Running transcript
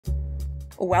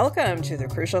Welcome to the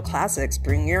Crucial Classics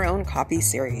Bring Your Own Copy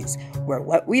series, where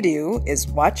what we do is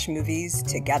watch movies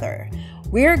together.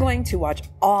 We are going to watch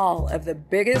all of the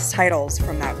biggest titles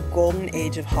from that golden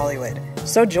age of Hollywood.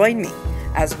 So join me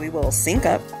as we will sync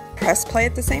up, press play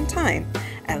at the same time,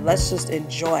 and let's just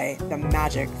enjoy the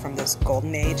magic from this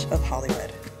golden age of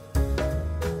Hollywood.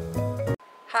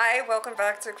 Hi, welcome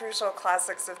back to Crucial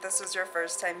Classics. If this is your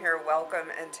first time here, welcome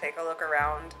and take a look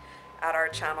around at our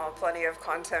channel. Plenty of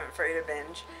content for you to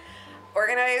binge.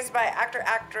 Organized by actor,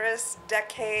 actress,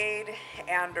 decade,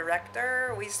 and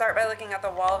director. We start by looking at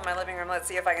the wall of my living room. Let's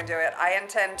see if I can do it. I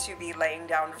intend to be laying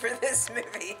down for this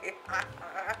movie.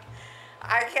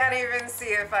 I can't even see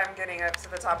if I'm getting up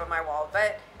to the top of my wall,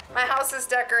 but my house is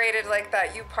decorated like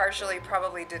that. You partially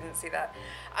probably didn't see that.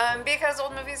 Because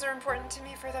old movies are important to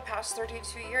me for the past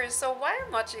 32 years. So why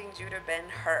I'm watching Judah Ben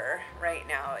Hur right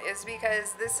now is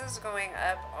because this is going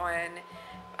up on,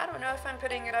 I don't know if I'm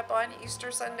putting it up on Easter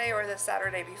Sunday or the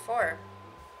Saturday before.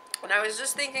 When I was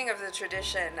just thinking of the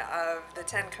tradition of the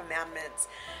 10 Commandments,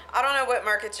 I don't know what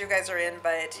markets you guys are in,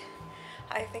 but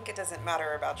I think it doesn't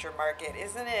matter about your market,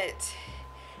 isn't it?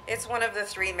 It's one of the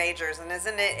three majors, and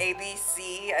isn't it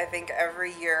ABC? I think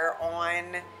every year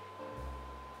on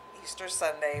Easter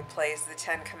Sunday plays the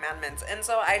 10 Commandments. And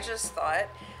so I just thought,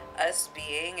 us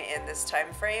being in this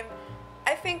time frame,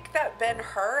 I think that Ben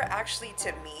Hur actually,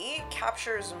 to me,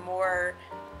 captures more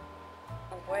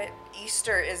what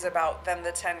Easter is about than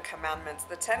the 10 Commandments.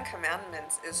 The 10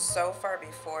 Commandments is so far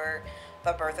before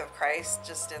the birth of Christ,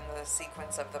 just in the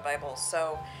sequence of the Bible.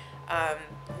 So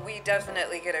we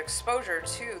definitely get exposure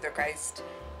to the Christ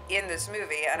in this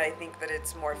movie, and I think that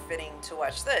it's more fitting to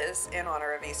watch this in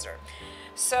honor of Easter.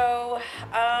 So,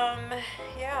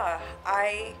 yeah,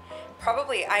 I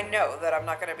know that I'm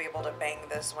not going to be able to bang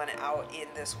this one out in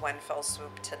this one fell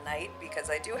swoop tonight, because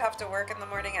I do have to work in the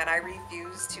morning, and I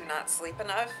refuse to not sleep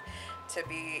enough to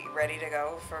be ready to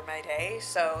go for my day.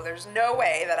 So there's no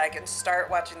way that I can start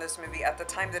watching this movie at the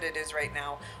time that it is right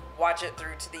now, watch it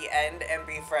through to the end, and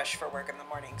be fresh for work in the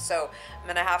morning. So I'm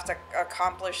gonna have to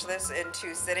accomplish this in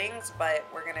 2 sittings, but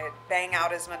we're gonna bang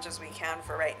out as much as we can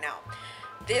for right now.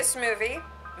 This movie,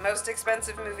 most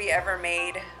expensive movie ever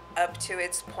made up to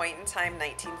its point in time,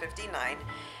 1959.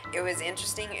 It was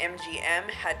interesting, MGM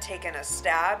had taken a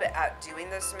stab at doing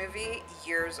this movie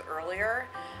years earlier.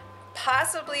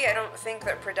 Possibly, I don't think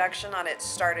that production on it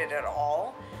started at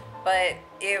all, but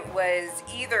it was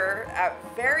either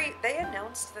they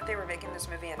announced that they were making this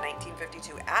movie in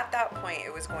 1952. At that point,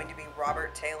 it was going to be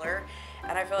Robert Taylor,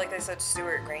 and I feel like they said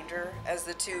Stuart Granger as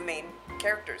the 2 main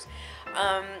characters.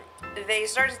 They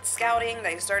started scouting,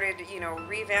 they started,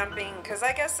 revamping, because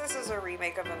I guess this is a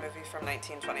remake of a movie from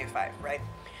 1925, right?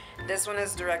 This one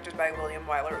is directed by William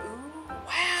Wyler. Ooh,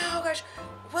 wow, gosh.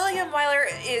 William Wyler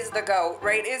is the GOAT,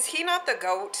 right? Is he not the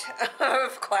GOAT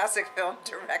of classic film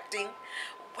directing?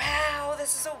 Wow,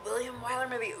 this is a William Wyler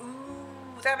movie.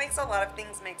 Ooh, that makes a lot of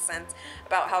things make sense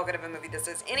about how good of a movie this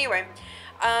is. Anyway,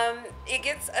 it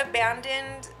gets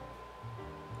abandoned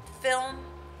film.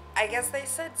 I guess they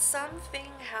said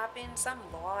something happened, some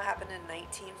law happened in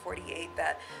 1948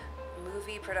 that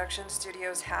movie production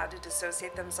studios had to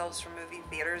dissociate themselves from movie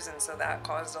theaters, and so that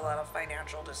caused a lot of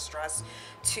financial distress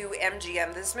to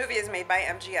MGM. This movie is made by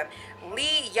MGM.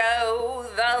 Leo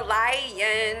the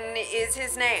Lion is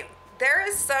his name. There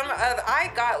is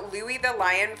I got Louis the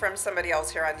Lion from somebody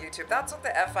else here on YouTube. That's what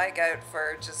the F I get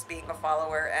for just being a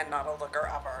follower and not a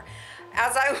looker-upper.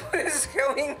 As I was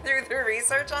going through the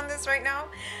research on this right now,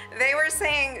 they were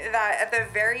saying that at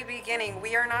the very beginning,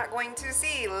 we are not going to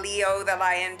see Leo the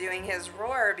Lion doing his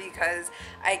roar, because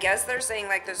I guess they're saying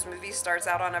like this movie starts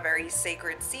out on a very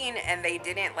sacred scene, and they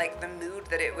didn't like the mood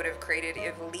that it would have created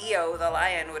if Leo the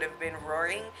Lion would have been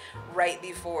roaring right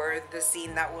before the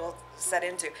scene that we'll set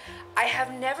into. I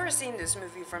have never seen this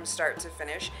movie from start to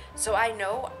finish, so I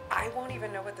know I won't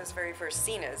even know what this very first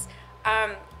scene is.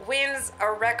 Wins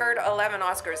a record 11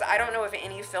 Oscars. I don't know if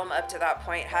any film up to that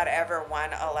point had ever won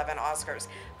 11 Oscars,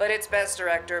 but it's Best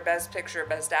Director, Best Picture,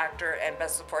 Best Actor, and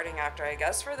Best Supporting Actor, I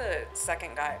guess, for the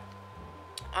second guy.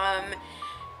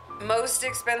 Most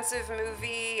expensive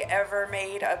movie ever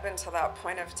made up until that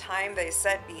point of time. They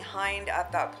said behind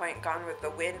at that point Gone with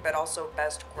the Wind, but also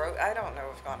Best Growth. I don't know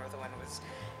if Gone with the Wind was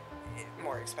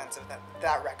more expensive than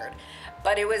that record,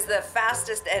 but it was the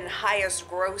fastest and highest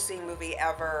grossing movie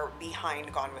ever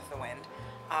behind Gone with the Wind.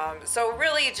 So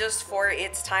really just for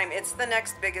its time, it's the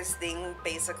next biggest thing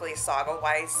basically saga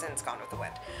wise since Gone with the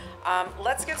Wind.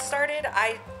 Let's get started.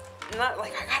 Not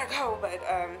like I gotta go, but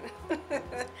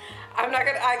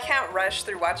I can't rush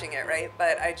through watching it, right?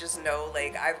 But I just know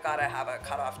like I've gotta have a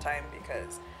cutoff time,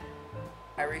 because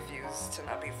I refuse to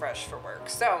not be fresh for work.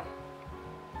 So,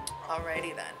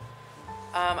 alrighty then.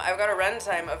 I've got a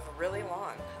runtime of really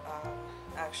long.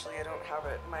 Actually, I don't have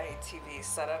my TV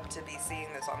set up to be seeing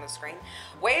this on the screen.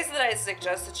 Ways that I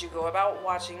suggest that you go about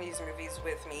watching these movies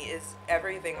with me is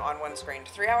everything on one screen.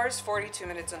 3 hours, 42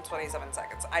 minutes, and 27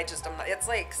 seconds. I'm not, it's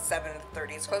like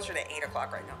 7:30. It's closer to 8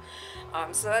 o'clock right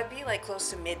now. So that'd be like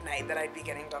close to midnight that I'd be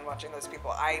getting done watching those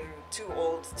people. I'm too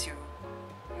old to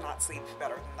not sleep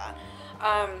better than that.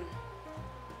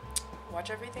 Watch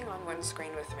everything on one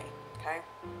screen with me. Okay?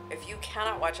 If you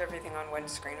cannot watch everything on one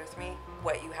screen with me,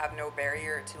 what you have no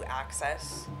barrier to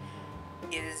access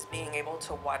is being able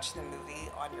to watch the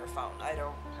movie on your phone. I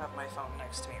don't have my phone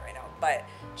next to me right now, but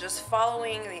just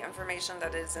following the information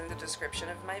that is in the description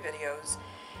of my videos,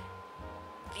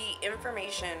 the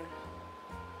information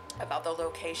about the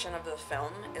location of the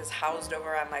film is housed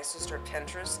over on my sister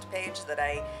Pinterest page that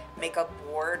I make a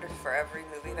board for every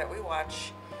movie that we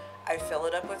watch. I fill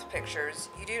it up with pictures.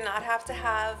 You do not have to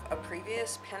have a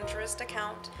previous Pinterest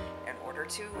account in order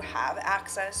to have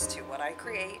access to what I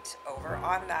create over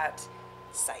on that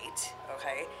site,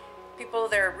 okay? People,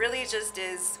 there really just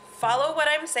is, follow what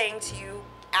I'm saying to you,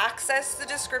 access the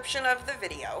description of the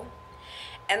video,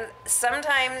 and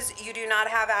sometimes you do not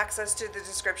have access to the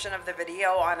description of the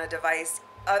video on a device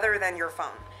other than your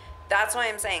phone. That's why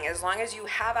I'm saying, as long as you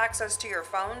have access to your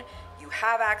phone, you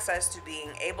have access to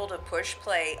being able to push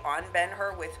play on Ben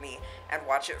Hur with me and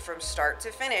watch it from start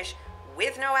to finish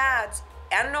with no ads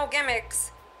and no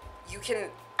gimmicks. You can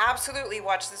absolutely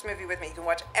watch this movie with me. You can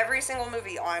watch every single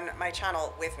movie on my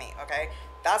channel with me, okay?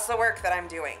 That's the work that I'm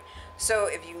doing. So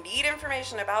if you need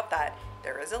information about that,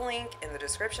 there is a link in the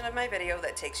description of my video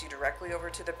that takes you directly over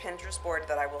to the Pinterest board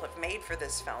that I will have made for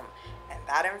this film. And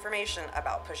that information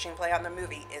about pushing play on the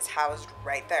movie is housed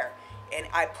right there. And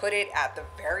I put it at the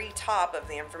very top of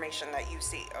the information that you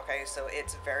see, okay? So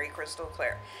it's very crystal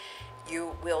clear.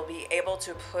 You will be able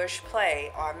to push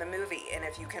play on the movie. And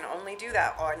if you can only do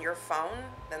that on your phone,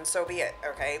 then so be it,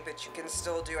 okay? But you can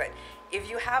still do it. If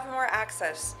you have more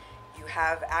access, you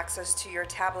have access to your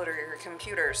tablet or your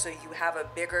computer, so you have a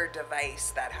bigger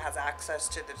device that has access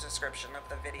to the description of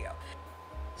the video.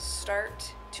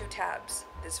 Start 2 tabs.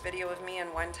 This video of me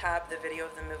in one tab, the video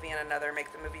of the movie in another.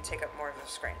 Make the movie take up more of the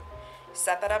screen.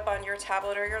 Set that up on your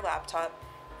tablet or your laptop,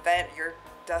 then your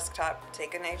desktop,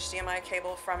 take an HDMI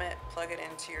cable from it, plug it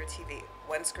into your TV.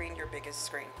 One screen, your biggest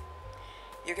screen.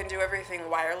 You can do everything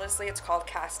wirelessly. It's called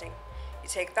casting. You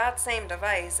take that same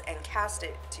device and cast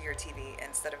it to your TV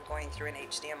instead of going through an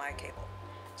HDMI cable.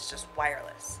 It's just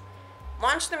wireless.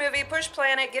 Launch the movie, push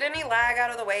play on it, get any lag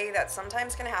out of the way that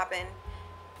sometimes can happen.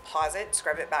 Pause it,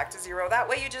 scrub it back to 0. That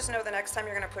way you just know the next time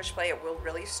you're going to push play, it will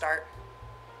really start.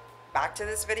 Back to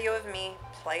this video of me,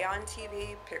 play on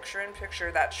TV, picture in picture.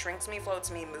 That shrinks me,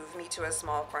 floats me, move me to a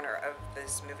small corner of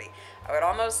this movie. I would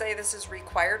almost say this is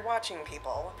required watching,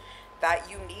 people,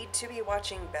 that you need to be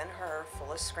watching Ben Hur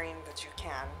fullest screen that you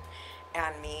can,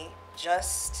 and me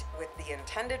just with the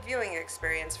intended viewing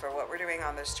experience for what we're doing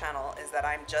on this channel is that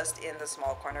I'm just in the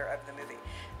small corner of the movie.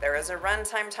 There is a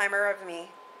runtime timer of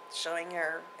me showing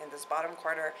here in this bottom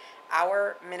corner,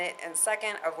 hour, minute, and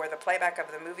second of where the playback of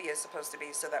the movie is supposed to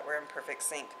be so that we're in perfect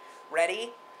sync.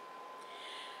 Ready?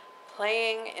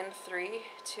 Playing in 3,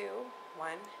 2, 1,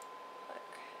 click.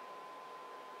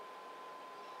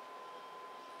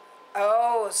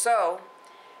 Oh, so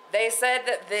they said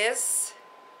that this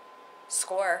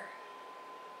score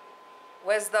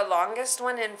was the longest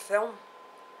one in film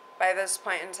by this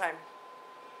point in time.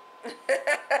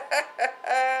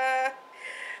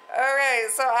 Alright,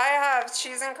 so I have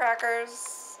cheese and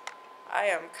crackers. I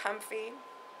am comfy.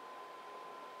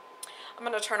 I'm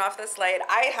going to turn off this light.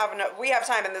 We have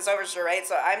time in this overture, right?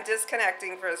 So I'm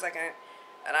disconnecting for a second,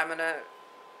 and I'm going to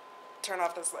turn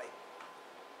off this light.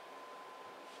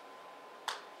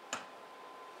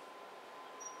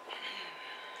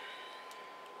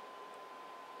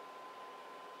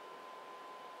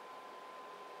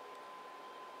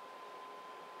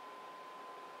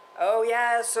 Oh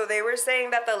yeah, so they were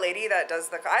saying that the lady that does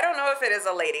I don't know if it is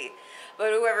a lady,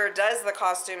 but whoever does the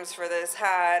costumes for this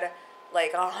had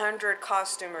like 100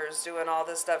 costumers doing all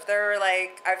this stuff. There were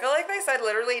like, I feel like they said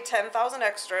literally 10,000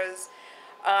 extras,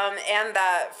 and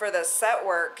that for the set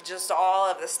work, just all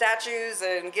of the statues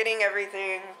and getting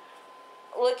everything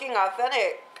looking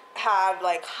authentic, had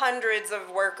like hundreds of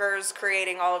workers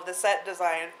creating all of the set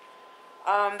design.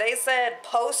 They said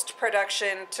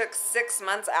post-production took 6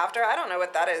 months after. I don't know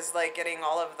what that is, like getting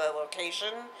all of the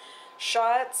location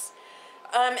shots.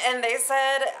 And they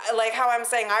said, like how I'm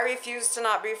saying, I refuse to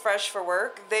not be fresh for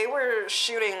work. They were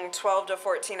shooting 12 to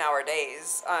 14-hour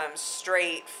days,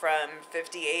 straight from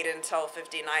 58 until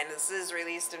 59. This is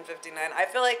released in 59. I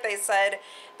feel like they said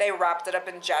they wrapped it up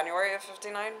in January of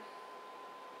 59.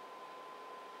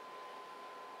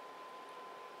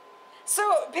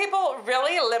 So people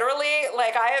really, literally,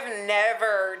 like, I have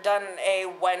never done a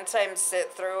one-time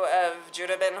sit-through of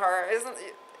Judah Ben Hur.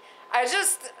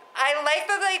 I like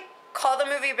that they call the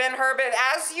movie Ben Hur, but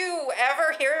as you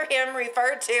ever hear him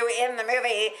referred to in the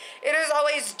movie, it is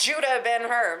always Judah Ben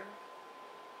Hur.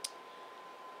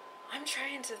 I'm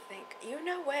trying to think. You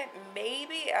know what?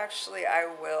 Maybe actually I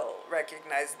will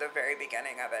recognize the very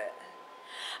beginning of it.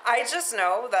 I just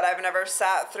know that I've never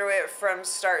sat through it from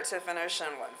start to finish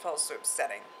in one fell swoop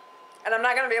setting. And I'm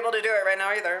not going to be able to do it right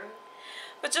now either.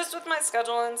 But just with my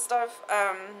schedule and stuff,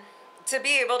 to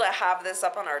be able to have this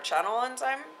up on our channel on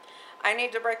time, I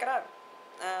need to break it up.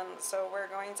 And so we're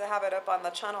going to have it up on the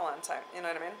channel on time. You know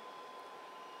what I mean?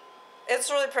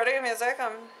 It's really pretty music.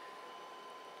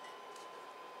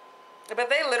 But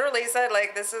they literally said,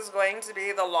 like, this is going to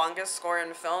be the longest score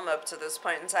in film up to this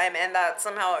point in time. And that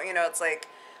somehow, you know, it's like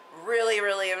really,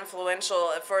 really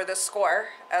influential for the score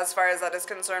as far as that is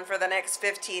concerned for the next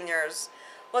 15 years.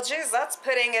 Well, geez, that's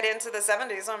putting it into the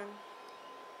 70s.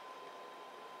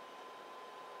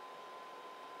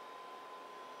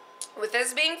 With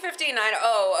this being 59,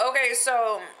 oh, okay,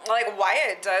 so, like, why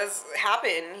it does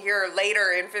happen here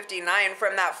later in 59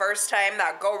 from that first time,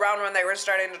 that go-round when they were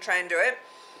starting to try and do it.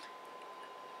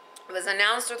 It was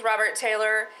announced with Robert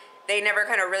Taylor. They never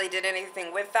kind of really did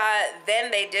anything with that.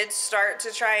 Then they did start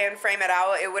to try and frame it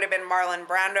out. It would have been Marlon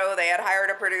Brando. They had hired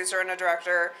a producer and a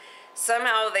director.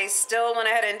 Somehow they still went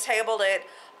ahead and tabled it.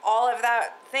 All of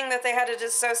that thing that they had to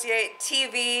dissociate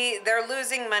TV, they're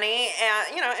losing money.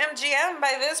 And, you know, MGM,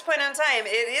 by this point in time,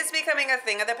 it is becoming a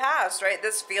thing of the past, right?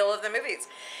 This feel of the movies.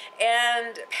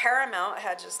 And Paramount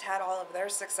had just had all of their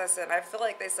success in. I feel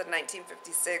like they said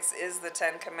 1956 is the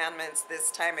 10 Commandments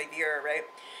this time of year, right?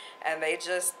 And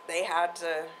they had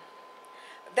to,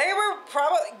 they were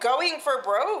probably going for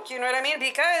broke, you know what I mean?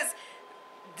 Because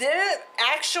the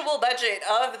actual budget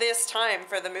of this time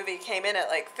for the movie came in at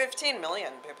like 15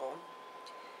 million, people.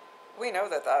 We know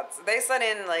that that's, they said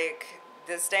in like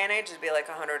this day and age it'd be like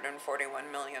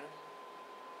 141 million.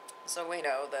 So we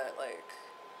know that like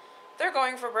they're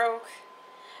going for broke.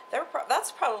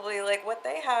 That's probably like what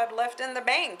they had left in the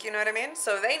bank, you know what I mean?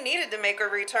 So they needed to make a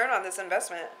return on this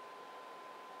investment.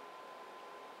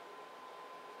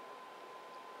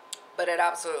 But it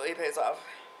absolutely pays off.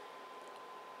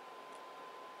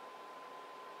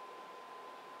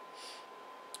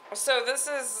 So this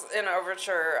is an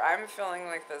overture. I'm feeling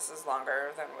like this is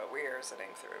longer than what we are sitting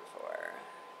through for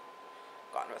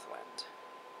Gone with Wind.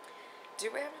 Do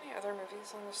we have any other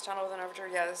movies on this channel with an overture?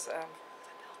 Yes.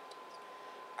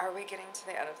 Are we getting to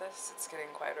the end of this? It's getting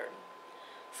quieter.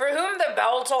 For Whom the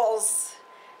Bell Tolls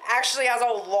actually has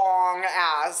a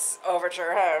long-ass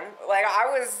overture. Like, I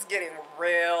was getting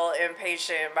real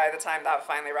impatient by the time that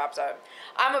finally wrapped up.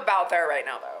 I'm about there right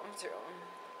now, though, too.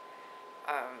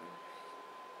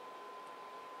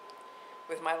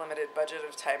 With my limited budget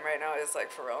of time right now, it's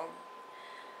like, for real.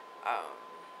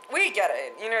 We get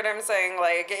it, you know what I'm saying?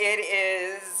 Like, it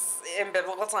is, in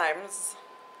biblical times,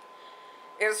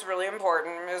 it's really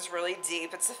important, it's really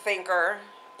deep, it's a thinker.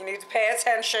 You need to pay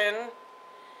attention.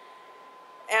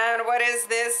 And what is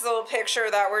this little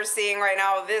picture that we're seeing right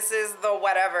now? This is the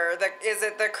whatever. Is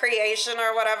it the creation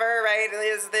or whatever, right?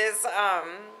 Is this,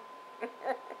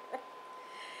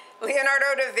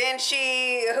 Leonardo da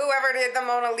Vinci, whoever did the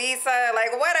Mona Lisa,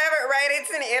 like whatever, right? It's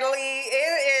in Italy.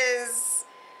 It is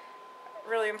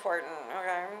really important,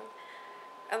 okay?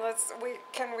 And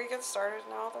can we get started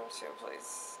now though too,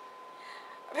 please?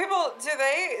 People,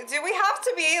 do we have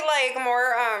to be like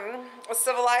more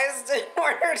civilized in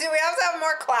order, do we have to have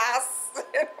more class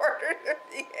in order to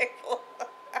be able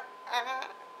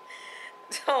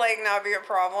to like not be a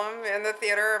problem in the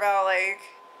theater about like,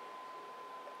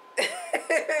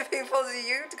 people, do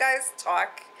you guys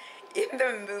talk in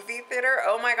the movie theater?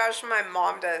 Oh my gosh, my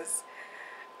mom does.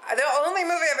 The only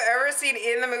movie I've ever seen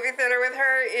in the movie theater with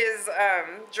her is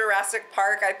Jurassic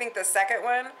Park, I think the second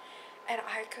one. And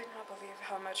I could not believe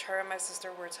how much her and my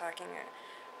sister were talking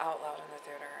out loud in the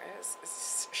theater.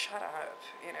 It's shut up,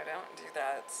 you know, don't do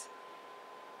that.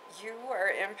 You are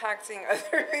impacting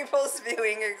other people's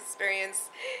viewing experience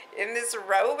in this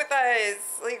row with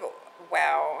us. Like,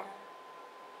 wow.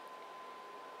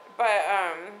 But,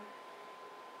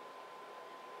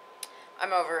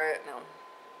 I'm over it now,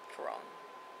 for real.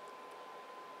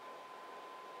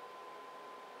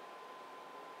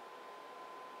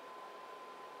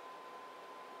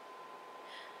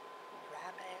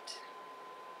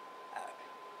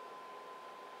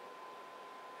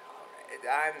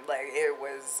 I'm like, it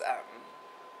was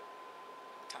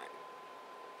time.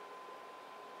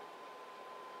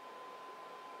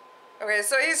 Okay,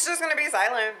 so he's just gonna be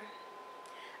silent.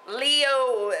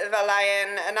 Leo the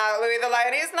lion, not Louis the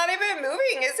lion. He's not even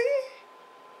moving, is he?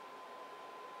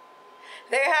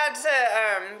 They had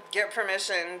to get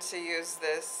permission to use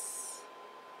this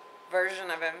version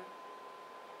of him.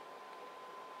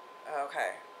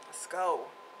 Okay, let's go.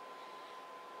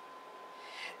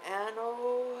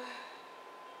 Anno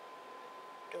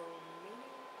Domini.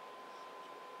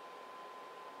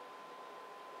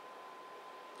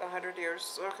 100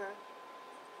 years, okay.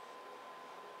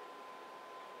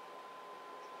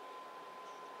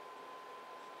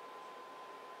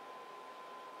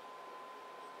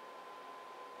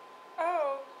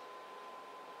 Oh.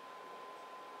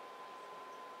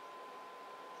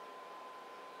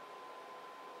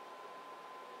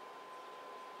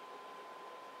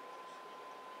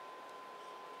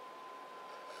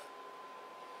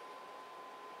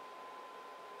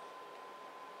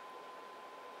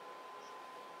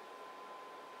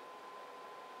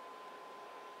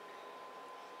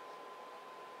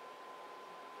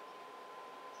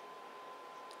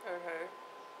 Okay.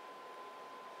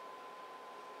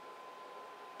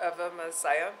 Of a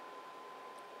Messiah?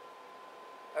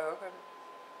 Oh, okay.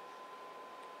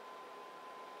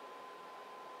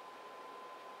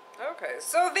 Okay,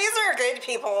 so these are good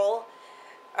people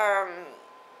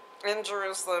in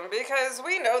Jerusalem, because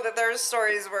we know that there's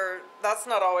stories where that's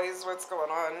not always what's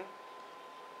going on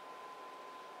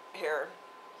here.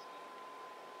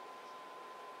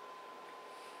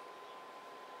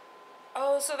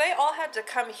 Oh, so they all had to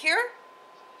come here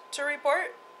to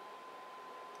report?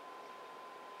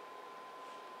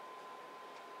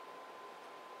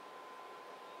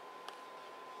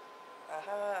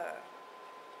 Aha.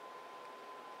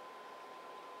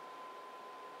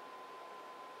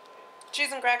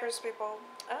 Cheese and crackers, people.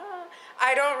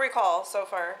 I don't recall so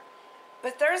far.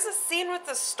 But there's a scene with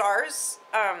the stars.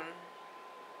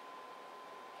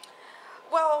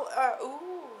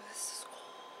 Ooh, this is cool.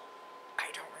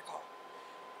 I don't recall.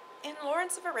 In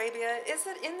Lawrence of Arabia, is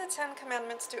it in the Ten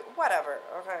Commandments too? Whatever.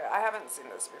 Okay, I haven't seen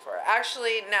this before.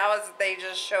 Actually, now as they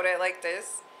just showed it like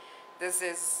this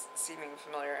is seeming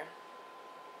familiar.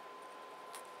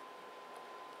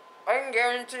 I can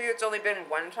guarantee you it's only been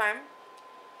one time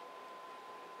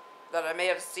that I may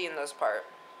have seen this part.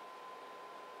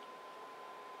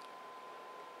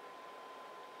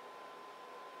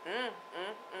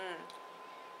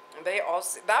 They all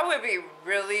see, that would be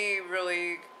really,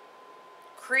 really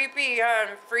creepy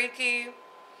and freaky.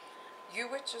 You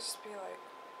would just be like,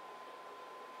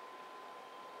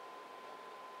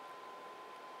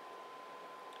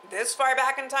 this far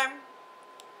back in time?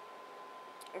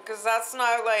 Because that's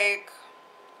not like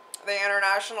the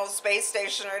International Space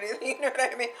Station or anything, you know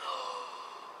what I mean?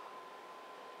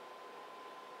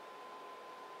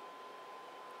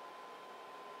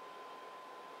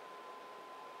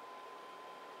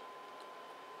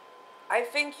 I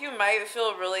think you might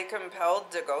feel really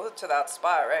compelled to go to that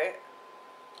spot, right?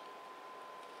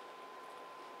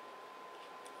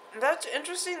 That's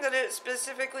interesting that it's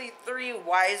specifically 3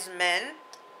 wise men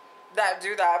that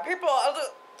do that. People,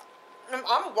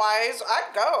 I'm wise,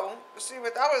 I'd go see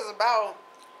what that was about.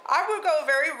 I would go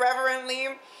very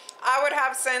reverently. I would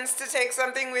have sense to take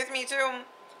something with me too.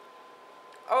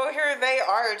 Oh, here they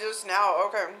are just now.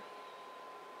 Okay.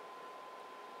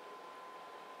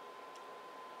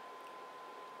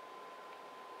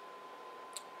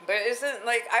 But isn't,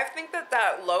 like, I think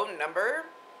that low number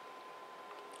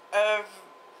of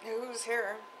who's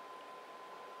here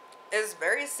is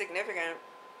very significant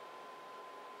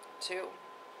too.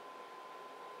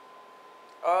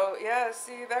 Oh, yeah,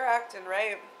 see, they're acting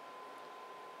right.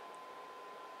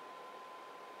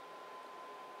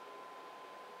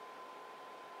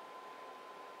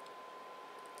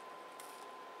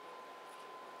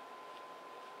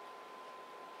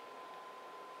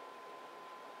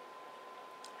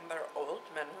 And they're old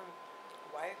men,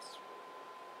 wives.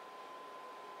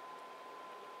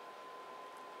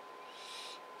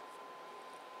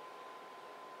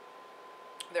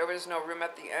 There was no room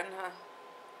at the inn, huh?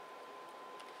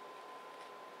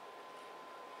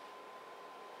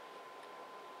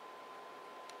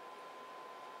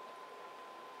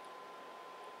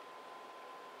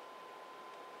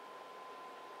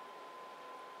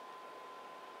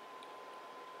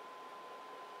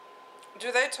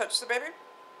 Do they touch the baby?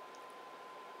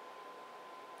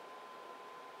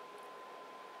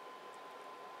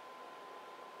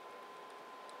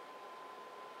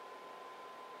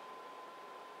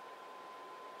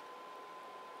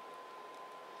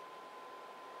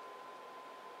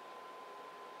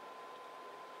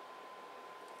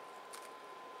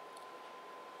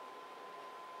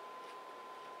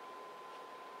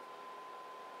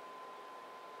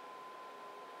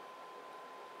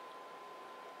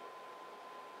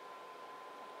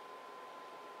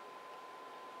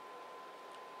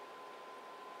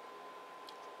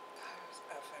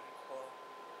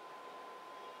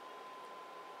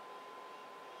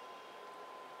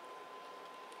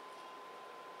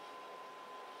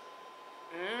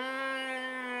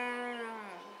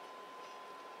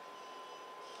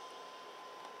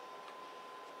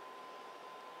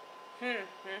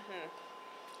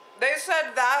 They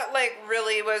said that, like,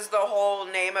 really was the whole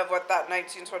name of what that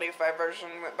 1925 version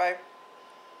went by.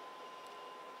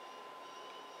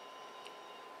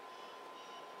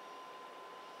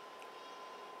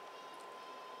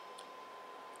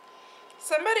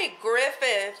 Somebody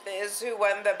Griffith is who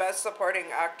won the Best Supporting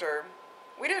Actor.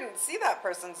 We didn't see that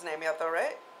person's name yet, though,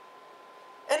 right?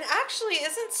 And actually,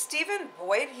 isn't Stephen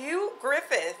Boyd? Hugh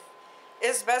Griffith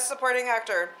is Best Supporting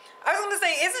Actor. I was going to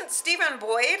say, isn't Stephen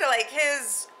Boyd, like,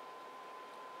 his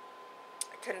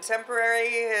contemporary,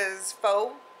 his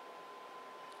foe?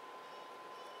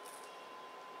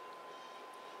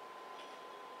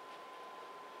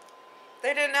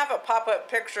 They didn't have a pop-up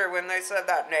picture when they said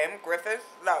that name,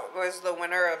 Griffith. That was the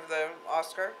winner of the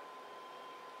Oscar.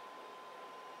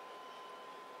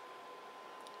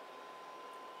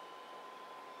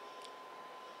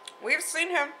 We've seen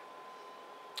him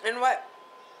in what?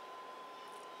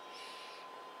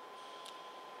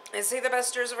 Is he the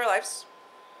best years of our lives?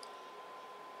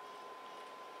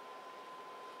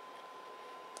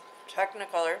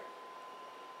 Technicolor.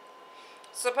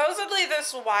 Supposedly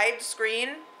this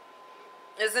widescreen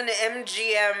is an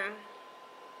MGM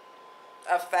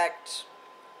effect.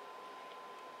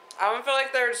 I don't feel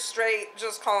like they're straight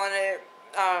just calling it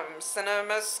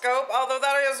CinemaScope, although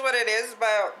that is what it is,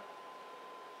 but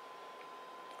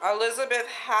Elizabeth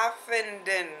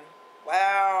Haffenden.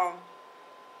 Wow.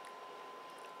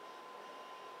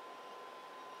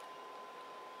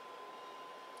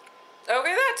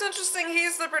 Okay, that's interesting.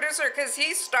 He's the producer because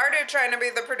he started trying to be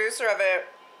the producer of it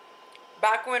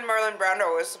back when Marlon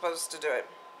Brando was supposed to do it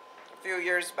a few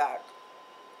years back.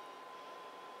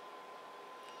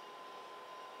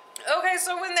 Okay,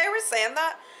 so when they were saying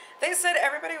that, they said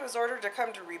everybody was ordered to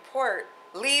come to report,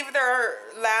 leave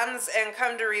their lands and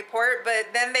come to report,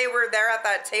 but then they were there at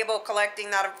that table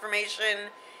collecting that information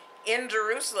in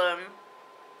Jerusalem.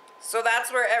 So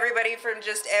that's where everybody from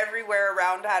just everywhere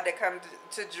around had to come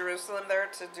to Jerusalem there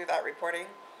to do that reporting.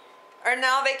 Or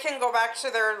now they can go back to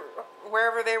their,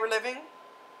 wherever they were living.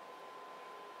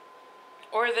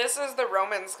 Or this is the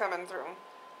Romans coming through.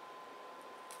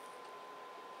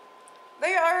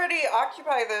 They already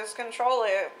occupy this, control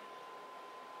it.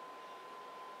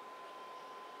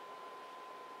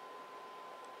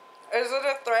 Is it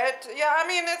a threat? Yeah, I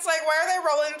mean, it's like, why are they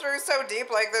rolling through so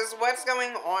deep like this? What's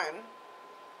going on?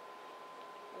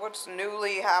 What's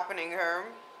newly happening here?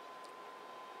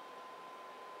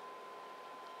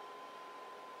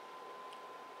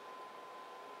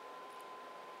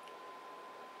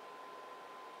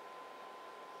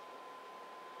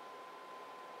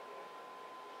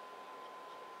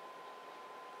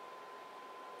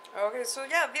 Okay, so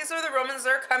yeah, these are the Romans.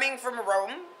 They're coming from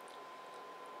Rome.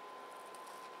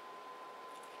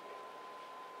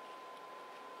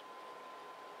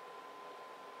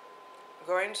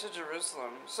 Going to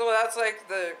Jerusalem. So that's like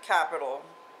the capital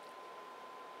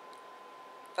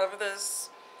of this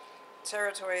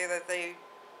territory that they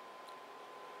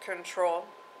control.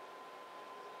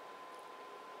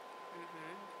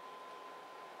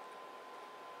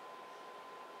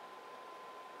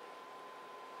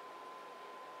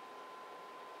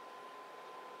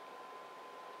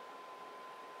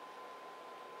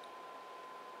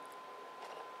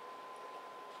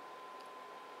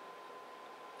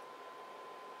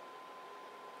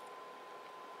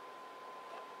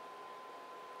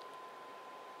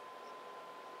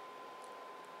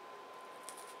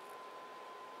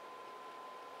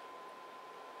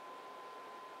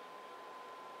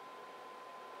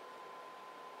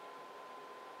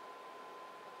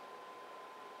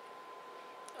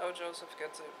 Oh, Joseph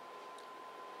gets it.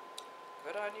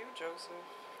 Good on you, Joseph.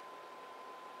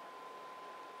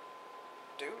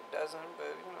 Dude doesn't,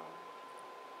 but, you know,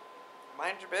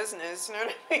 mind your business, you know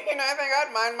what I mean? I think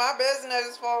I'd mind my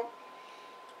business, for.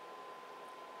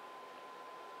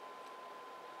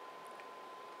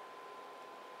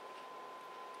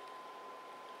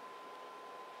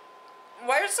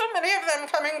 Why are so many of them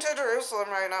coming to Jerusalem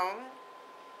right now?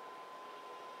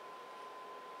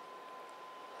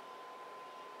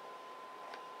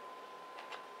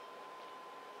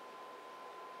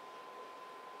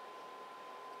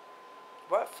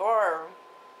 What for?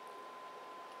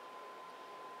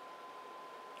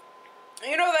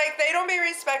 You know, like, they don't be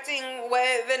respecting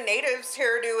what the natives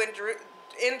here do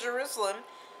in Jerusalem.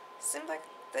 Seems like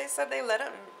they said they let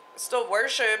them still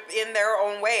worship in their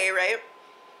own way, right?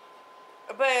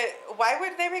 But why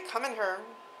would they be coming here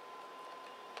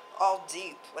all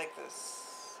deep like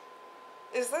this?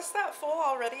 Is this that full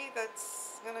already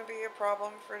that's going to be a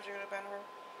problem for Judah Ben Hur?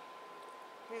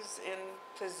 He's in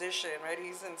position, right?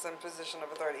 He's in some position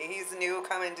of authority. He's new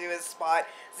coming to his spot.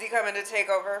 Is he coming to take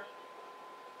over?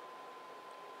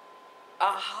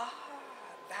 Aha,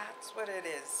 that's what it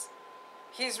is.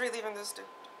 He's relieving this dude.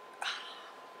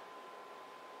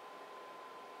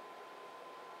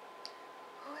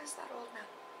 Who is that old man?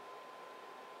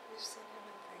 We've seen him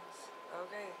in things.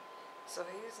 Okay, so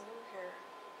he's new here.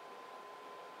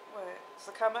 What? It's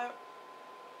the come up?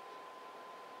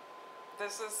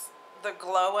 This is the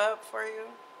glow up for you?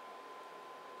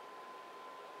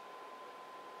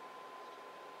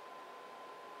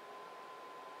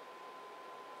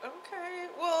 Okay,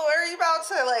 well, are you about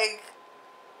to, like,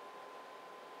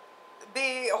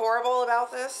 be horrible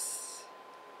about this?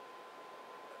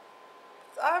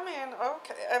 I mean,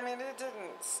 okay, I mean, it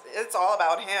didn't, it's all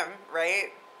about him,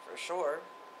 right? For sure.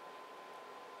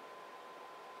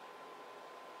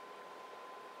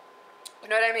 You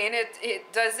know what I mean?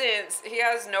 It doesn't, he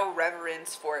has no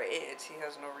reverence for it. He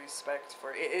has no respect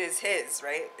for it. It is his,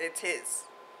 right? It's his.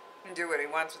 He can do what he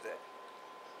wants with it.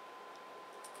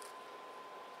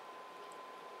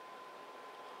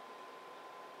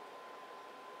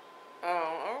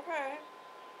 Oh, okay.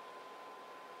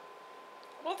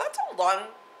 Well, that's a long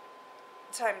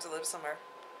time to live somewhere.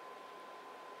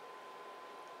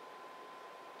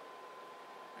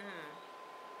 Hmm.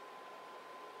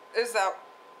 Is that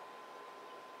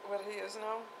what he is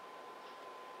now?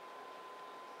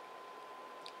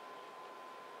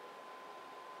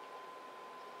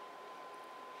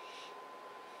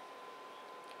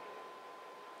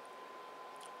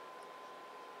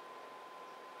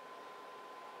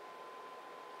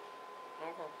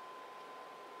 Okay.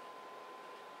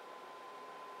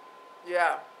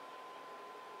 Yeah.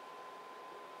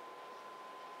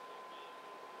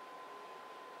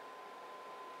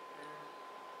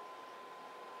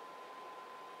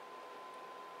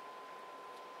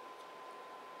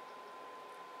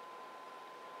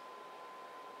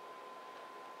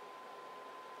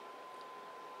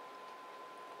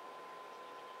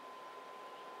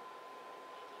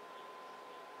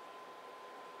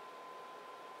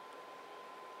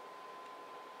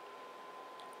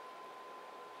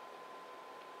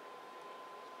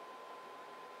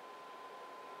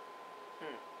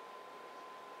 Hmm.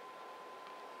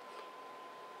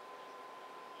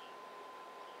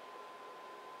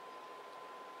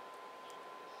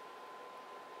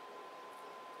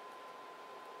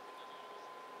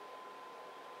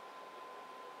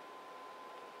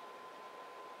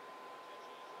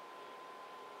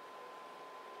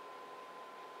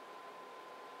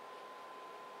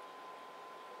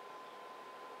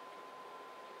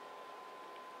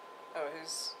 Oh,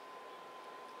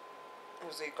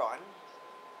 is he gone?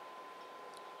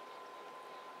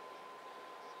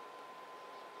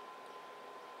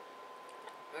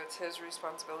 It's his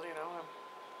responsibility now.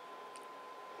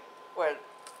 What?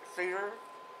 Fear?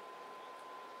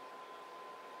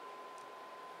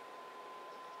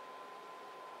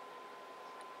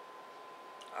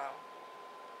 Oh.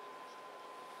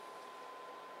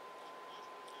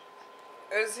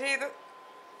 Is he the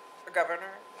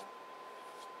governor?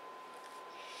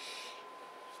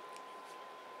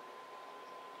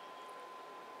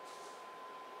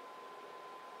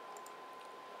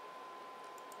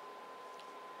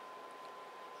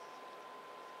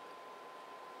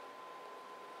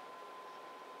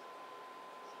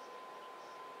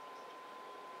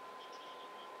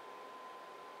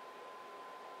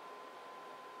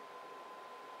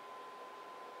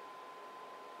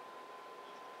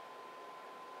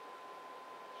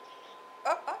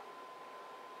 Oh, oh.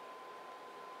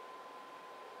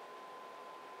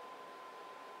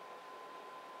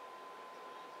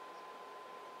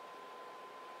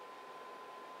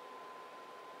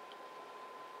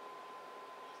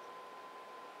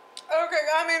 Okay,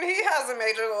 I mean, he has a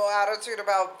major little attitude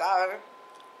about that.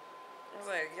 I was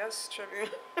like, yes, tribute.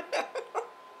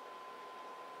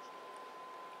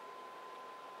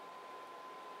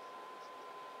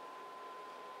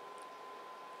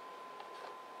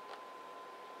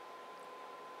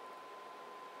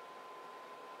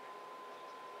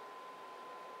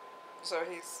 So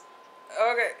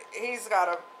okay, he's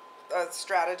got a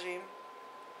strategy.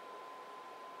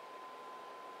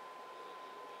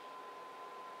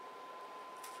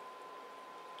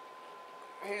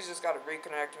 He's just got to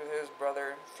reconnect with his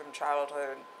brother from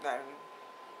childhood and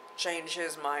change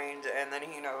his mind, and then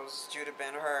he knows Judah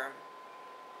Ben Hur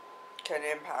can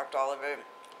impact all of it.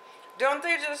 Don't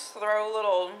they just throw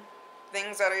little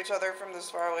things at each other from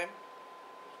this far away?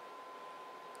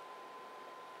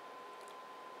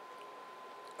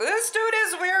 This dude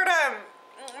is weird,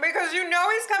 because you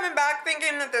know he's coming back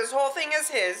thinking that this whole thing is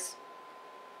his.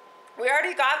 We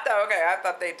already got the, okay, I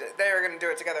thought they were going to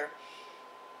do it together.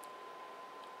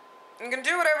 He can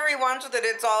do whatever he wants with it.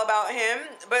 It's all about him.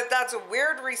 But that's a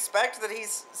weird respect that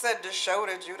he's said to show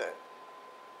to Judah.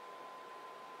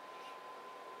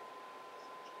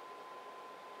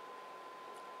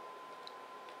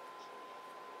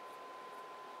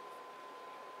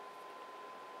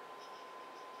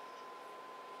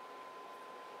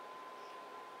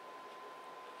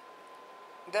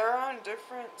 They're on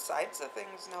different sides of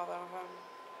things now, though.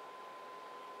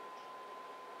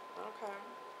 Okay.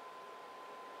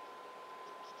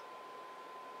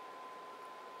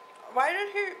 Why did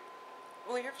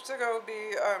he leave to go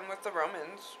be with the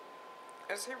Romans?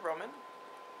 Is he Roman?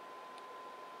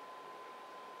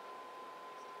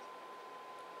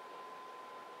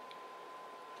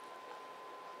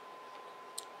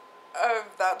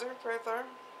 That dude right there.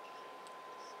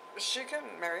 She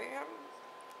can marry him.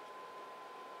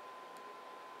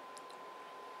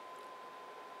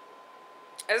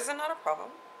 Isn't that a problem?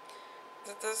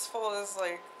 That this fool is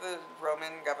like the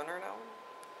Roman governor now?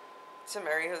 To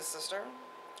marry his sister?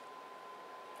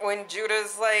 When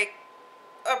Judah's like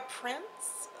a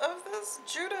prince of this?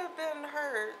 Judah, Ben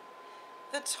Hur.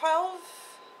 The 12...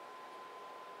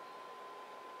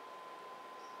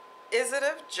 Is it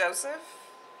of Joseph?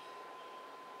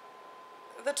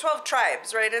 The 12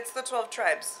 tribes, right? It's the 12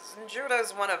 tribes. And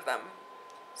Judah's one of them.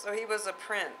 So he was a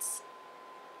prince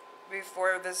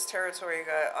before this territory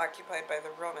got occupied by the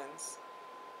Romans.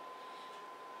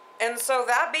 And so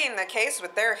that being the case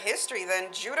with their history,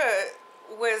 then Judah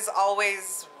was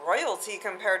always royalty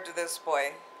compared to this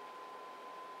boy.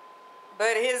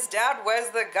 But his dad was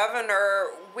the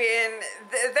governor when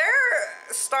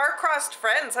they're star-crossed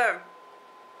friends, huh?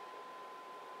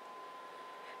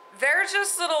 They're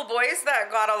just little boys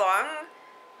that got along,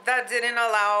 that didn't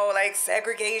allow like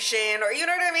segregation or, you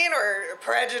know what I mean, or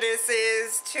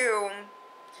prejudices to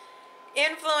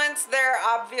influence their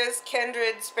obvious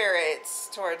kindred spirits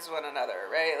towards one another,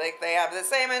 right? Like they have the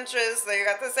same interests, they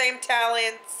got the same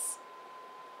talents,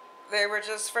 they were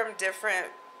just from different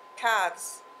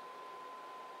paths.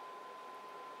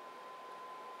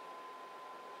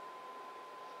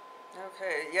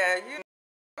 Okay, yeah,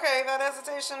 okay, that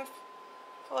hesitation,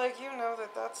 like, you know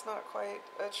that that's not quite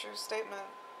a true statement.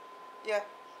 Yeah,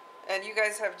 and you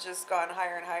guys have just gone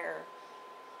higher and higher.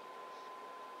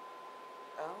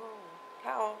 Oh,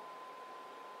 how?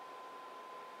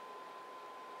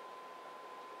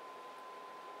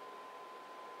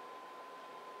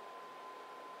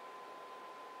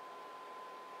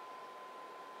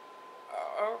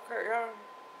 Okay, yeah.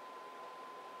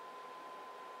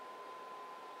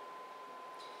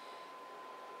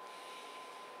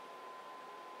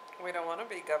 We don't want to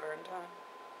be governed, huh?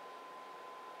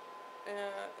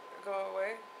 Yeah, go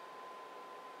away.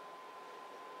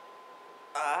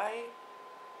 I?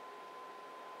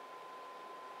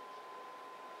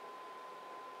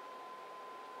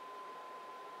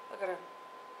 Look at her.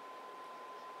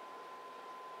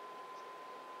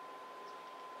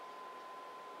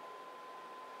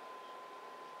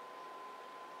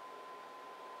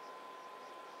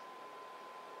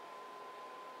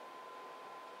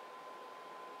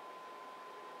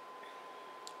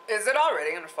 Is it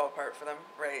already going to fall apart for them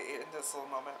right in this little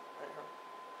moment right here?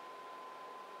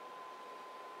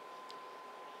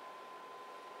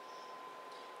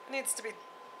 It needs to be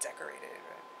decorated,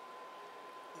 right?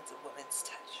 Needs a woman's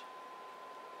touch.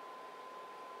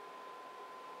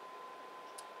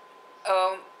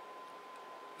 Oh,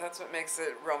 that's what makes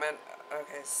it Roman.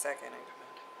 Okay, second in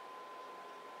command.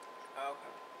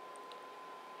 Okay.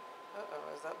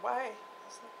 Uh-oh, is that why?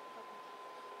 Is that,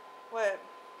 what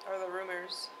are the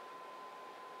rumors?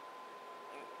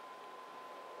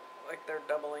 Like they're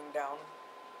doubling down.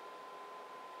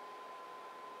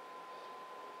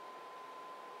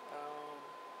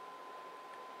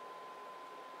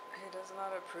 He does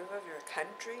not approve of your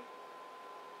country?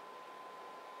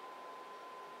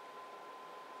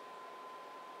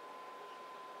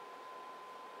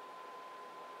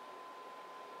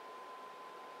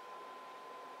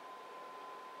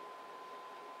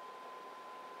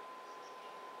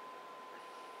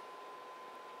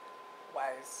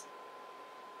 Wise.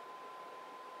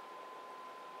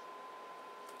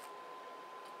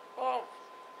 Well,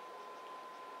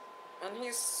 and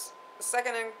he's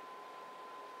second in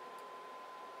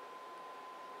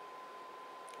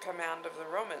command of the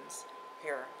Romans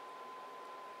here.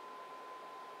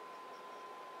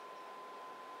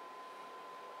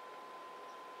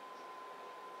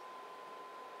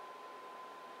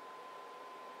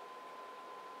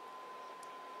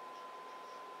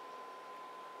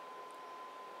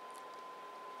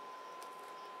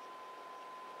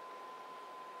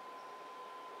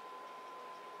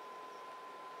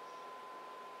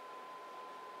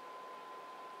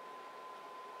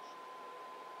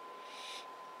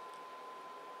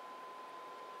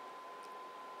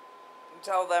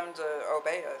 tell them to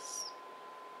obey us.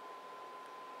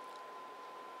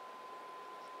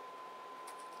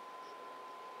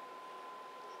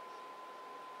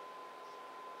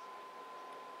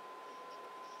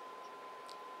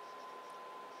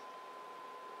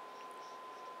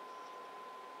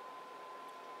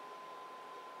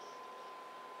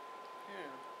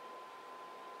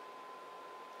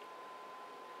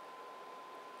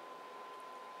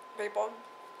 People,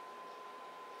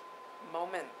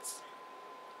 moments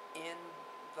in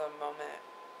the moment,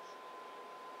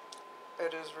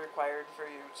 it is required for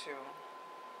you to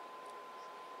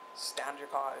stand your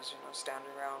cause, stand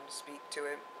your ground, speak to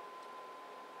it.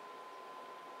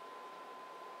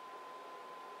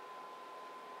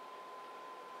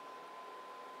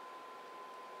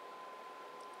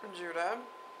 Judah.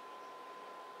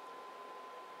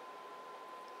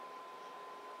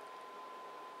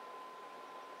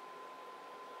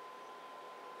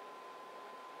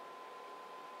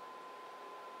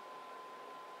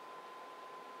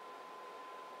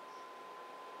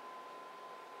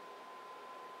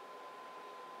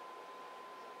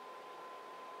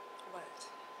 What?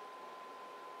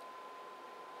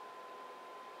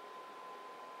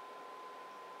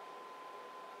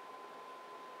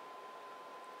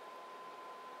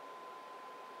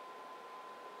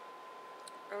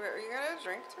 Okay, are you gonna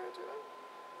drink to it, Judah?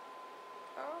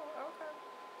 Oh, okay.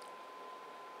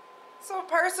 So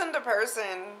person to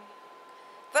person,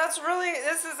 this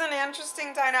is an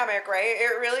interesting dynamic, right?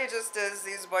 It really just is.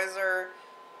 These boys are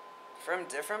from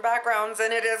different backgrounds,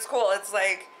 and it is cool. It's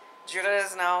like Judah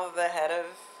is now the head of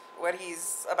what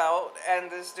he's about,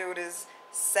 and this dude is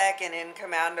second in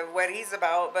command of what he's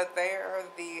about, but they are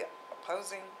the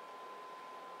opposing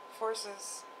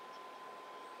forces.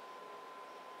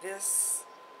 This,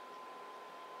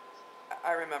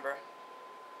 I remember.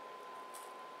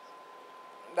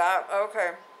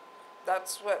 Okay.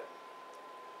 That's what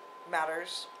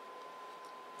matters.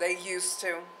 They used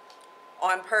to,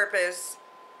 on purpose,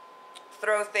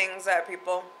 throw things at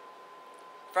people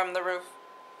from the roof.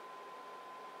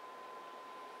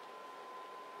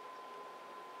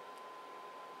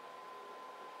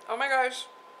 Oh my gosh.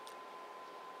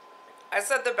 I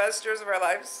said the best years of our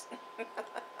lives.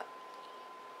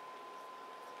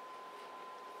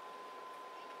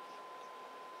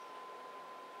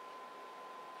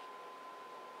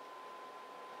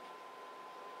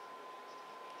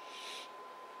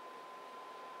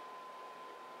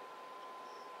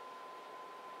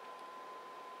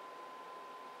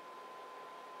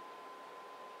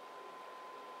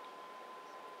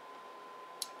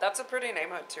 That's a pretty name,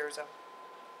 Tirza.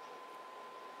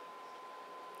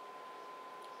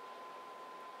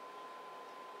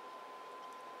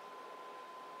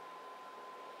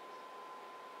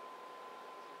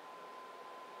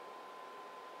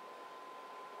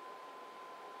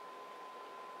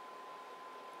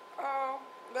 Oh,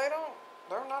 they're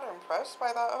not impressed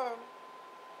by that. Oh.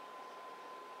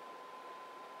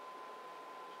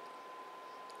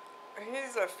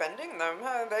 He's offending them,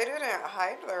 huh? They didn't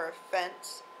hide their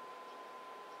offense.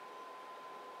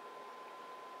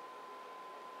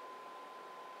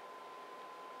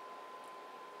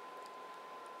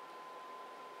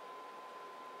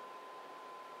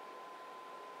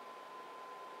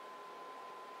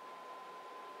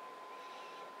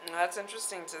 That's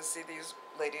interesting to see these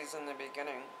ladies in the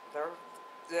beginning.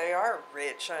 They are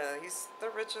rich. He's the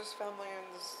richest family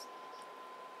in this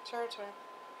territory.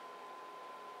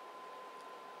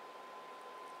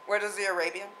 What is the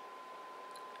Arabian?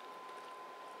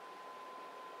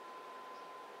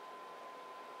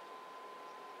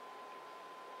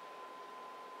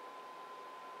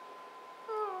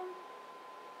 Oh.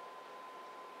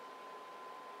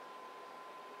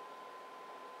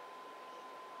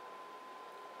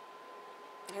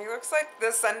 He looks like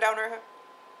the sundowner.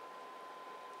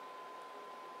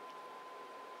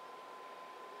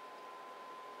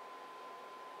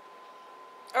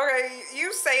 Okay,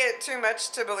 you say it too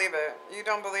much to believe it. You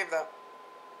don't believe that.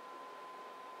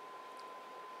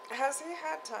 Has he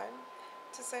had time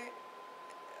to say,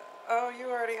 oh, you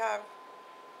already have.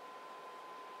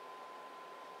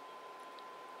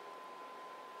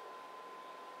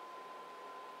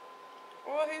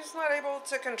 Well, he's not able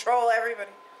to control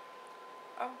everybody.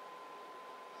 Oh.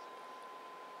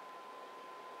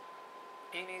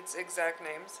 He needs exact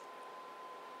names.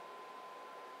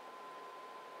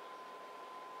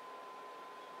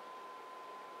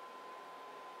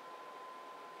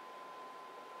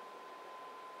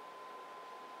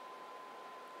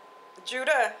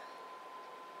 Judah.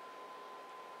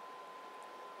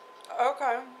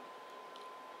 Okay.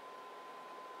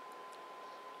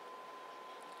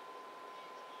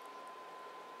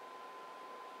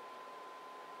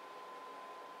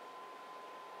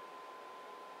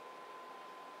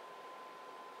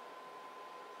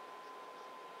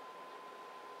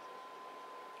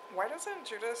 Why doesn't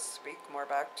Judah speak more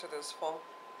back to this fool?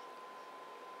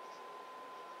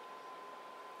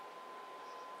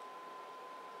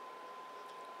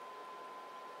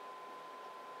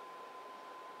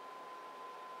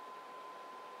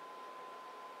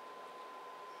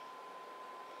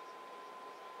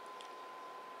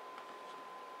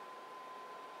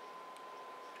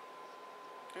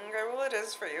 Okay, well it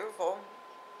is for you, fool.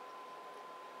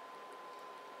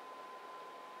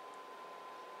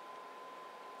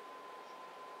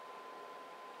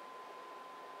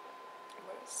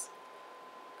 What is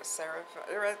Sarah?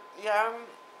 Yeah.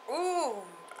 Ooh,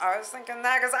 I was thinking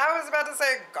that because I was about to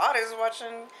say God is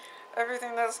watching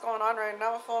everything that's going on right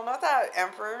now, fool. Not that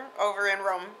emperor over in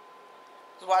Rome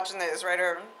is watching this right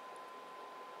here.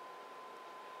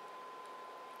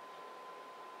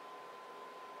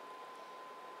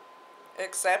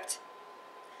 Except,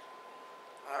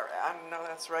 alright, I know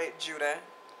that's right, Judah.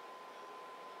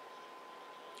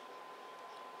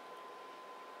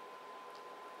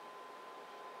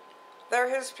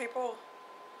 They're his people,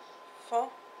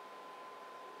 fool.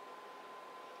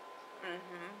 Mm-hmm.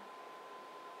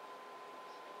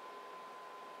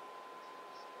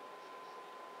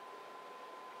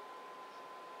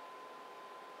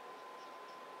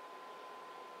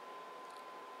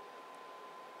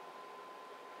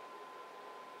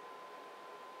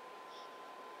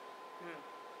 Mm.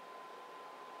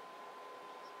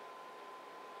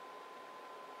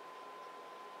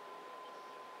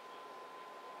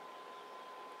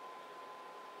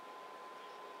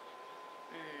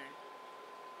 Mm.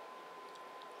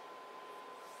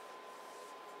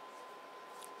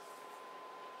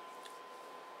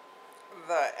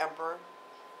 The emperor.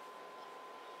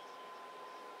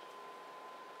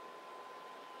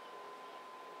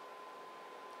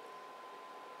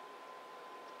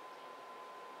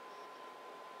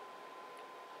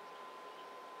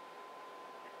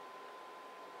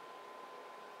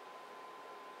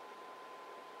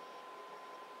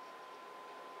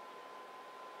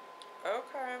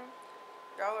 Okay.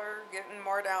 Y'all are getting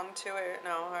more down to it.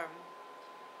 No,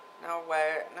 no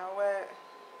way. No way.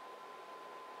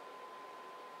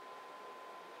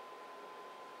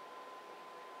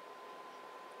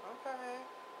 Okay.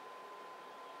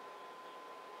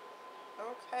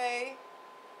 Okay.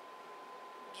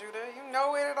 Judah, you know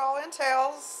what it all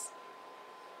entails.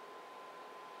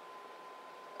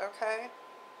 Okay.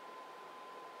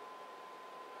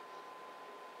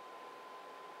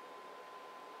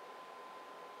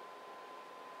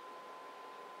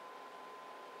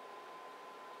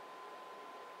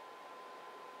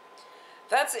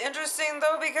 That's interesting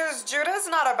though because Judah's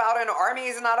not about an army,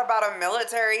 he's not about a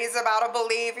military, he's about a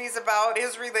belief, he's about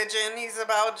his religion, he's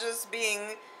about just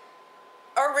being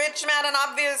a rich man and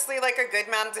obviously like a good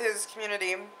man to his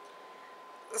community.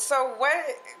 So what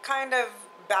kind of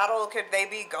battle could they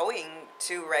be going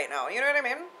to right now? You know what I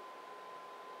mean?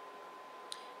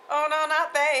 Oh no,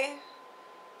 not they.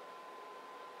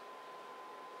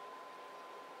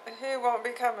 He won't be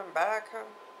coming back.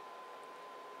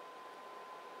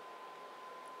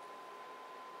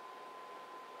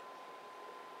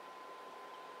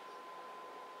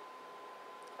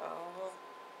 Oh, well,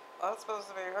 that's supposed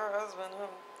to be her husband.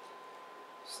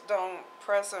 Just don't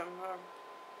press him.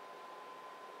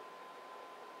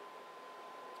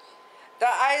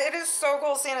 It is so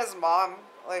cool seeing his mom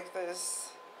like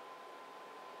this.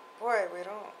 Boy, we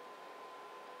don't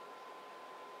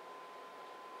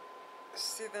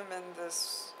see them in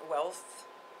this wealth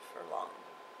for long.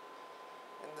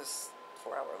 In this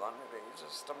 4-hour long movie.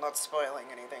 I'm not spoiling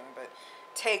anything, but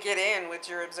take it in what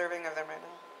you're observing of them right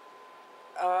now.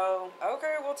 Oh,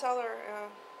 okay, we'll tell her. Yeah.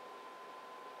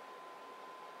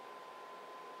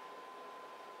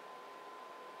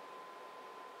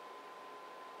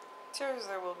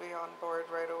 Tuesday will be on board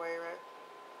right away, right?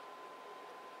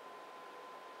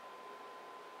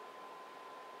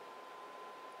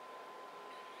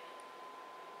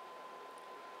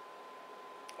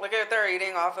 Look at they're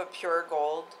eating off of pure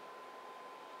gold.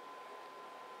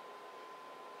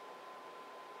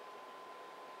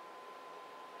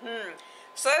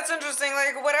 So that's interesting.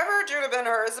 Like, whatever Judah Ben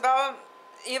Hur is about,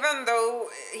 even though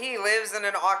he lives in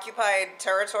an occupied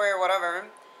territory or whatever,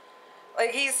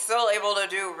 like, he's still able to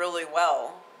do really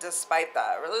well despite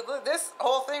that. Really, this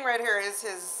whole thing right here is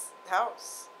his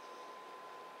house.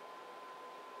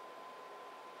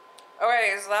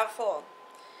 Okay, is that full?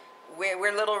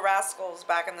 We're little rascals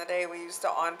back in the day. We used to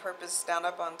on purpose stand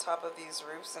up on top of these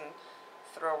roofs and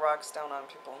throw rocks down on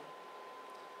people.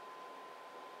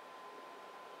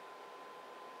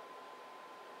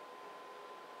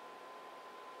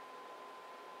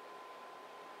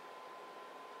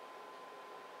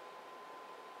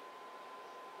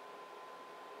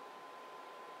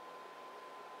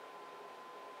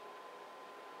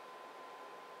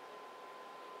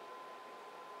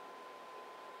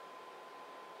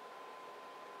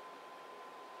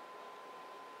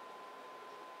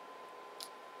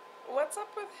 What's up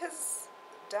with his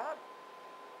dad?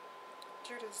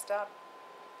 Judah's dad.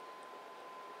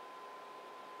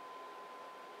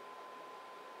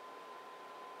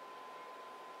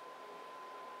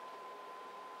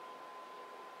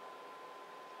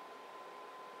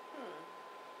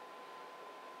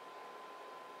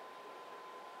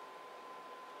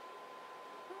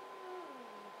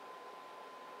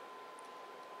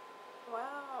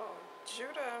 Wow,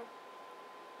 Judah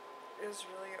is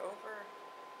really over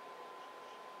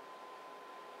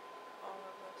all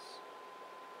of this.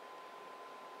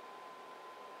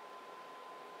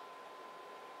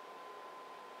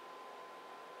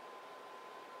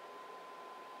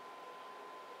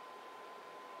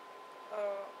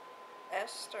 Oh,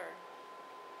 Esther.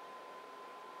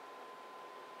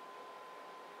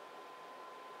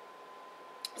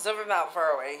 So from that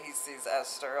far away, he sees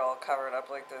Esther all covered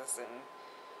up like this, and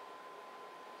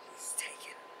he's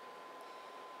taken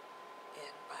in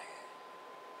by it.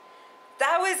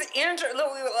 That was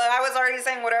I was already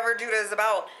saying whatever Judah is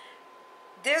about.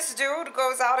 This dude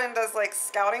goes out and does like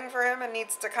scouting for him and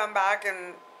needs to come back,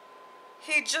 and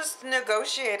he just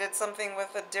negotiated something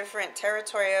with a different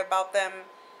territory about them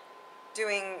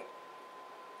doing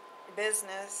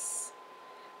business,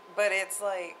 but it's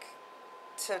like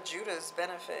to Judah's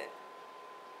benefit.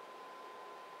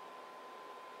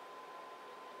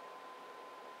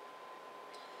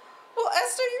 Well,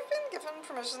 Esther, you've been given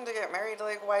permission to get married.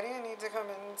 Like, why do you need to come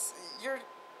and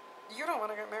you don't want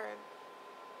to get married?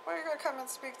 Why are you gonna come and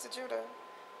speak to Judah?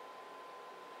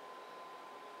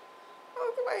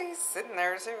 Oh, the way he's sitting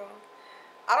there too.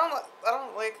 I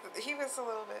don't like. He was a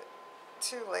little bit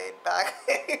too laid back.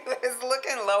 He was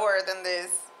looking lower than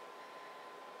this.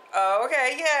 Oh,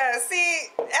 okay, yeah.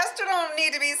 See, Esther don't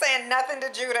need to be saying nothing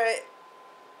to Judah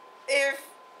if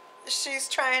she's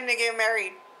trying to get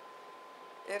married.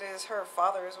 It is her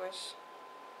father's wish.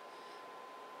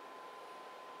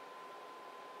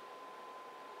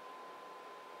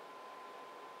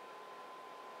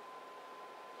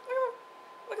 Oh,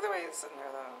 look at the way he's sitting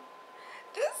there, though.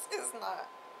 This is not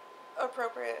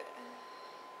appropriate.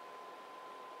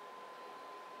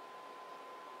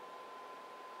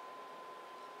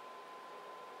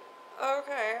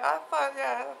 Okay, I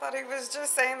thought he was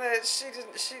just saying that she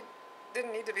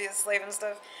didn't need to be a slave and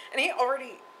stuff. And he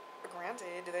already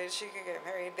granted that she could get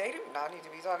married. They do not need to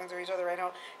be talking to each other right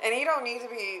now. And he don't need to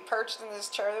be perched in this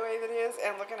chair the way that he is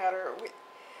and looking at her. What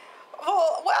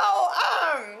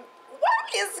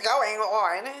is going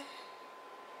on?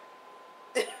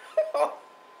 Oh,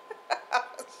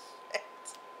 shit.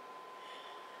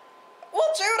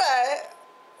 Well, Judah,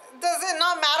 does it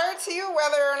not matter to you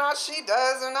whether or not she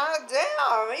does or not?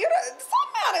 Damn, some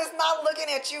man is not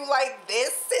looking at you like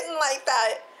this, sitting like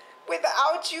that,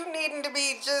 without you needing to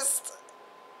be just.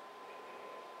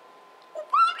 What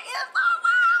in the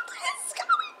world is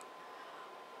going?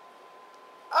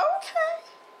 Okay.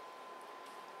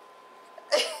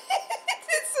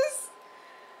 This is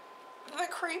the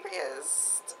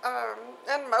creepiest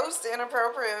and most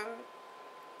inappropriate.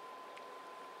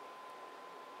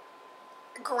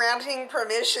 Granting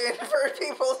permission for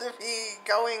people to be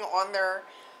going on their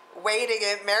way to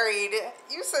get married.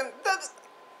 You said that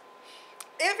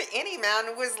if any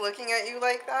man was looking at you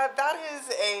like that, that is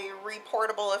a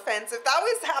reportable offense. If that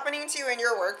was happening to you in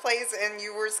your workplace and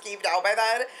you were skeeved out by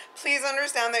that, please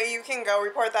understand that you can go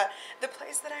report that. The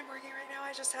place that I'm working right now,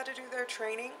 I just had to do their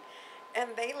training,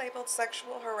 and they labeled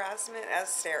sexual harassment as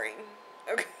staring.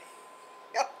 Okay.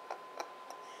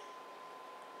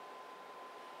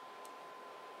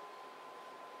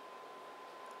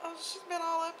 Oh, she's been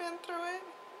all up and through it,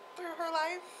 through her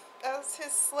life as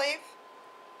his slave.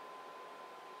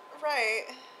 Right.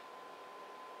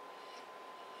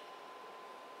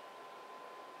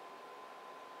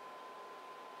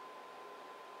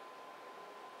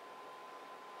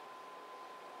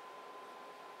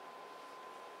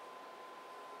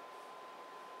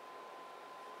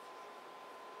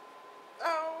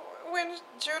 Oh, when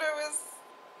Judah was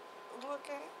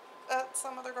looking at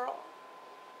some other girl.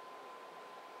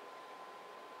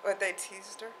 But they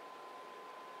teased her.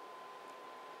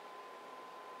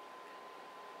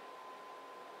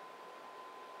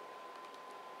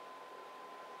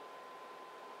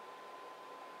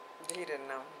 He didn't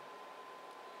know.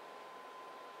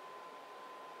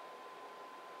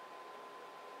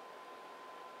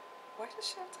 Why does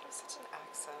she have to have such an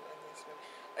accent in these movies?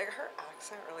 Like, her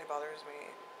accent really bothers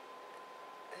me.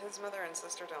 His mother and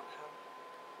sister don't have.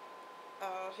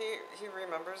 Oh, he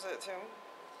remembers it too.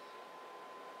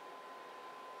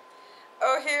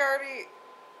 Oh, he already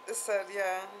said,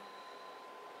 yeah.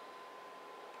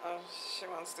 Oh, she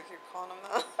wants to keep calling him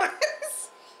that.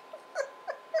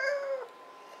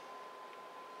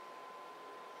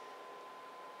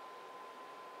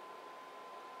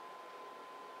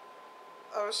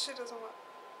 Oh, she doesn't want...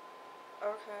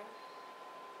 Okay.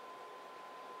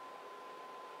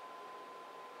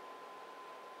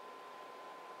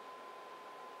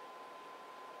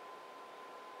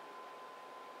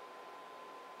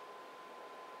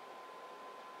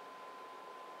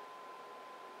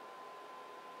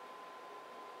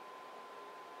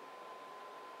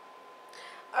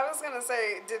 I was gonna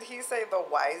say, did he say the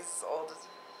wise old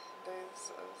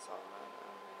days of Solomon?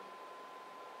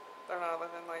 They're not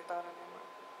living like that anymore.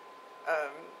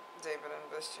 David and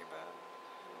Bathsheba.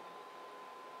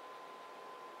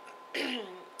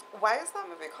 Why is that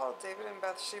movie called David and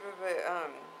Bathsheba?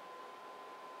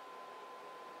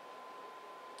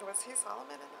 But was he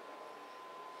Solomon in that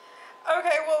movie?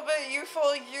 Okay, well, but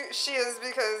she is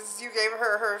because you gave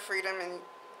her her freedom and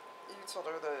you told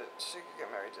her that she could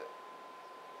get married to.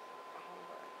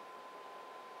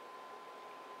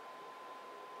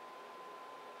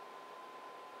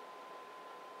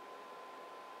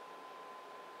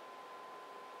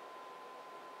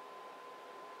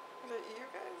 You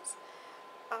guys,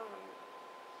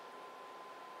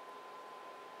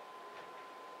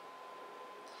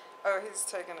 oh, he's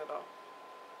taking it off.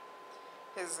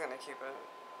 He's gonna keep it.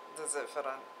 Does it fit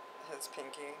on his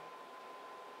pinky?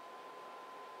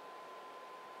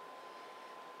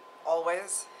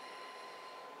 Always.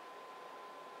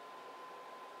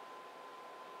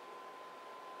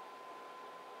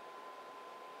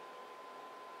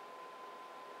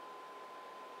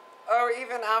 Oh,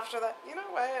 even after that. You know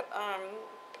what?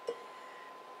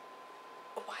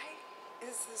 Why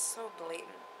is this so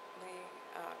blatantly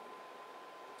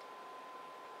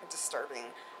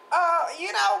disturbing?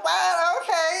 You know what?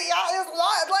 Okay, yeah,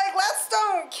 like, let's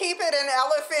don't keep it an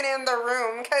elephant in the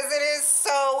room because it is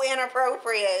so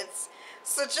inappropriate.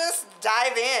 So just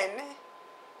dive in.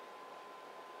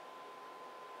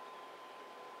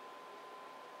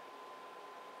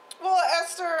 Well,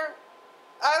 Esther,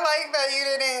 I like that you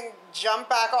didn't jump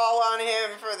back all on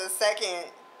him for the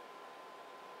second.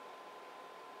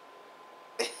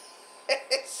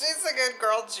 She's a good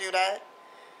girl, Judah.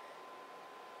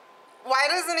 Why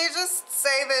doesn't he just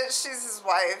say that she's his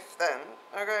wife then?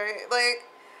 Okay, like,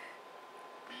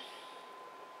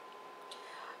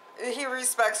 he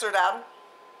respects her dad.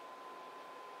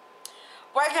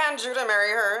 Why can't Judah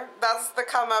marry her? That's the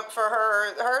come up for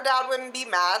her. Her dad wouldn't be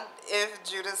mad if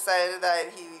Judah said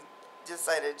that he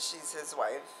decided she's his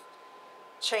wife.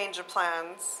 Change of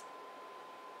plans.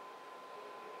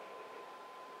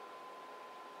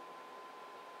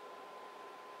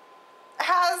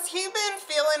 Has he been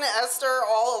feeling Esther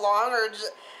all along, or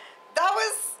that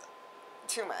was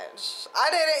too much?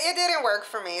 It didn't work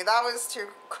for me. That was too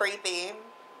creepy.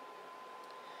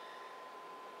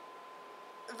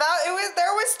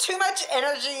 There was too much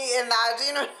energy in that,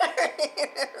 you know what I mean?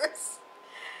 It was,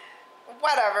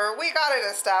 whatever, we got it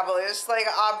established. Like,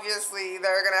 obviously,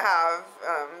 they're gonna have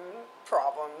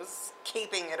problems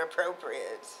keeping it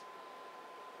appropriate.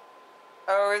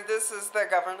 Oh, this is the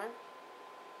governor.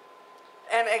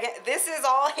 And again, this is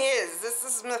all his. This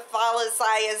is Messsala,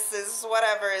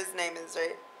 whatever his name is,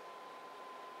 right?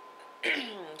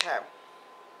 Okay.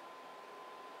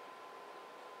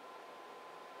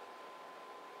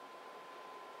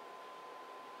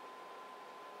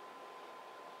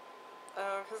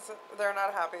 Oh, because they're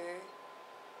not happy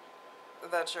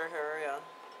that you're here, yeah.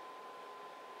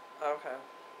 Okay.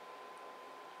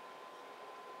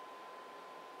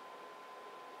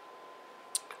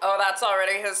 Oh, that's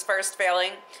already his first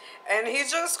failing. And he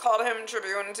just called him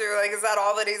Tribune too. Like, is that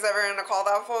all that he's ever gonna call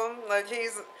that fool? Like,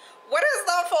 what is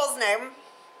that fool's name?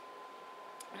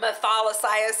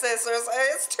 Methodiciasis, or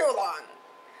it's too long.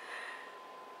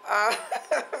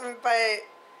 But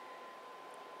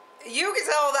you could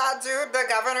tell that dude, the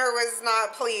governor, was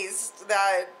not pleased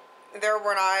that there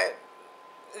were not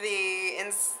the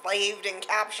enslaved and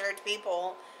captured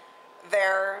people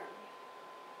there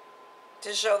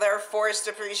to show their forced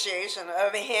appreciation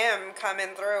of him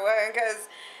coming through. Because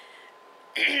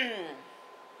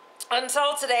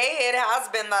until today, it has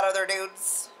been that other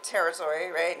dude's territory,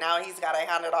 right? Now he's got to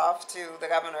hand it off to the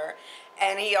governor,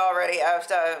 and he already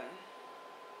effed up.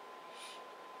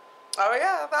 Oh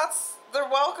yeah, that's the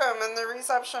welcome and the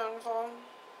reception phone.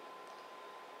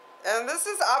 And this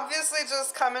is obviously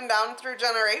just coming down through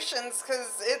generations,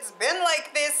 because it's been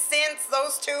like this since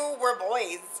those two were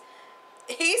boys.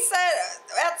 He said,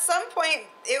 at some point,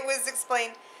 it was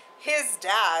explained, his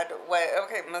dad,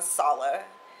 Messsala.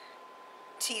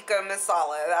 Tika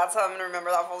Messsala, that's how I'm going to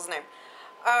remember that fool's name.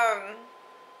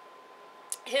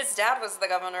 His dad was the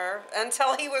governor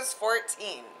until he was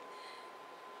 14.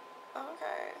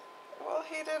 Okay. Well,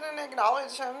 he didn't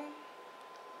acknowledge him.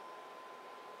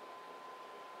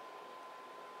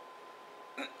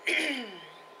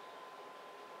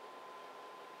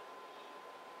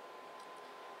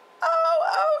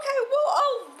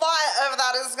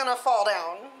 is gonna fall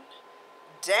down.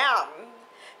 Damn.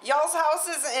 Y'all's house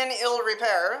is in ill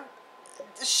repair.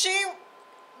 She,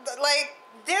 like,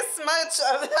 this much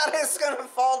of that is gonna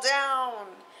fall down.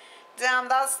 Damn,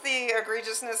 that's the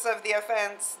egregiousness of the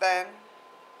offense then.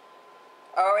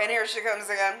 Oh, and here she comes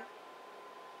again.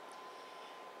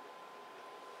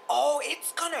 Oh,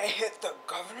 it's gonna hit the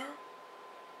governor?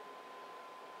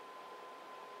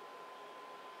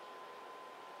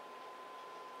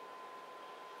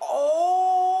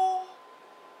 Oh.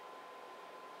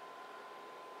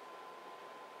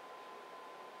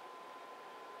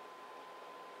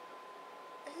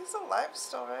 He's alive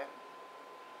still, right?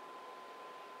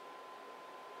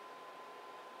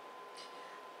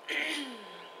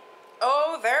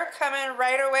 Oh, they're coming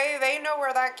right away. They know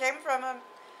where that came from.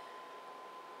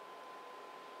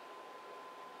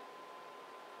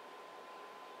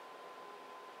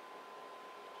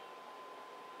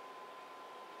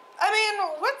 I mean,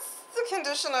 what's the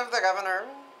condition of the governor?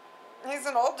 He's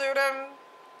an old dude.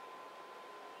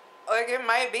 Like, it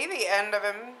might be the end of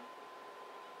him.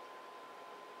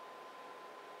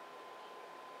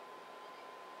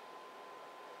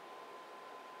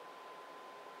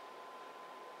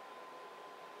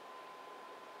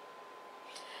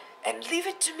 And leave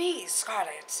it to me,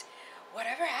 Scarlet.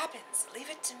 Whatever happens,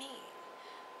 leave it to me.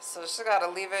 So she gotta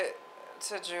leave it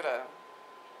to Judah.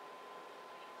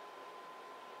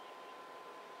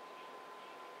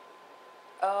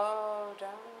 Oh, damn.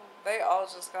 They all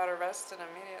just got arrested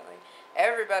immediately.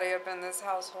 Everybody up in this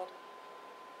household.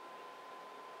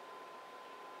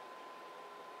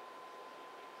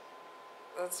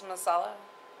 That's Messala?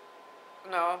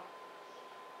 No,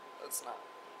 it's not.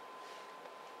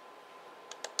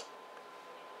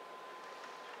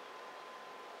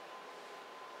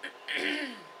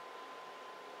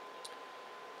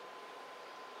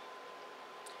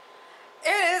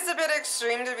 It is a bit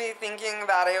extreme to be thinking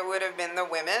that it would have been the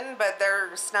women, but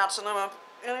they're snatching them up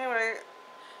anyway.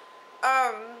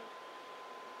 I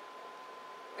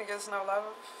guess no love.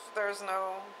 There's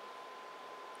no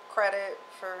credit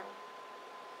for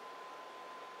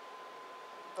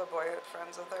the boyhood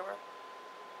friends that they were.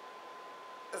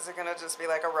 Is it gonna just be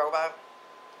like a robot?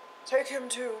 Take him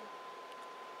too.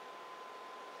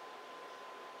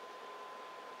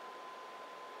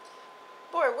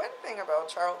 Boy, one thing about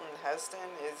Charlton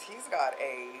Heston is he's got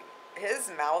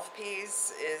his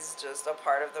mouthpiece is just a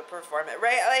part of the performance,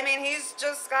 right? I mean, he's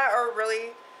just got a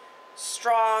really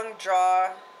strong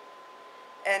jaw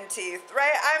and teeth,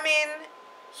 right? I mean,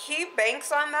 he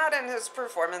banks on that in his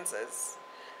performances.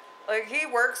 Like, he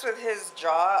works with his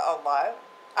jaw a lot.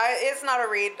 It's not a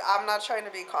read. I'm not trying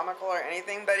to be comical or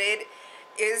anything, but it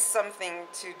is something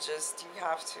to just, you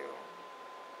have to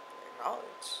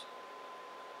acknowledge.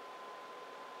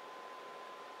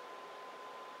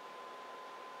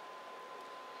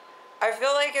 I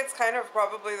feel like it's kind of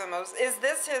probably the most... Is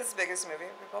this his biggest movie,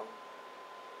 people?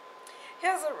 He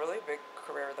has a really big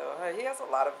career, though. He has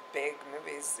a lot of big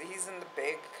movies. He's in the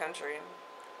big country.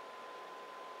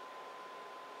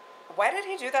 Why did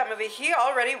he do that movie? He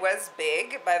already was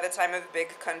big by the time of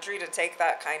Big Country to take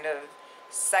that kind of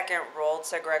second role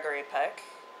to Gregory Peck.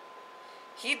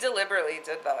 He deliberately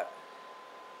did that.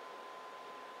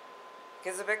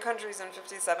 Because the Big Country's in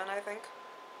 57, I think.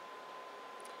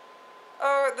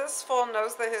 Oh, this fool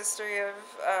knows the history of,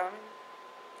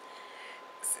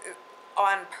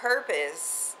 on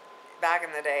purpose, back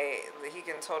in the day, he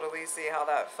can totally see how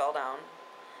that fell down.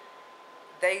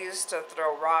 They used to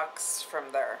throw rocks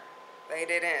from there. They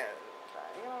didn't.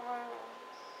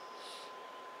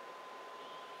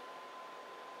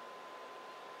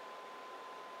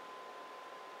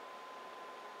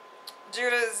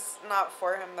 Judah's not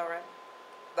for him, though, right?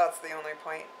 That's the only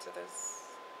point to this.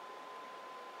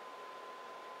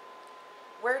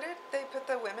 Where did they put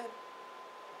the women?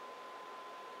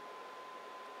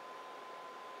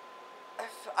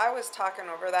 I was talking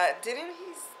over that. Didn't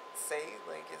he say,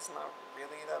 like, it's not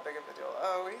really that big of a deal?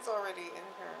 Oh, he's already in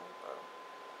here. Oh.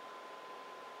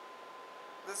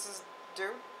 This is dude?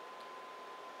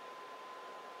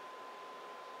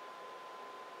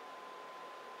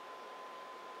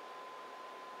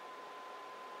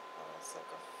 Oh, it's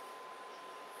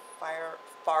like a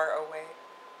far away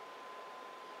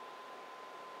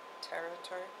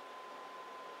territory.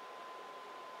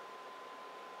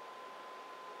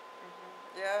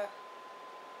 Yeah.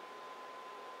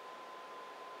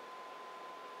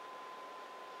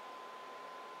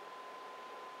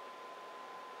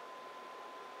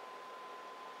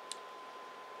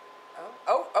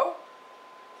 Oh.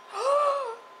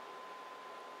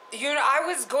 You know,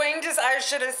 I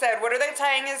should have said, what are they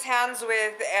tying his hands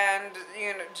with? And,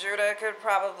 you know, Judah could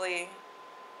probably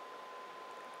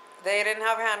They didn't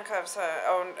have handcuffs, huh?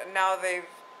 Oh, now they've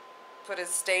put a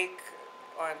stake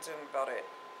onto him about it.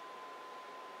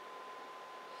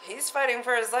 He's fighting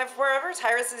for his life wherever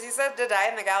Tyrus is. He said to die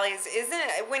in the galleys.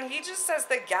 Isn't, when he just says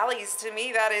the galleys, to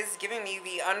me that is giving me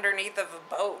the underneath of a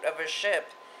boat, of a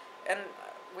ship. And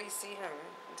we see him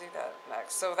do that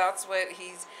next. So that's what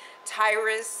he's,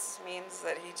 Tyrus means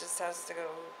that he just has to go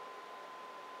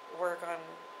work on.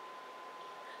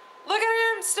 Look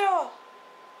at him still.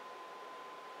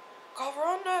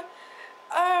 Gavrona.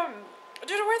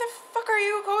 Judah, where the fuck are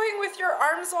you going with your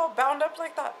arms all bound up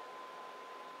like that?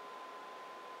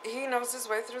 He knows his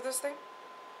way through this thing?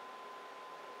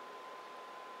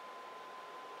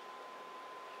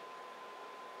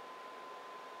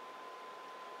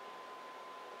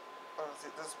 Oh, is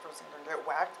this person gonna get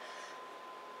whacked?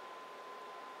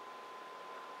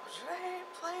 Judah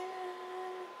ain't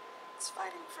playing. He's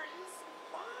fighting for his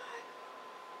life.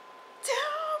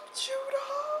 Damn,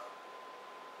 Judah!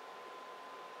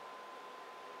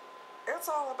 It's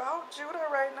all about Judah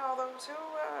right now, though, too.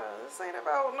 This ain't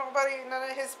about nobody, none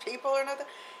of his people or nothing.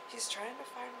 He's trying to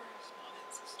find where his mom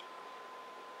and sister are.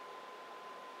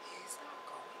 He's not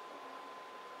going.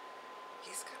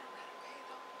 He's gonna run away,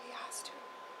 though. He has to.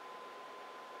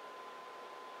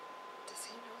 Does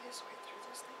he know his way through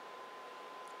this thing?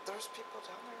 There's people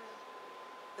down there.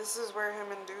 This is where him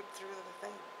and dude threw the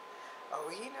thing. Oh,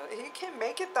 he can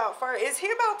make it that far. Is he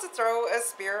about to throw a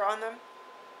spear on them?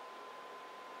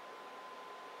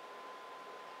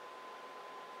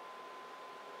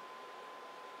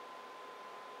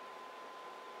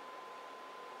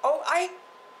 Oh,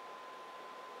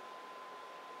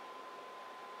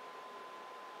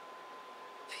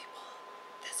 people,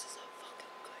 this is a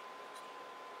fucking good movie.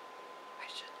 I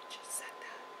shouldn't have just said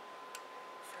that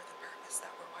for the purpose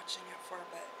that we're watching it for,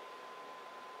 but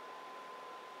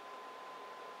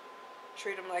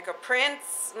treat him like a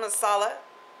prince, Messsala.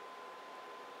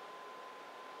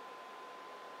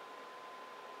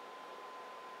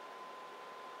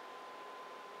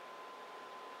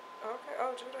 Okay,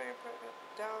 oh, Judah, you're putting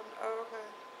it down. Oh, okay.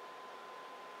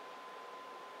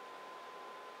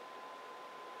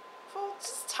 Well,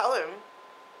 just tell him.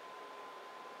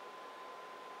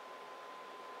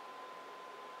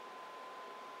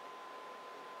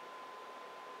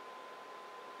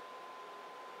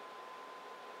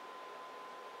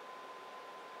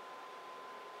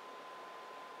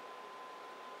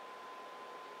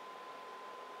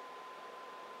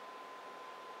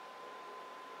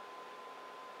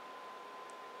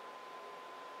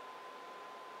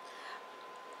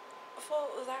 Well,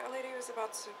 that lady was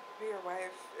about to be your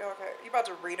wife. Okay, you about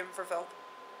to read him for filth?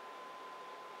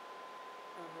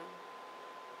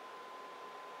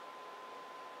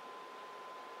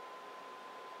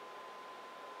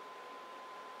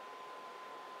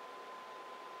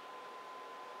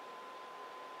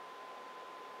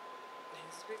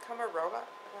 He's become a robot?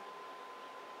 Okay.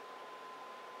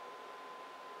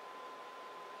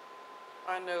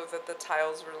 I know that the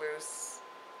tiles were loose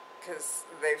because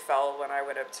they fell when I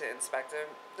went up to inspect him.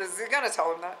 Is he gonna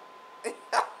tell him that?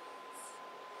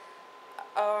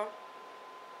 Oh.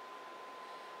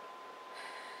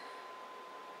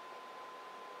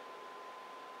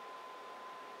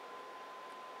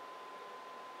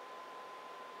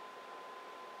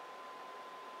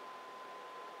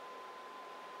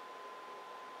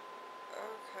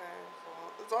 Okay,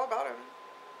 well, it's all about him.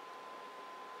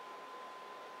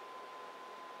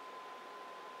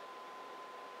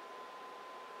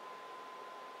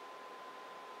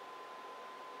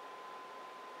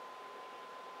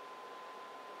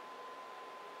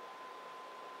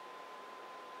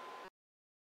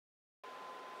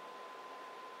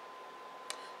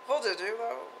 Well, did you,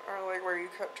 though? Or, like, were you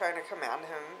trying to command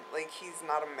him? Like, he's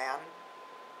not a man?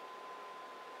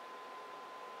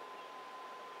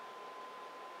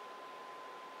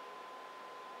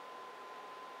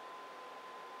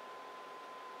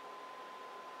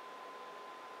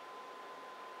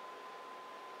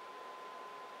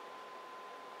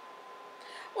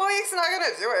 Well, he's not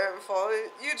gonna do it in full.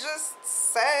 You just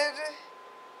said...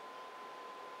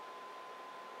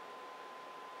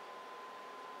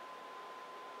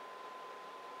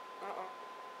 Uh-oh.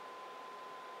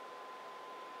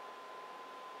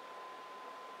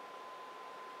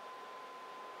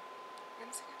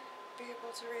 When's he gonna be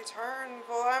able to return?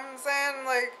 Well, I'm saying,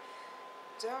 like...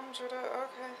 Damn, Judah,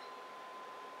 okay.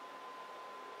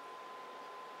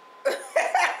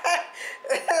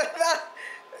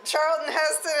 Charlton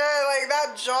Heston, like,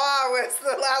 that jaw was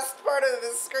the last part of the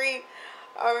screen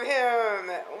of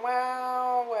him.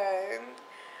 Wow.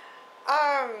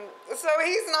 So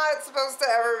he's not supposed to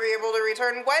ever be able to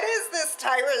return. What is this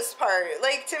Tyrus part?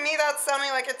 Like, to me, that's sounding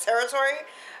like a territory,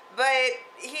 but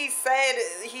he said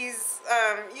he's,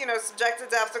 subjected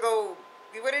to have to go,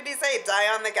 what did he say, die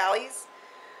on the galleys?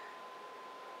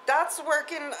 That's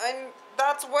working, and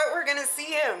that's what we're gonna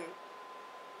see him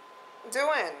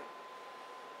doing.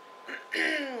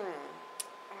 Okay.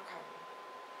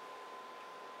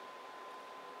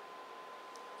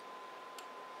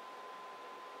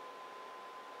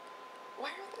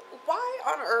 Why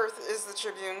on earth is the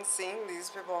Tribune seeing these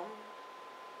people?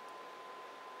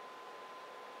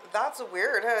 That's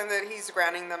weird, huh, that he's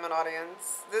granting them an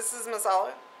audience. This is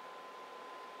Messala.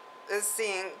 Is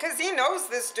seeing, because he knows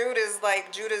this dude is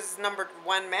like Judah's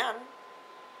 #1 man,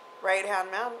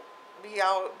 right-hand man, be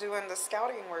out doing the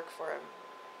scouting work for him.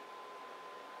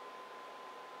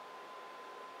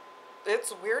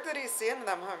 It's weird that he's seeing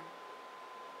them, huh?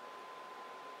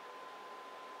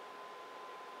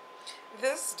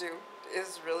 This dude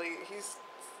is really, who's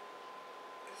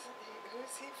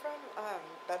he from?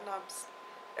 Bedknobs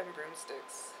and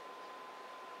Broomsticks.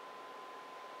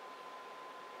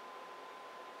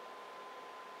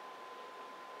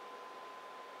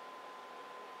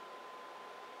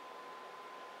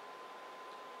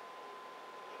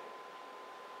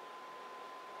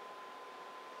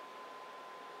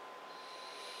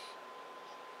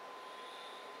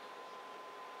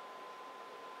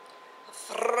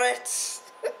 Threat.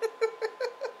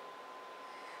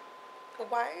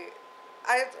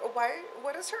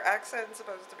 What is her accent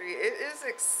supposed to be? It is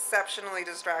exceptionally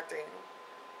distracting.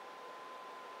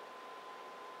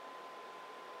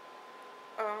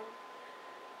 Oh,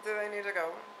 do they need to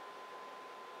go?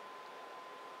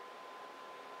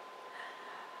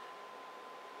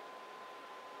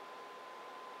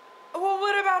 Well,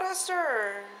 what about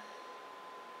Esther?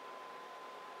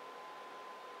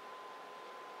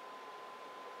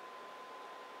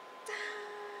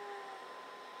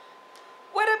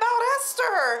 What about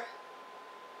Esther?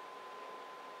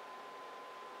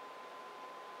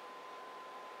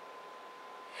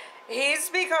 He's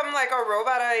become like a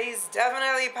robot. He's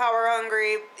definitely power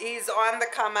hungry. He's on the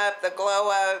come up, the glow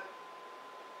up.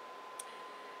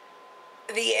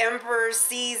 The Emperor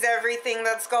sees everything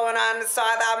that's going on,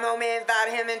 saw that moment that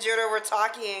him and Judah were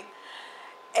talking.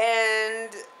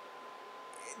 And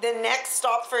the next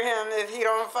stop for him, if he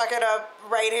don't fuck it up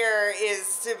right here,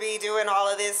 is to be doing all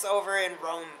of this over in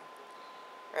Rome.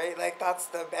 Right? Like, that's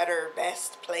the better,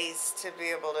 best place to be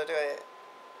able to do it.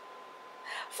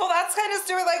 Well, that's kind of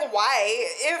stupid. Like, why?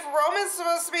 If Rome is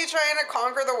supposed to be trying to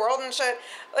conquer the world and shit,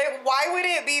 like, why would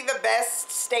it be the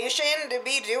best station to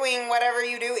be doing whatever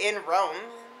you do in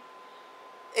Rome?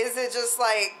 Is it just,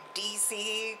 like,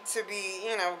 DC to be,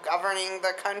 governing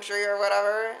the country or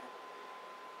whatever?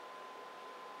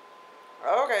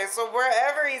 Okay, so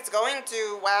wherever he's going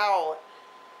to, wow.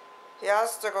 He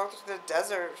has to go through the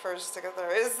desert first to get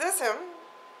there. Is this him?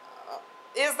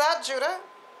 Is that Judah?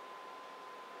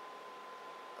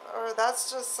 Or that's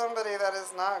just somebody that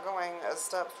is not going a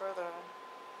step further.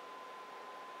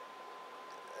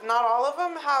 Not all of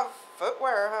them have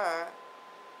footwear, huh?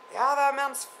 Yeah, that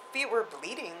man's feet were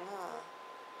bleeding, huh?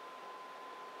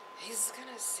 He's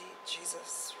gonna see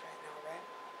Jesus right now, right?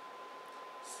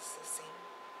 Is this the scene?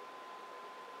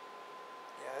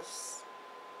 Yes.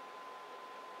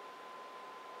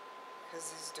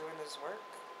 Because he's doing his work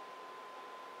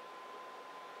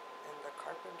in the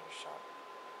carpenter shop.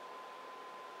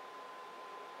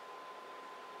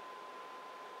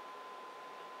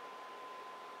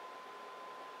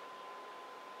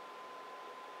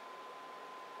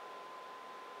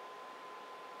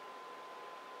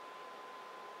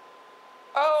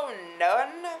 Oh,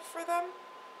 none for them?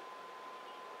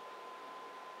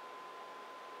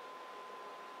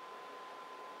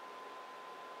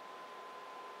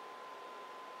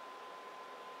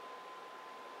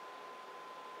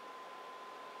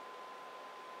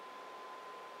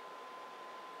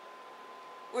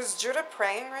 Was Judah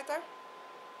praying right there?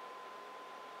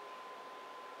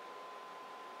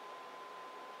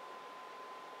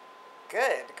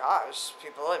 Good gosh,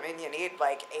 people. I mean, you need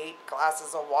like 8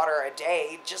 glasses of water a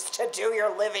day just to do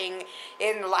your living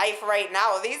in life right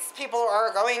now. These people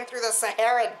are going through the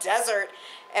Sahara Desert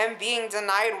and being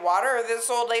denied water. This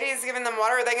old lady is giving them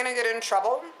water. Are they going to get in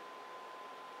trouble?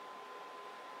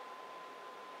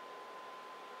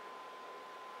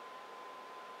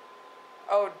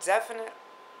 Oh, definitely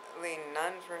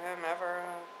none for him ever.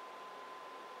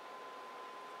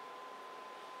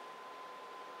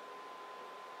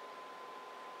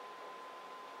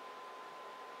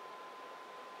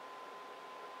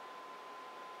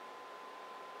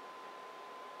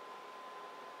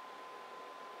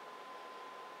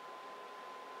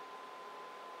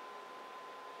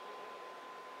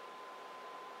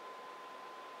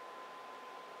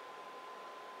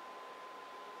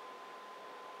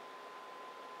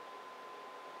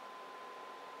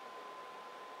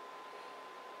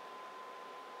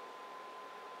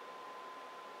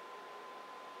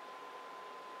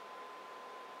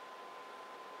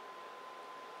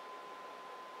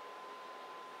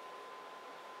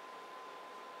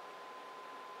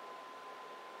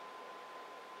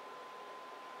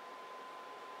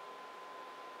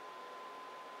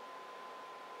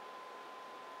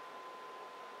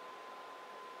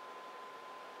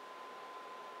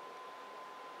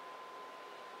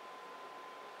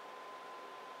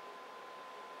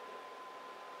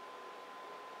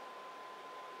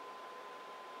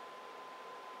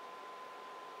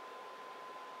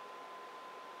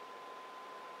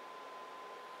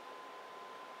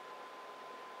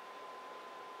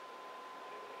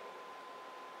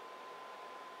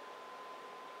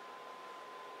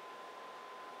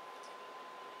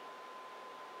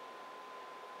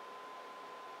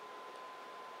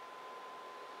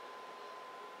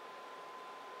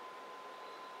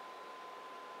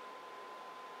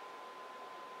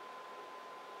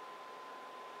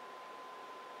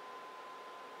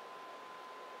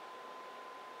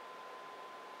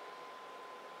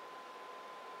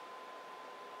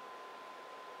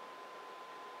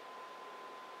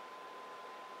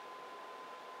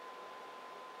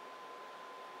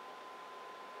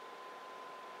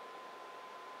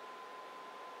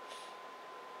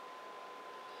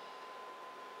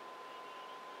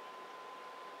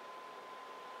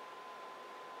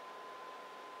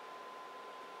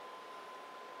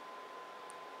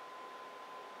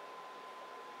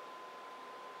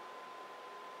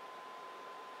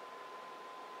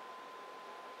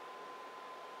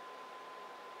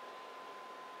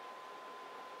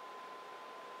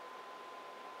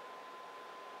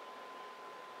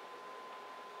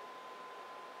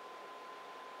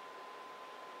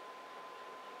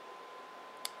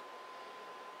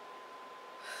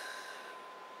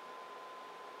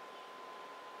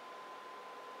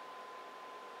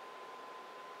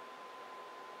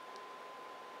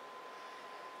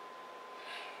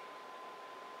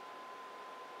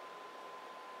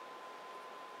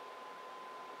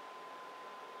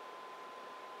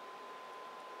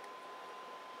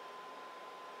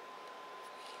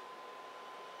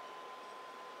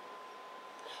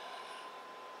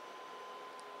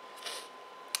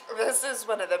 This is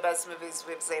one of the best movies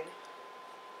we've seen.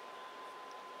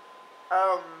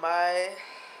 Oh my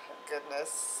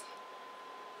goodness.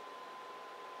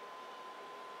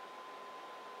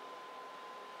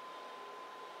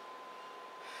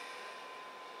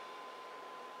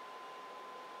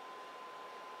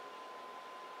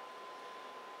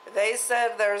 They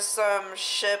said there's some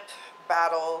ship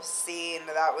battle scene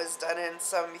that was done in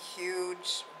some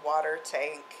huge water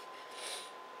tank.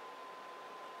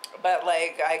 But,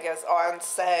 like, I guess on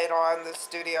set, on the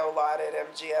studio lot at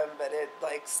MGM, but it,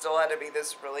 like, still had to be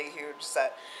this really huge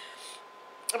set.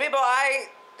 People, I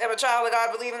am a child of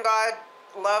God, believe in God,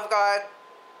 love God,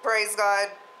 praise God,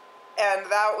 and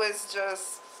that was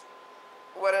just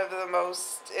one of the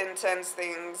most intense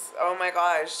things. Oh my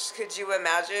gosh, could you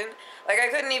imagine? Like, I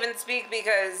couldn't even speak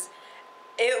because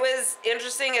it was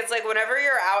interesting. It's like whenever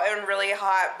you're out in really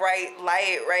hot, bright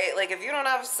light, right? Like if you don't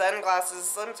have sunglasses,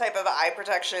 some type of eye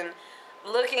protection,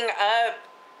 looking up,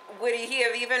 would he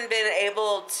have even been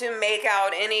able to make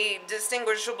out any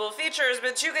distinguishable features?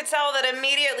 But you could tell that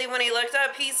immediately when he looked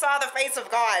up, he saw the face of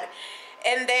God.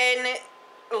 And then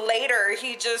later,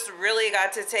 he just really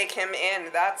got to take him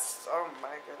in. That's, oh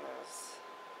my goodness.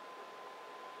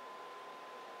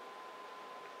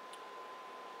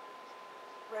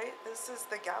 Right? This is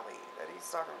the galley that he's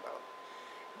talking about.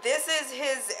 This is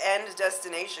his end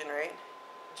destination, right?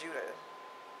 Judah.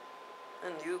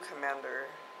 A new commander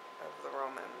of the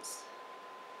Romans.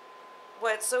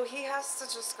 What, so he has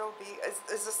to just go be, is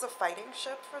this a fighting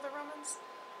ship for the Romans?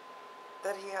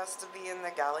 That he has to be in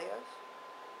the galley of?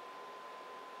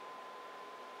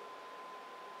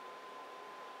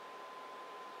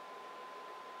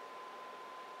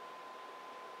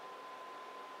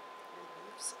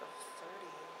 Reliefs of 30.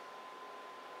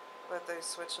 But they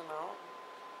switch them out?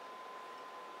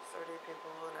 30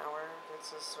 people an hour gets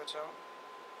to switch out?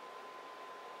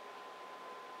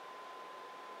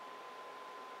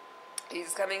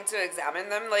 He's coming to examine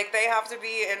them. Like, they have to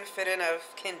be in fit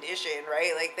enough condition,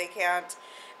 right? Like, they can't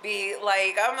be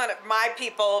like, my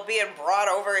people being brought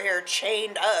over here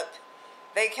chained up.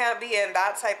 They can't be in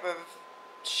that type of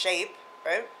shape,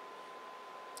 right?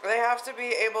 They have to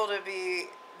be able to be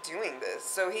doing this.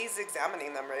 So he's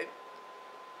examining them, right?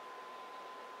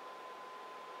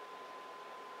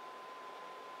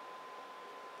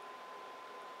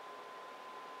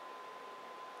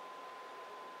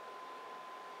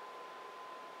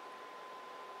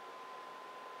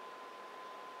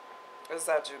 Is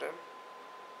that Judah?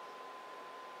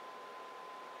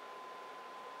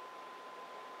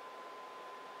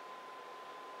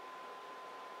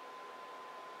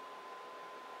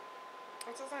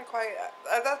 It doesn't quite...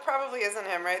 that probably isn't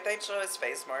him, right? They'd show his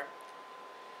face more.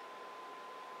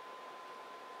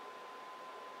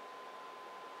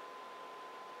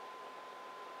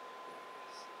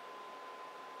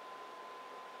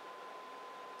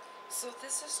 So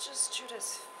this is just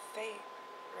Judah's fate,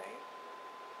 right?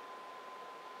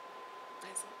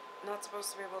 He's not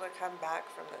supposed to be able to come back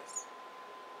from this.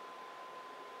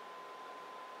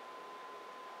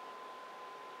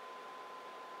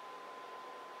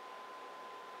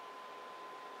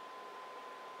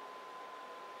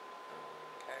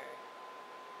 Okay.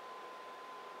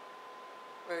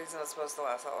 But he's not supposed to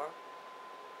last that long?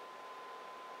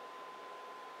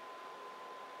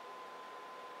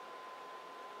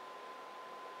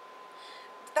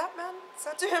 That man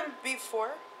said to him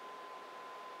before?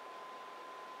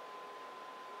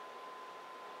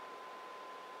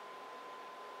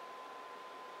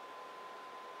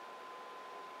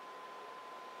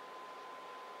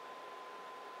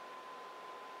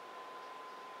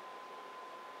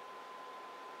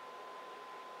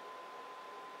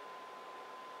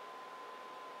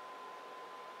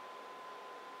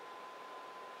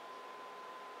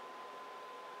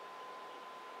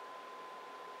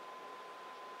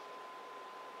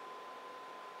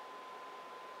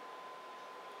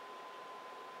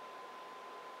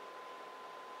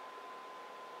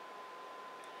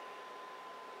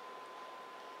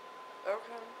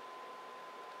 Okay.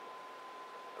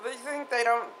 Do you think they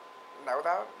don't know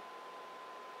that?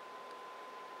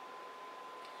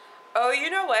 Oh, you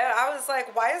know what? I was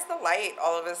like, why is the light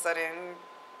all of a sudden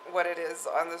what it is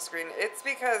on the screen? It's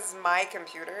because my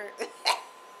computer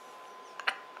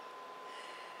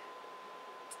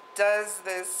does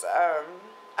this, I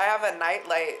have a night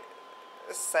light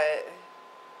set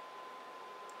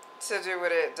to do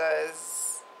what it does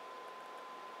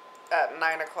at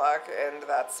 9 o'clock, and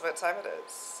that's what time it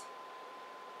is.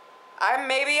 I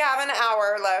maybe have an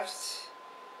hour left.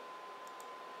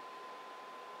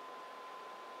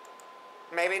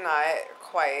 Maybe not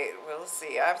quite. We'll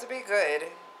see. I have to be good,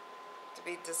 to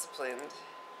be disciplined.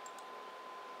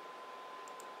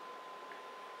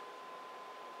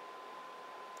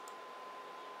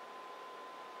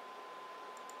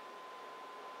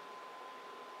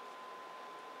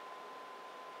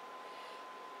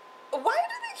 Why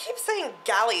do they keep saying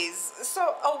galleys?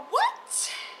 So,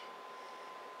 what?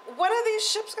 One of these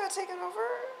ships got taken over,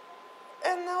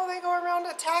 and now they go around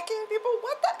attacking people?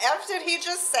 What the F did he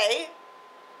just say?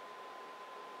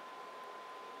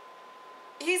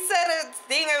 He said a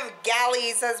thing of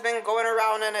galleys has been going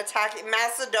around and attacking.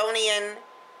 Macedonian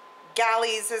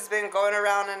galleys has been going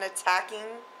around and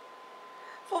attacking.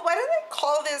 Well, why do they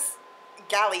call this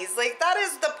galleys? Like, that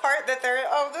is the part that they're,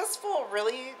 oh, this fool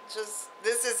really just,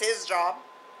 this is his job.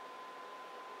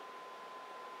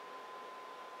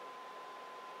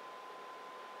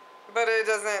 But it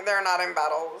doesn't, they're not in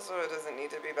battle, so it doesn't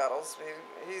need to be battle speed.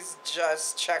 He's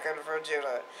just checking for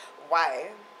Judah.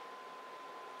 Why?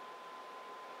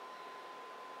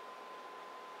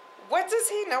 What does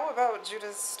he know about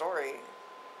Judah's story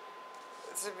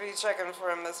to be checking for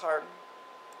him this hard?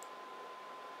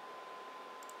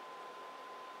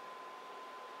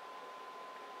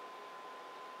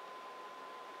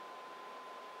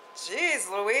 Jeez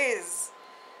Louise.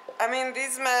 I mean,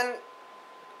 these men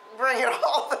bring it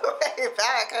all the way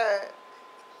back.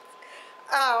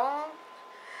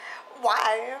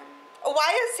 Why?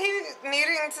 Why is he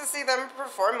needing to see them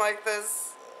perform like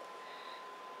this?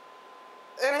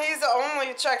 And he's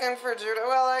only checking for Judah.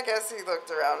 Well, I guess he looked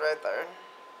around right there.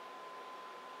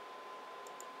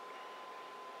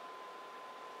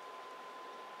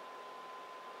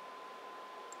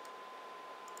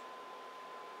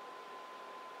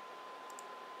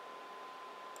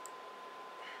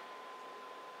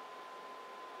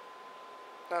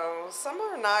 No, some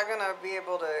are not going to be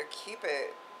able to keep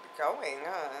it going,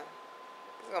 huh?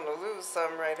 He's going to lose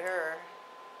some right here.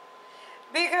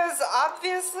 Because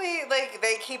obviously, like,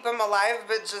 they keep him alive,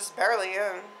 but just barely,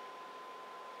 yeah.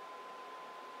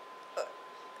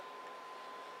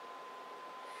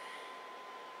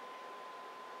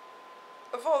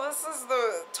 Well, this is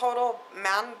the total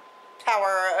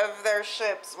manpower of their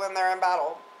ships when they're in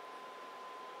battle.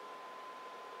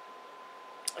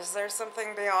 Is there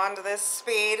something beyond this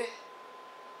speed?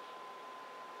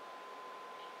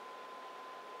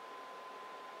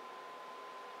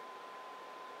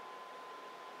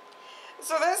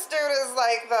 So this dude is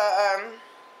like the,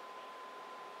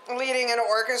 leading an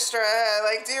orchestra.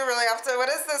 Like, do you really have to, what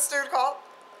is this dude called?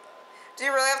 Do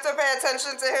you really have to pay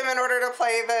attention to him in order to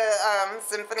play the,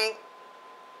 symphony?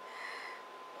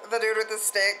 The dude with the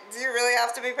stick. Do you really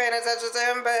have to be paying attention to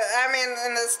him? But, I mean,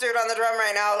 and this dude on the drum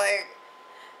right now, like,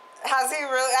 has he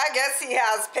really, I guess he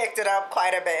has picked it up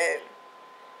quite a bit.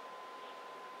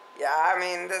 Yeah, I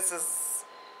mean, this is,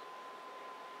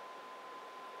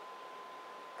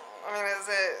 I mean, is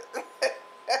it?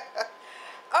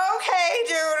 Okay,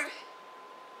 dude.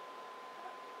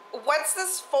 What's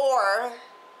this for?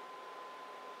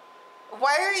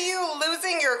 Why are you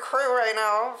losing your crew right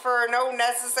now for no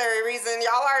necessary reason?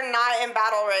 Y'all are not in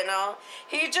battle right now.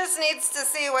 He just needs to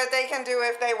see what they can do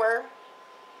if they were.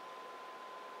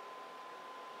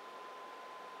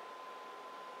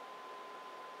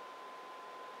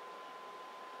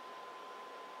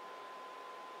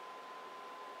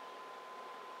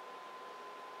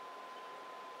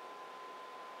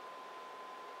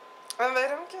 And they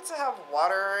don't get to have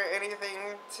water or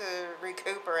anything to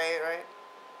recuperate, right?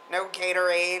 No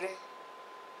Gatorade.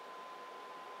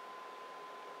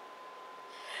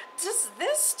 Does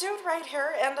this dude right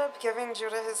here end up giving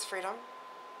Judah his freedom?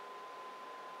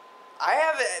 I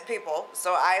have people,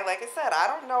 so like I said, I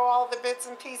don't know all the bits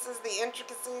and pieces, the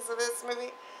intricacies of this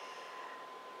movie.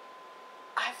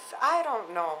 I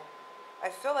don't know. I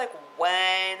feel like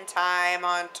one time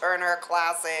on Turner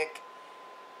Classic,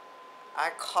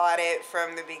 I caught it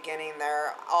from the beginning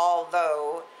there,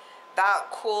 although that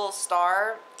cool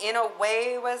star in a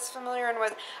way was familiar and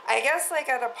was, I guess, like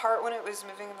at a part when it was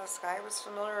moving in the sky was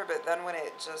familiar, but then when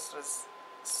it just was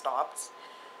stopped,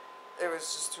 it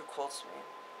was just too cool to me.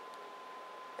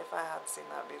 If I had seen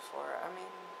that before, I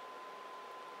mean,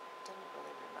 didn't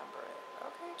really remember it.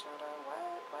 Okay, Judah, what are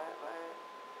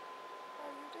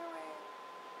you doing?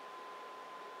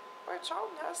 Boy,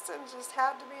 Charlton Heston just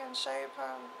had to be in shape,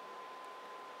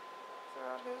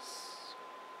 throughout his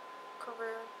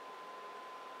career.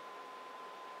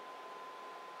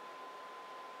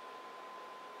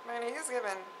 I mean, he's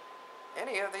given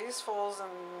any of these fools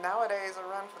and nowadays a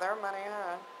run for their money,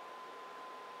 huh?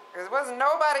 Because it wasn't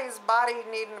nobody's body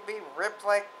needing to be ripped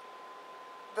like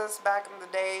this back in the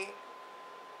day.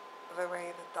 The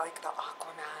way that, like, the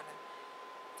Aquaman and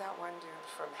that one dude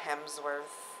from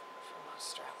Hemsworth from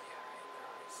Australia, right? They're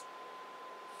always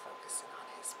focusing on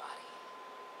his body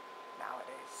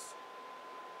nowadays.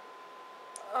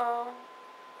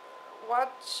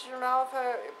 Watch your mouth.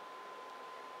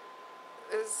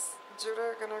 Is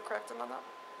Judah gonna correct him on that?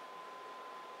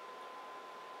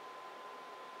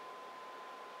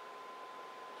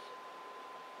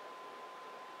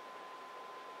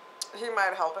 he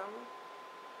might help him.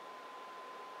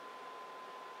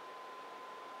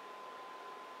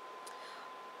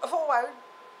 Oh, why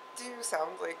do you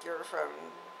sound like you're from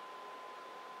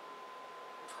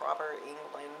proper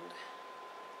England?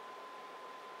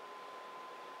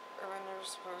 Or when you're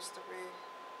supposed to be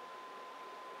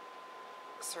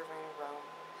serving Rome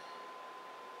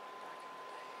back in the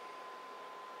day.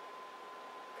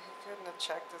 He couldn't have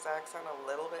checked his accent a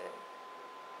little bit.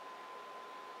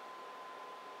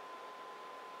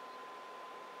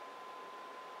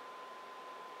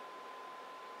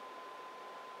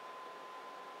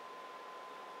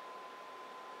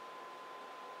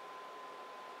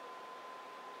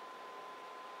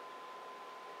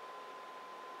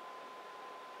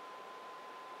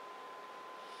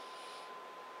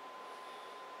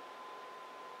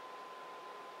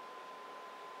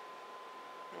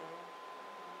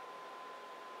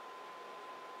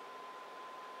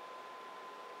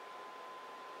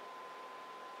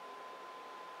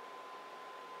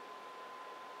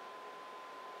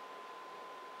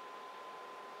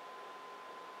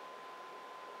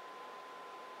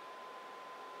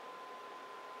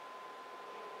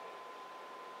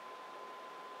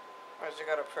 Or you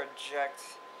gotta project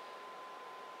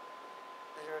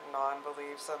your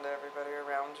non-beliefs onto everybody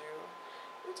around you?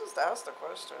 You just asked a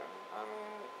question. I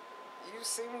mean, you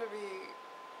seem to be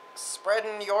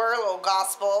spreading your little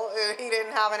gospel. He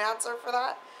didn't have an answer for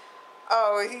that?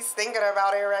 Oh, he's thinking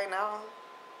about it right now.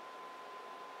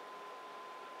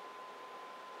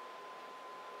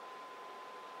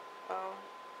 Oh.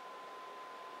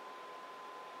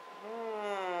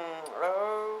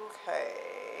 Okay.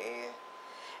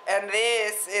 And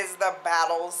this is the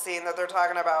battle scene that they're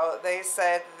talking about. They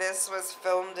said this was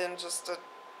filmed in just a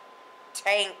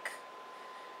tank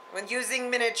when using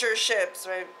miniature ships,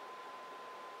 right?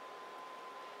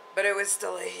 But it was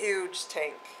still a huge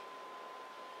tank.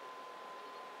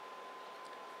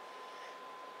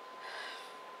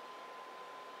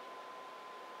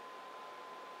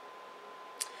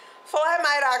 Well, I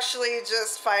might actually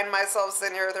just find myself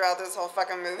sitting here throughout this whole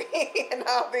fucking movie and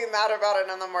I'll be mad about it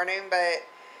in the morning, but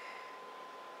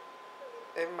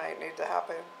it might need to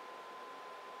happen.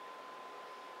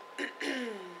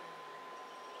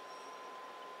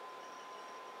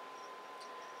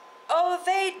 Oh,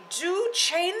 they do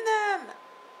chain them.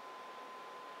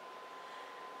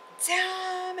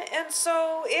 Damn. And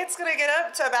so it's going to get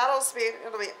up to battle speed.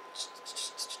 It'll be...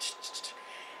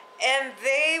 And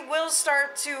they will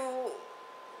start to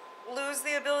lose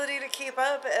the ability to keep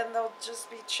up and they'll just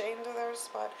be chained to their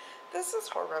spot. This is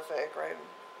horrific, right?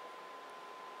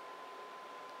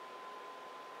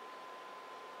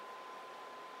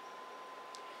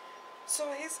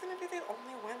 So he's going to be the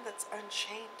only one that's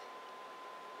unchained.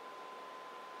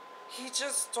 He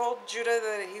just told Judah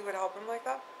that he would help him like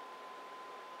that.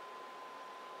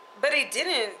 But he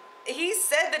didn't. He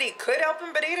said that he could help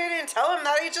him, but he didn't tell him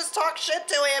that. He just talked shit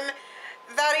to him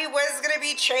that he was going to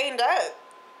be chained up.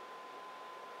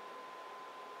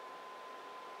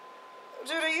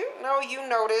 Judah, you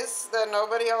notice that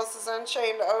nobody else is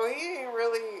unchained. Oh, he ain't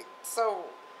really... So,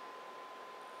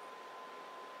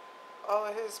 all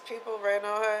of his people right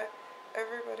now,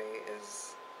 everybody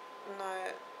is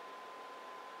not...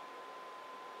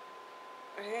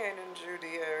 He ain't in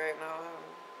Judea right now,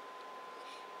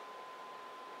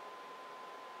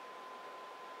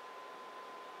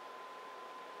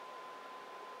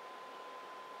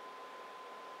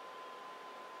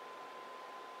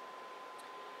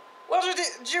 Well,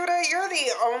 Judah, you're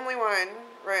the only one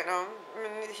right now. I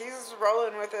mean, he's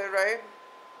rolling with it, right?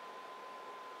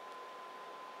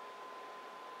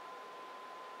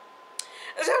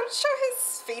 Don't show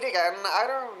his feet again. I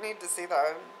don't need to see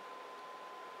that.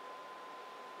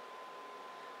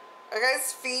 A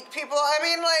guy's feet, people, I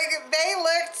mean, like, they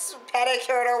looked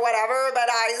pedicured or whatever, but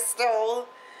I still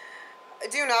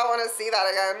do not want to see that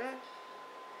again.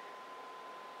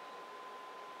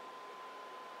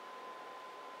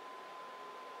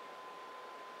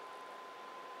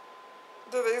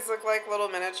 Do these look like little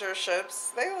miniature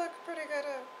ships? They look pretty good.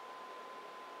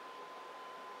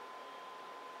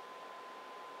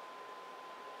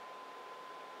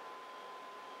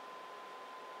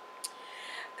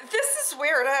 This is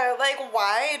weird. Like,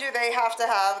 why do they have to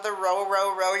have the row,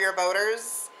 row, row your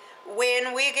boaters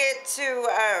when we get to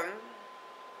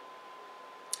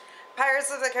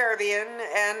Pirates of the Caribbean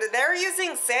and they're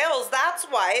using sails? That's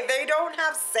why they don't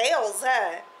have sails,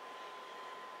 huh?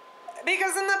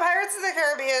 Because in the Pirates of the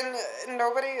Caribbean,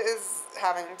 nobody is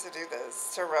having to do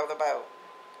this, to row the boat.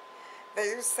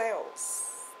 They use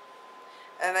sails.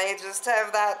 And they just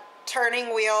have that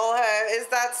turning wheel. Is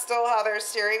that still how they're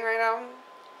steering right now?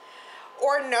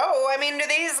 Or no. I mean, do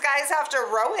these guys have to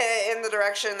row it in the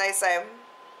direction they say?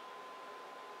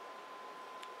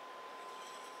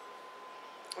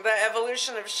 The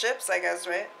evolution of ships, I guess,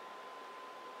 right?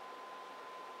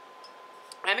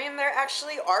 I mean, there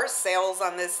actually are sails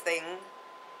on this thing.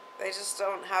 They just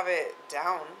don't have it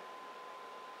down.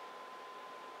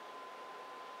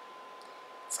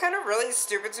 It's kind of really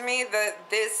stupid to me that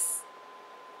this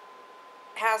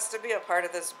has to be a part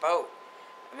of this boat.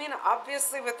 I mean,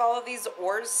 obviously with all of these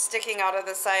oars sticking out of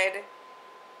the side,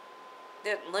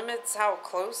 it limits how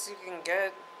close you can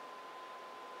get.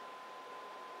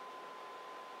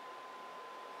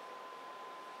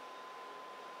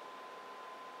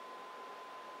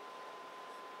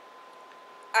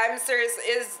 I'm serious.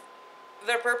 Is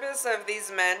the purpose of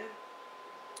these men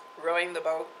rowing the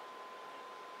boat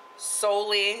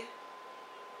solely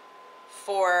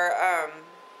for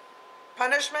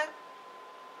punishment?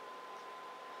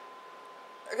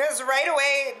 Because right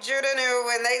away, Judah knew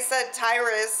when they said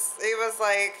Tyrus, he was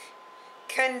like,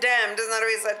 condemned. Isn't that what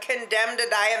he said? Condemned to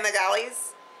die in the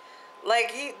galleys?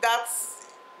 Like,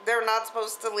 they're not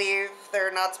supposed to leave.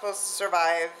 They're not supposed to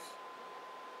survive.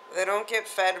 They don't get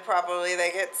fed properly.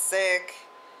 They get sick.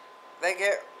 They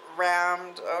get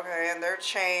rammed. Okay, and they're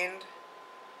chained.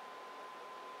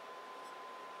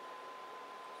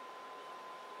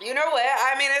 You know what?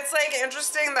 I mean, it's like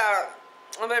interesting that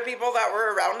the people that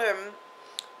were around him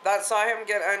that saw him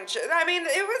get unchained. I mean,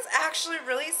 it was actually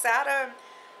really sad.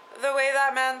 The way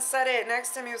that man said it next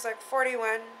to him, he was like,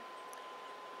 41.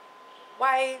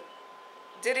 Why?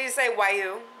 Did he say, why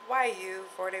you? Why you,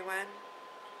 41?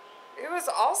 It was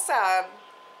all sad.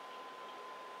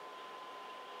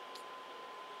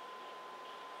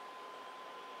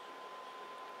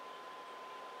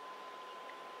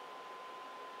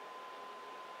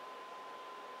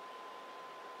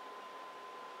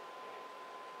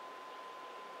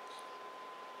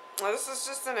 This is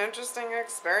just an interesting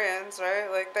experience,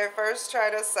 right? Like, they first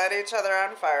tried to set each other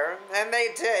on fire, and they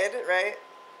did, right?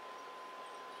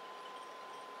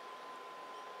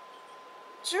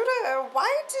 Judah,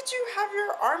 why did you have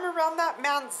your arm around that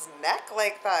man's neck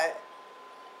like that?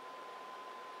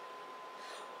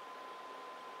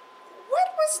 What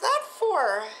was that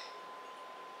for?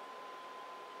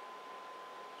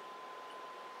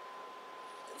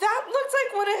 That looked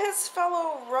like one of his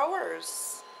fellow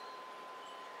rowers.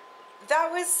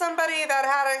 That was somebody that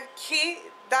had a key.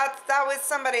 That was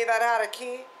somebody that had a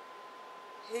key.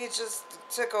 He just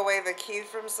took away the key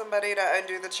from somebody to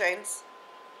undo the chains.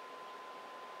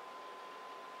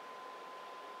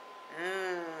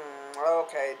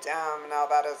 Okay, damn, now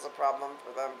that is a problem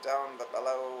for them down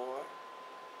below.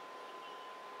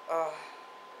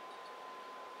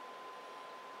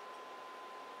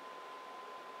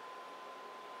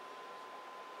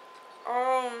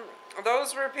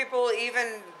 Those were people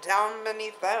even down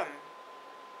beneath them.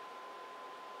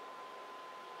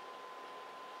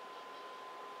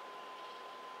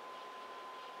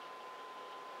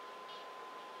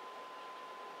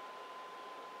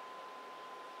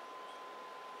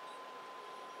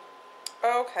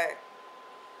 Okay,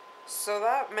 so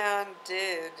that man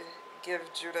did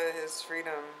give Judah his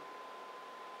freedom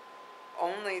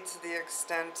only to the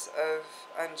extent of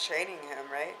unchaining him,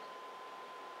 right?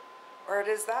 Or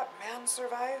does that man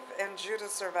survive and Judah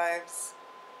survives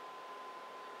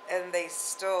and they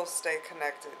still stay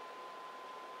connected?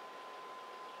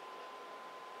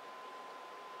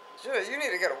 Judah, you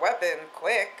need to get a weapon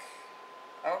quick.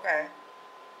 Okay.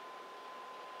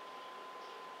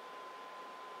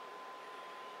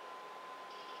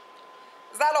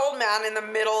 Is that old man in the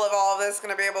middle of all of this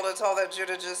going to be able to tell that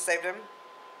Judah just saved him?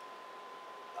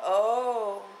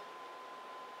 Oh.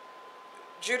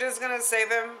 Judah's going to save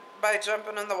him by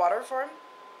jumping in the water for him?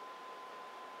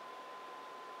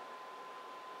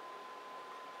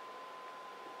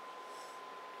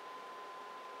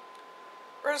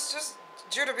 Or is just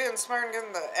Judah being smart and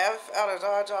getting the F out of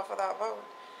Dodge off of that boat?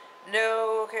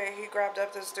 No, okay, he grabbed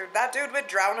up this dude. That dude would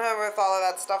drown him with all of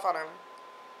that stuff on him.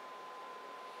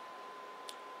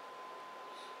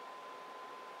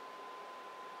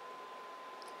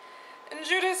 And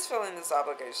Judah's feeling this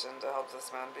obligation to help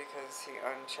this man because he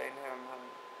unchained him.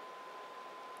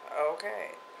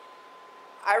 Okay.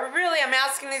 I really am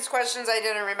asking these questions I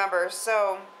didn't remember.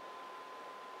 So,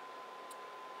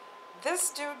 this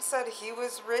dude said he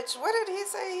was rich. What did he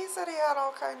say? He said he had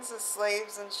all kinds of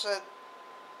slaves and shit.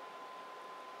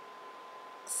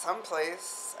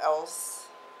 Someplace else.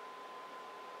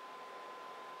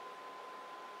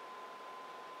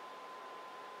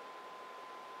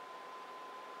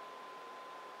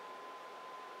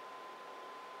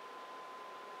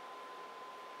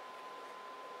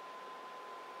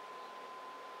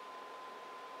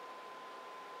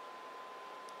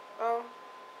 Oh,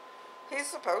 he's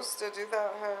supposed to do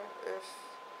that, huh? If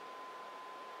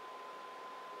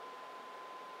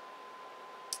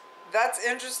that's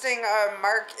interesting.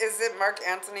 Mark, is it Mark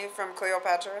Antony from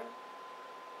Cleopatra?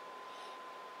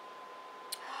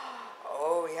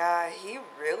 Oh yeah, he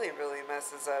really, really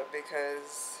messes up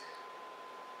because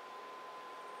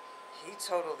he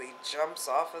totally jumps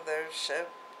off of their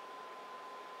ship,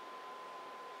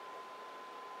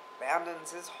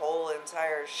 abandons his whole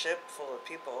entire ship full of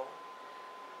people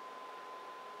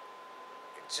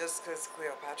just because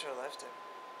Cleopatra left him.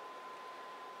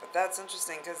 But that's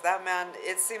interesting because that man,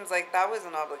 it seems like that was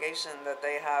an obligation that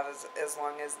they have as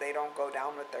long as they don't go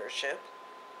down with their ship.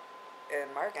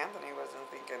 And Mark Antony wasn't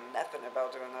thinking nothing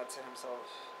about doing that to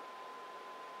himself.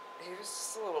 He was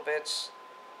just a little bitch.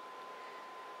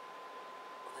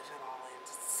 Living all in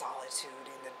solitude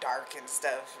in the dark and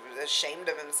stuff. Ashamed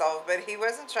of himself, but he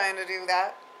wasn't trying to do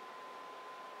that.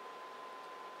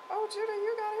 Oh, Judah,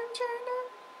 you got him chained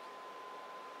up?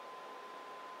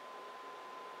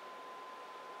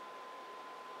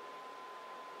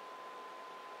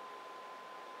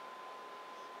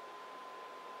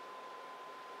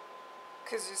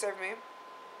 Because you saved me?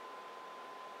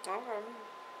 Okay.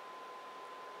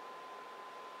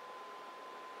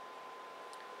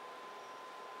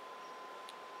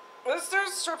 This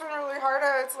dude's tripping really hard.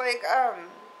 It's like,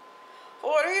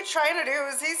 what are you trying to do?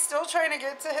 Is he still trying to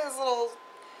get to his little,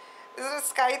 is it a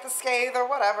scythe, a scathe, or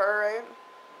whatever, right?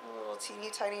 A little teeny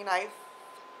tiny knife.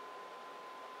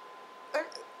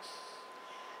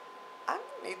 I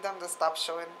need them to stop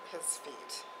showing his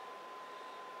feet.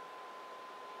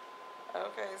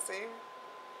 Okay, see?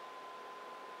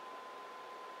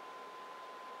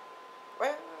 Why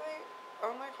do they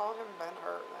only call him Ben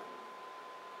Hur then?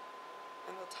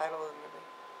 In the title of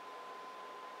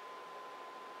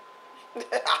the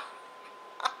movie.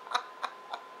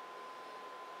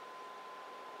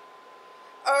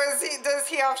 Oh, does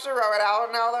he have to row it out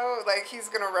now though? Like he's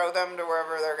gonna row them to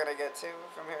wherever they're gonna get to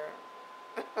from here.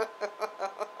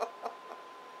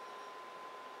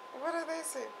 What do they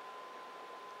say?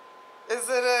 Is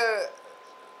it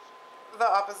the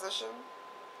opposition?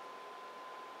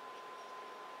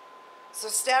 So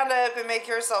stand up and make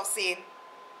yourself seen.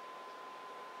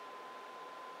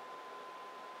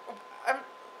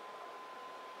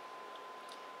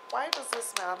 Why does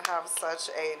this man have such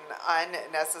an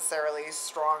unnecessarily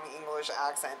strong English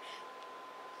accent?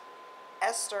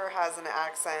 Esther has an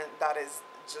accent that is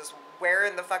just where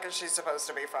in the fuck is she supposed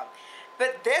to be from?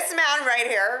 But this man right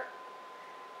here,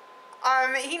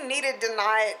 he needed to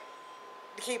not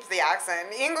keep the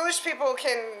accent. English people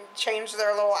can change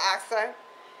their little accent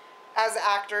as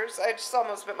actors. I just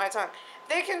almost bit my tongue.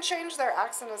 They can change their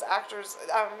accent as actors.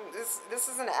 This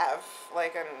is an F.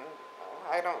 Like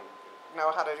I don't know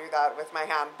how to do that with my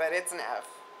hand, but it's an F.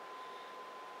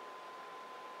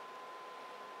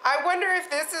 I wonder if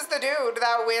this is the dude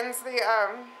that wins the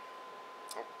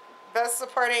Best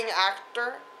Supporting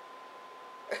Actor.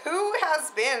 Who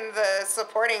has been the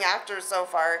supporting actor so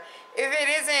far? If it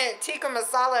isn't Tikka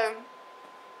Messsala.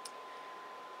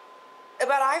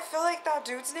 But I feel like that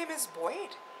dude's name is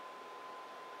Boyd.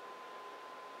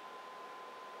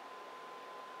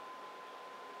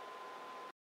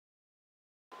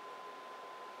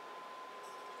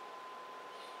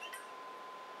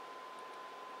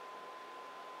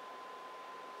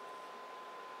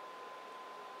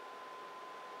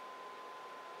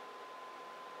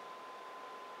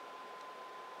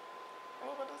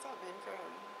 What does that mean for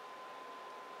him?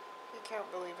 He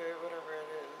can't believe it, whatever it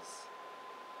is.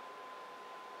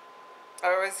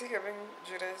 Oh, is he giving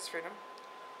Judah his freedom?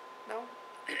 No?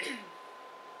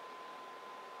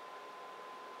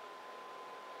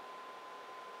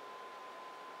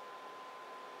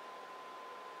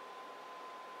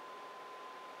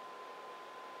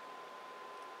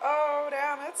 Oh,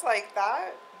 damn, it's like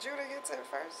that. Judah gets it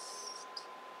first.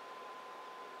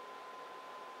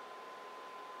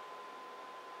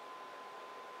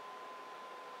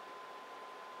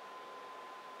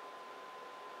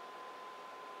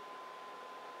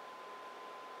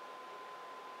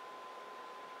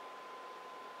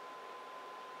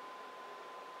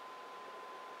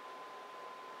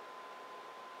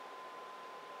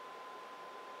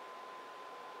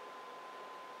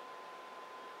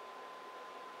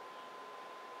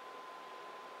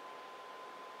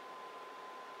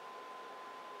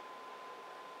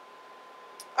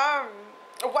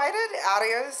 Why did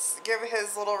Arius give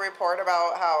his little report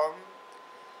about how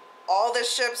all the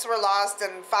ships were lost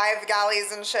and 5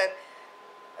 galleys and shit,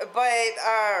 but,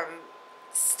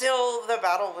 still the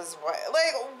battle was what?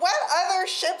 Like, what other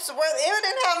ships were, it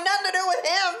didn't have nothing to do with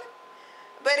him,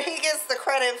 but he gets the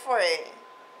credit for it.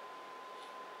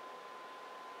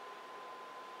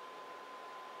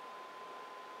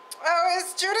 Oh,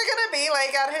 is Judah gonna be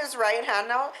like at his right hand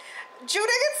now? Judah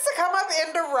gets to come up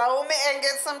into Rome and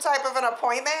get some type of an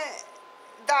appointment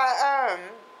that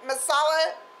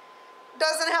Messala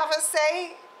doesn't have a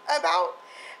say about.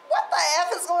 What the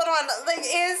F is going on? Like,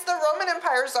 is the Roman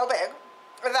Empire so big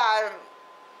that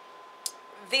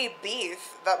the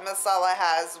beef that Messala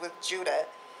has with Judah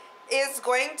is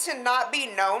going to not be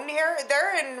known here?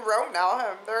 They're in Rome now.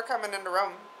 Huh? They're coming into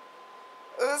Rome.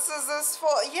 This full,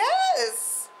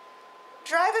 yes,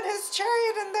 driving his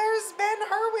chariot, and there's Ben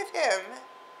Hur with him.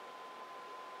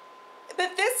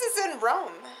 But this is in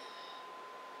Rome.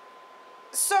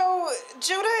 So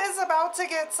Judah is about to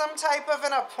get some type of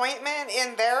an appointment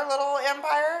in their little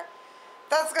empire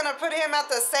that's going to put him at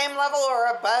the same level or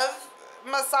above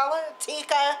Messala,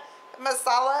 Tikka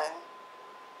Messala.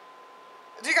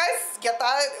 Do you guys get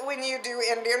that when you do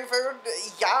Indian food?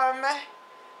 Yum.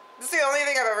 This is the only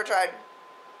thing I've ever tried.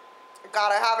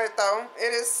 Gotta have it though.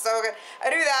 It is so good. I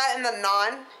do that in the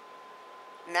naan.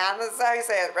 Naan, that's how you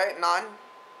say it, right? Naan.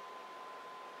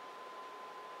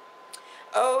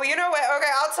 Oh, you know what? Okay,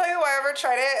 I'll tell you why I ever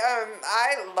tried it.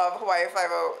 I love Hawaii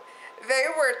Five-0. They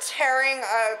were tearing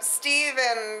up Steve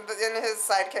and his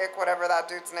sidekick, whatever that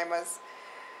dude's name was.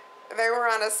 They were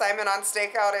on assignment on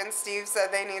Stakeout, and Steve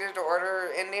said they needed to order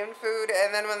Indian food.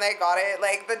 And then when they got it,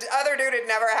 like, the other dude had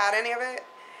never had any of it.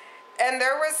 And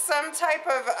there was some type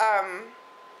of,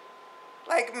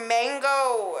 like,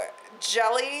 mango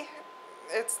jelly.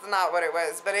 It's not what it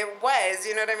was, but it was,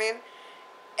 you know what I mean?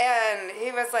 And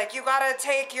he was like, you gotta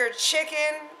take your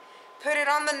chicken, put it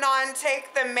on the naan,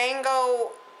 take the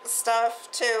mango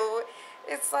stuff too.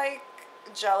 It's like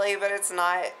jelly, but it's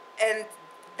not. And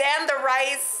then the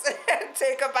rice,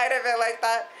 take a bite of it like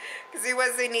that, because he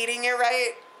wasn't eating it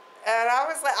right. And I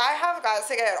was like, I have got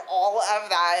to get all of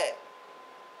that.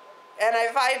 And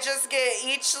if I just get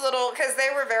each little, because they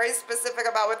were very specific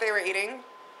about what they were eating.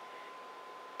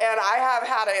 And I have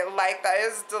had it like that.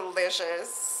 It's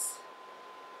delicious.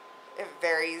 It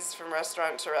varies from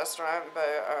restaurant to restaurant,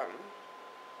 but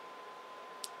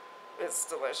it's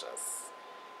delicious.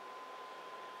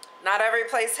 Not every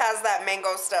place has that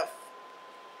mango stuff.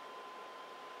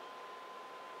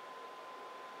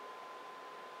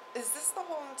 Is this the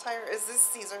whole entire, is this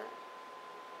Caesar?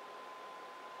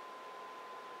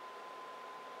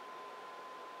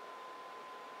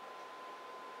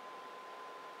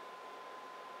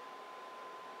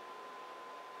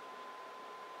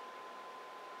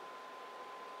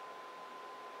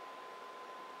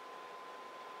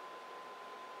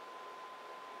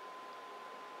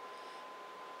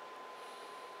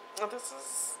 Oh, this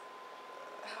is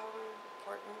how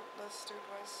important this dude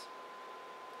was.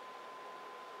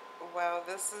 Wow,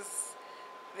 this is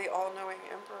the all-knowing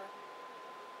emperor.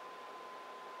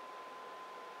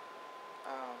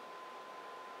 Oh.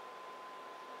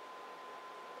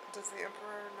 Does the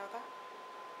emperor know that?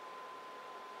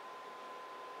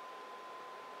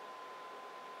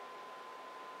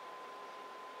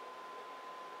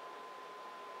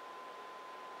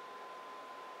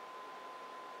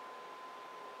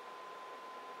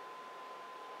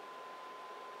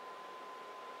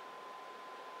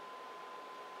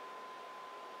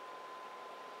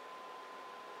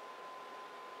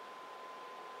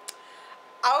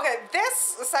 Okay,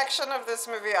 this section of this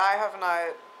movie I have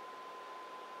not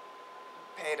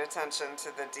paid attention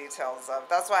to the details of.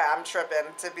 That's why I'm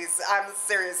tripping I'm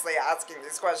seriously asking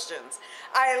these questions.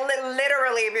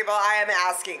 Literally, people, I am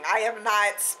asking. I am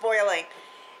not spoiling.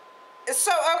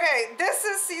 So, okay, this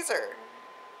is Caesar.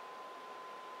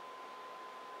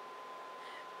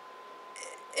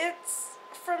 It's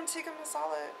from Tikka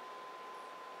Messala.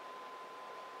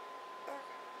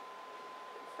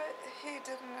 But he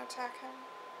didn't attack him.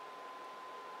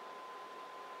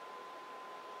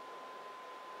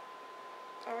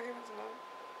 Oh, he was not.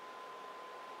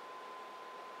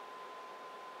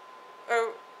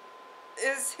 Oh,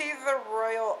 is he the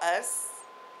royal S?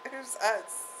 Who's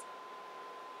S?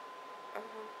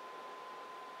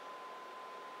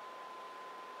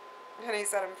 Can he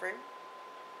set him free?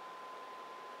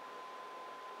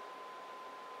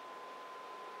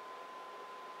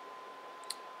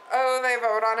 Oh, they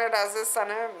vote on it as a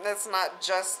Senate. It's not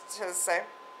just his say.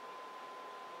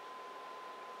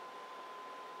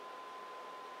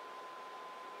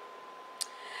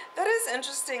 That is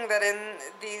interesting that in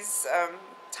these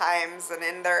times and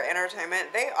in their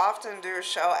entertainment, they often do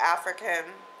show African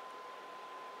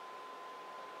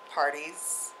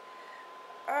parties.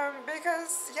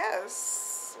 Because,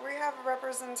 yes, we have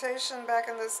representation back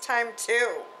in this time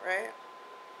too, right?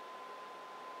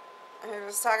 He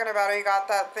was talking about he got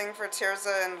that thing for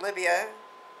Tirza in Libya.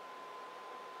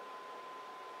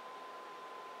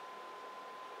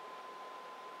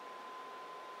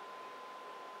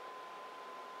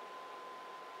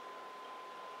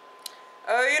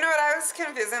 Oh, you know what I was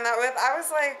confusing that with? I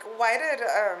was like, why did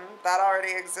that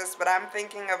already exist? But I'm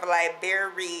thinking of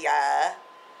Liberia,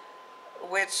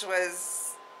 which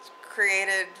was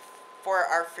created for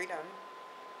our freedom,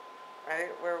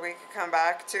 right? Where we could come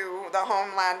back to the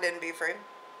homeland and be free.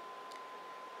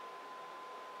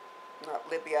 Not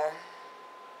Libya.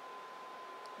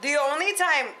 The only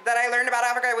time that I learned about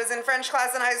Africa was in French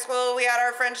class in high school. We had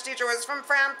our French teacher was from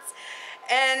France.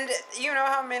 And you know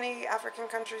how many African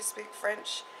countries speak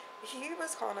French? He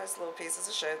was calling us little pieces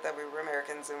of shit that we were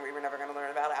Americans and we were never going to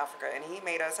learn about Africa. And he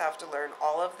made us have to learn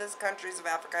all of these countries of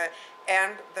Africa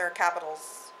and their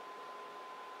capitals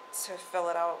to fill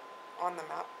it out on the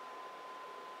map.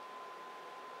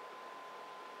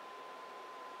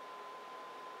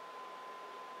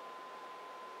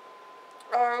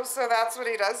 Oh, so that's what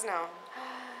he does now.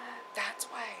 That's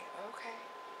why. Okay.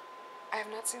 I have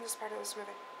not seen this part of this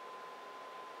movie.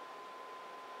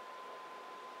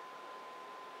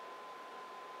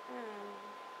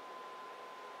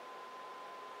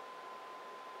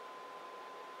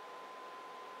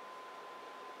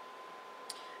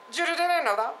 Judah didn't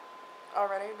know that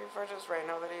already before just right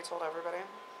now that he told everybody.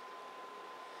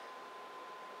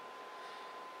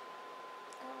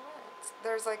 Oh, what?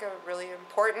 There's like a really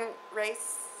important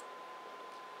race.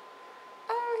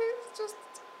 Oh, he's just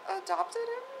adopted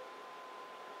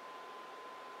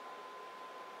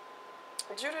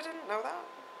him. Judah didn't know that.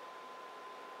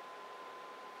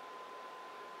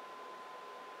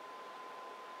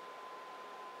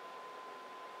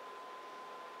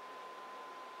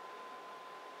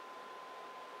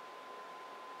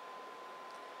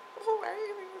 Well, why are you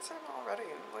giving this to him already?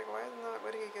 Like, why isn't that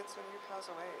what he gets when you pass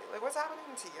away? Like, what's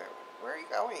happening to you? Where are you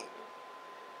going?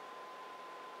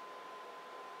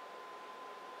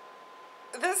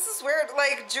 This is weird.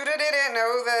 Like, Judah didn't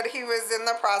know that he was in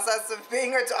the process of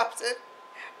being adopted.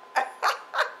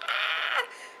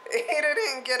 He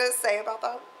didn't get a say about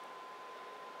that.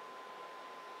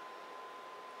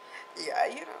 Yeah,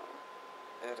 you know,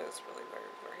 it is really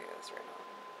weird where he is right now.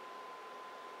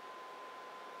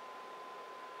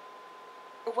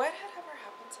 What had ever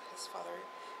happened to his father?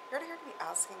 You already heard me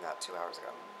asking that 2 hours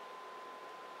ago.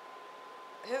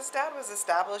 His dad was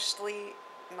establishedly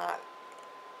not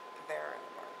there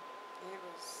anymore. He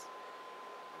was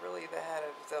really the head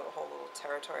of the whole little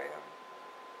territory.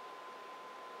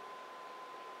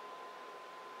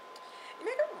 You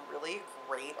make a really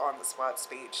great on-the-spot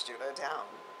speech, Judah, down.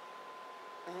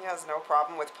 He has no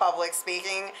problem with public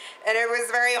speaking, and it was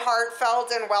very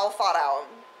heartfelt and well thought out.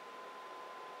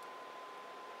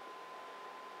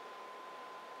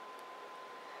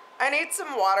 I need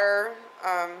some water.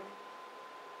 Oh,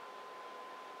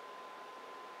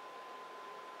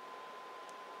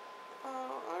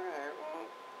 alright, well.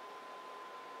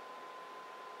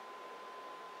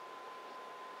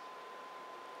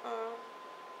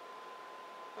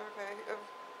 Okay, if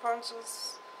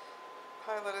Pontius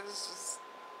Pilate is just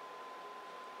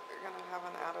gonna have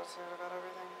an attitude about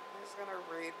everything, he's gonna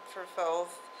read for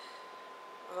filth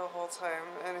the whole time,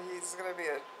 and he's gonna be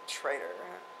a traitor.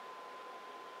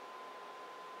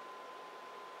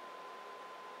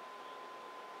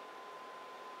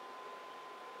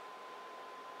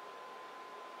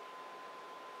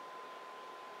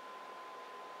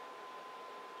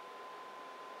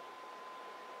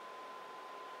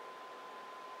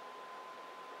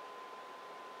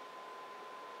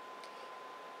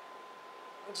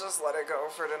 Just let it go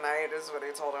for tonight is what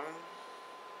he told him.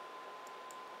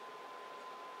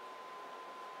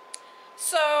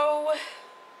 So,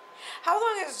 how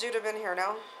long has Judah been here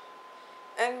now?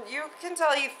 And you can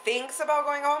tell he thinks about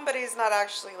going home, but he's not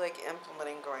actually like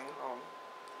implementing going home.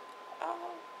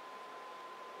 Oh,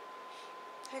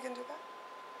 he can do that.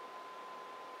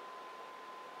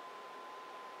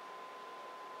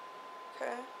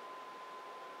 Okay.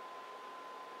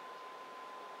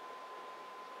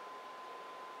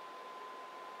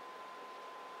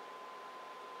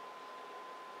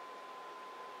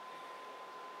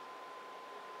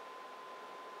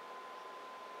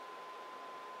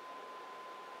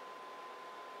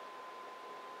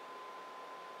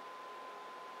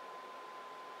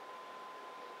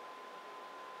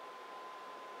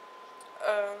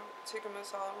 Judah and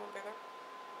Messala won't be there.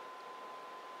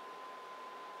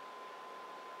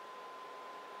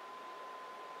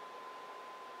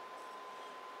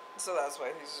 So that's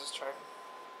why he's just trying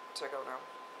to go now.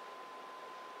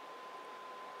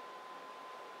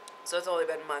 So it's only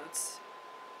been months.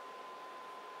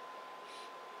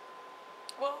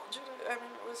 Well, Judah, I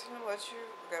mean, was he gonna let you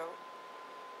go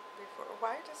before?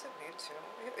 Why does it need to?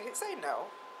 He'd say no,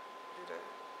 Judah.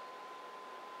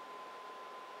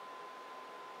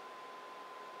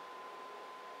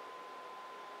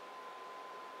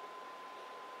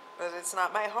 But it's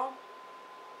not my home.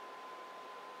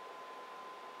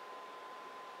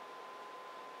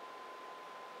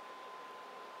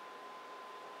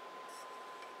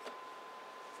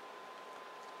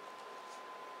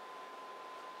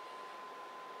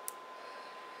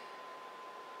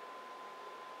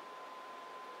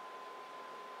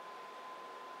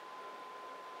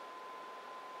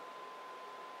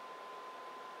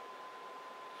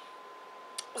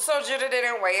 So Judah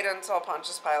didn't wait until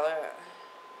Pontius Pilate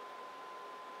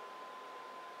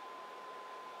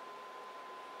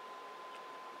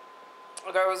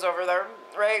goes over there,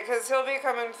 right? Because he'll be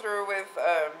coming through with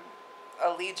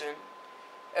a legion,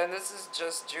 and this is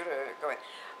just Judah going.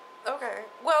 Okay.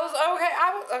 Well,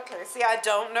 okay. See, I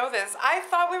don't know this. I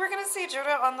thought we were gonna see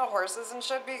Judah on the horses and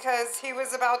shit because he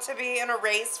was about to be in a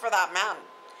race for that man.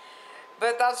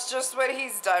 But that's just what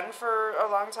he's done for a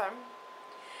long time.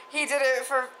 He did it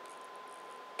for.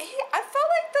 I felt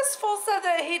like this fool said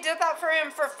that he did that for him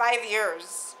for 5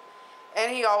 years,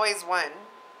 and he always won.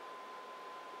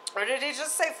 Or did he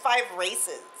just say 5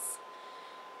 races?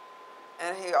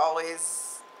 And he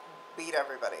always beat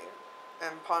everybody.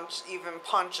 And even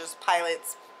Pontius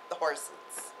Pilate's the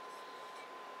horses.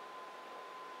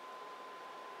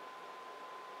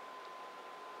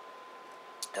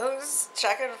 Who's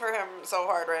checking for him so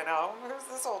hard right now? Who's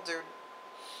this old dude?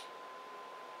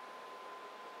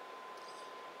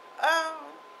 Oh,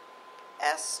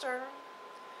 Esther.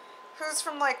 Who's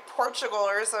from like Portugal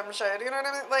or some shit. You know what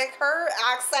I mean? Like her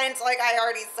accent, like I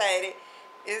already said,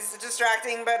 is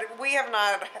distracting, but we have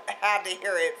not had to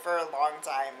hear it for a long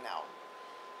time now.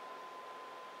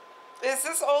 Is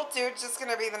this old dude just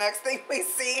gonna be the next thing we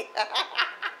see?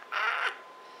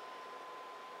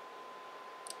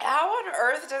 How on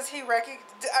earth does he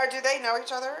recognize, or do they know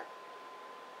each other?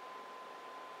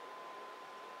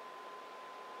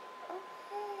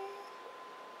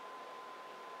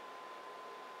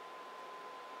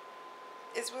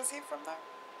 Was he from there?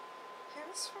 He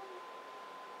was from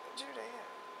Judea.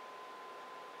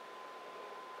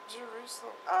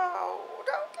 Jerusalem. Oh,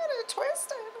 don't get it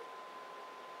twisted.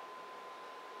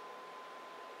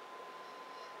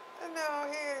 No,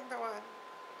 he ain't the one.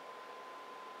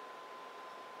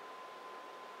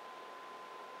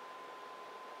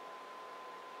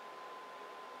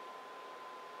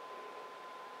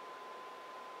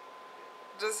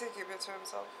 Does he keep it to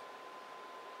himself?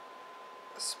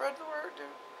 Spread the word, dude.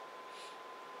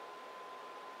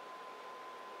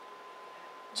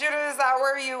 Judah, is that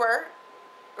where you were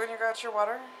when you got your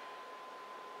water?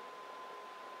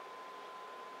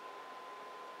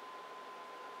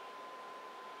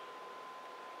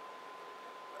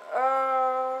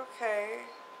 Okay.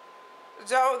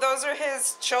 Those are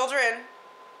his children.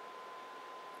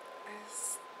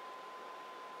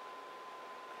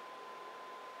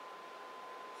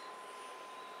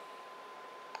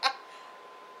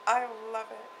 I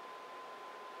love it.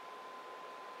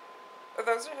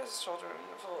 Those are his children.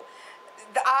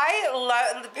 I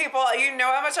love people. You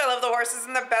know how much I love the horses,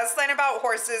 and the best thing about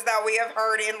horses that we have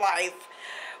heard in life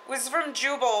was from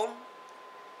Jubal,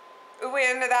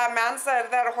 when that man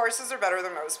said that horses are better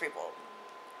than most people.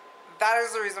 That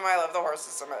is the reason why I love the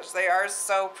horses so much. They are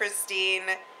so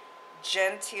pristine,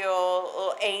 genteel,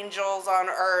 little angels on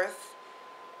earth,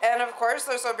 and of course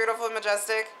they're so beautiful and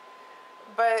majestic.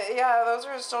 But yeah, those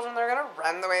are his children. They're gonna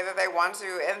run the way that they want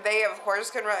to, and they of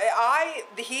course can run.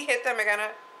 He hit them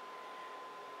again.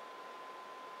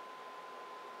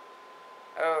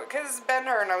 Oh, because Ben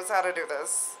Hur knows how to do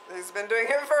this. He's been doing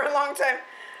it for a long time.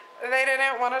 They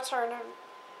didn't want to turn him.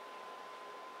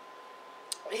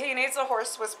 He needs a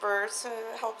horse whisperer to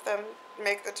help them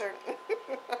make the turn.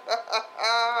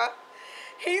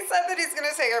 He said that he's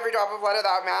gonna take every drop of blood of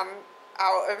that man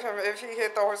out of him if he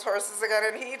hit those horses again,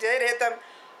 and he did hit them.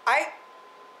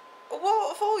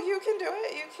 Well, fool, you can do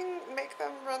it. You can make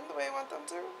them run the way you want them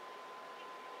to.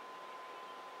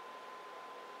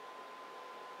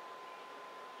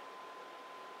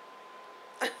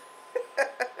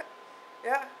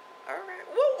 Yeah, alright.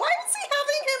 Well, why was he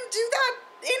having him do that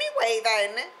anyway,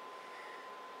 then?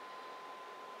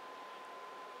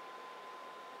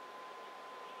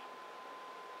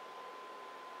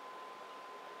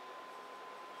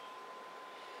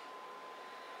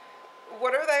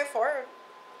 What are they for?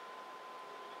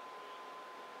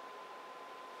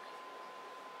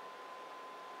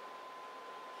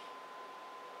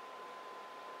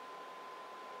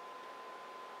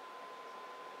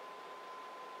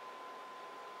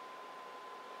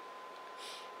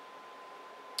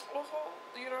 Well,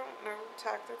 you don't know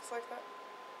tactics like that?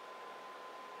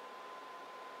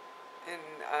 In,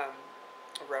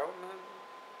 Rome?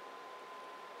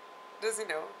 Does he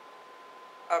know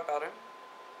about him?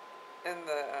 in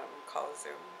the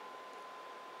Coliseum.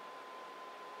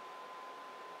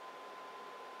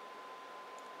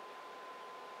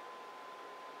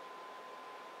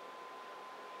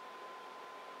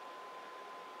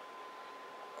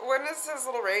 When is his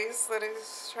little race that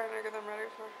he's trying to get them ready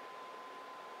for?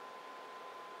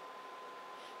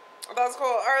 That's cool.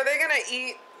 Are they gonna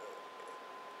eat?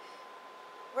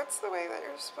 What's the way that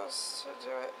you're supposed to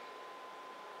do it?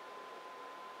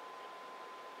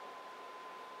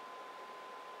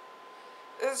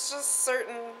 It's just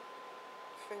certain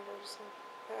fingers.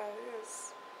 Yeah, it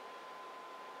is.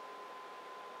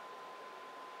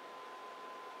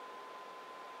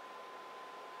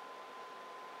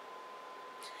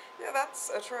 Yeah, that's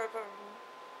a trip.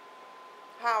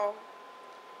 How?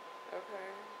 Okay.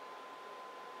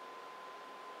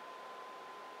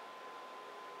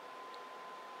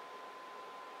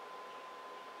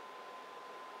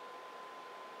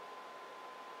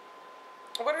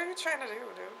 What are you trying to do,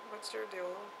 dude? What's your deal?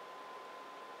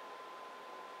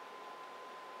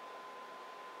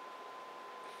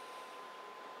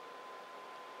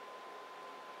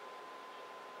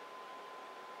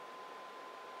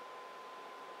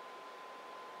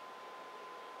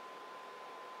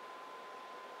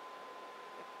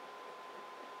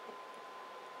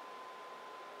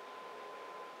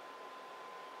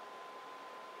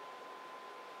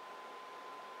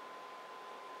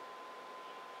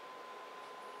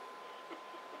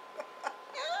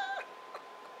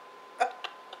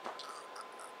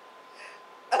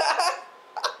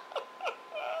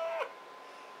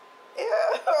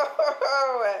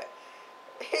 Ew.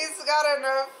 He's got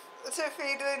enough to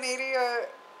feed the needy.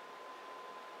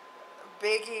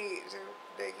 Biggie, dude.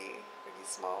 Biggie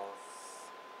Smalls.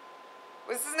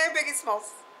 What's his name? Biggie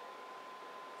Smalls.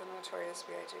 The Notorious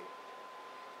B.I.G.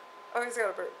 Oh, he's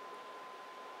got a bird.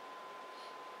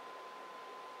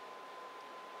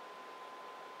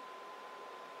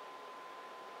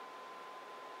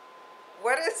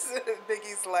 What is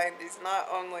Biggie's line? He's not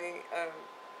only,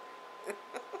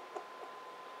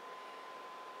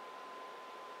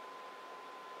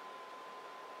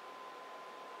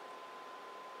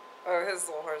 oh, his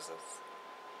little horses.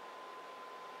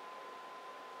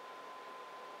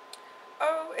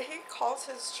 Oh, he calls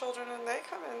his children and they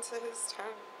come into his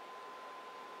tent.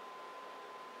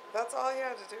 That's all he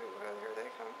had to do. Here they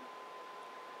come.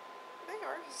 They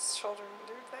are his children,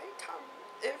 dude. They come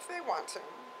if they want to.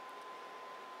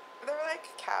 They're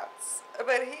like cats.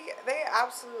 But they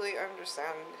absolutely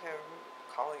understand him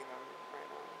calling them right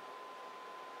now.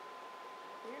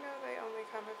 You know they only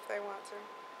come if they want to.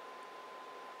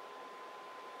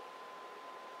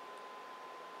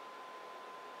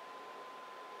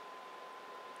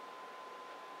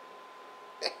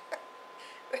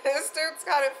 This dude's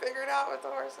got it figured out with the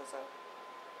horses.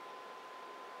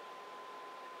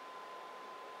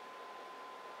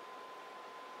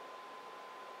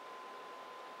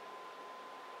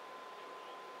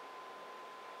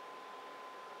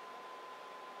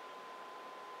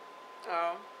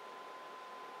 Oh.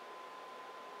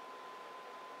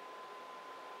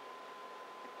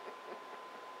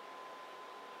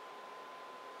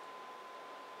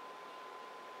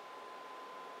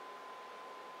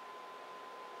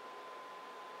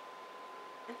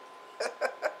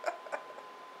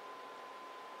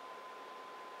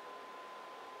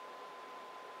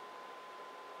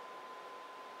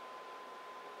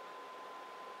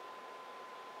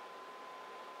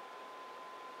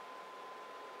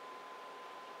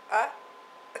 Huh?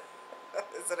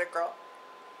 Is it a girl?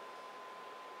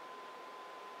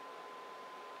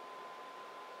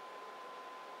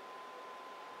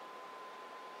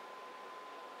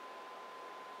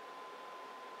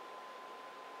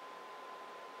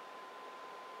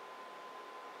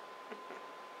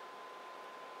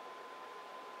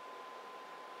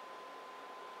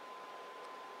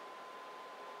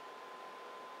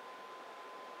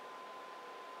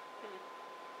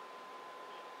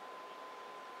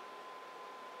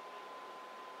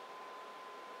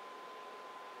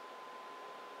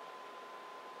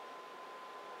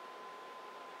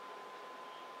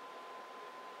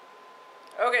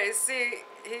 Okay, see,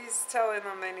 he's telling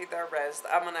them they need their rest.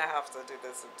 I'm gonna have to do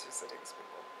this in 2 sittings,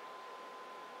 people.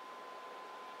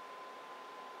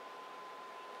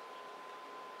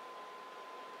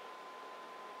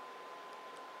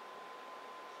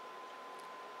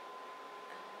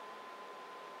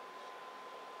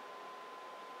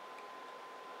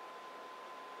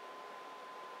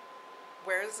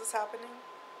 Where is this happening?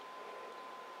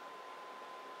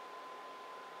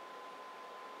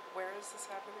 Where is this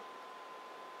happening?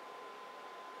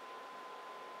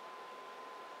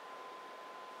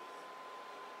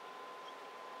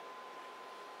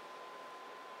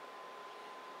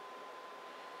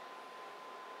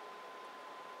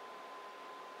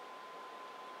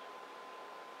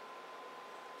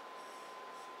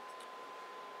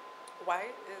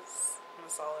 Why is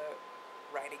Messala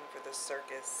writing for the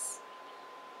circus?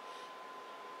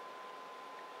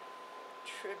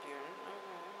 Tribune,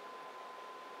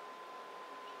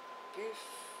 okay.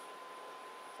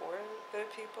 Before the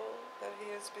people that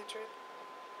he has betrayed?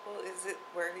 Well, is it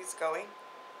where he's going?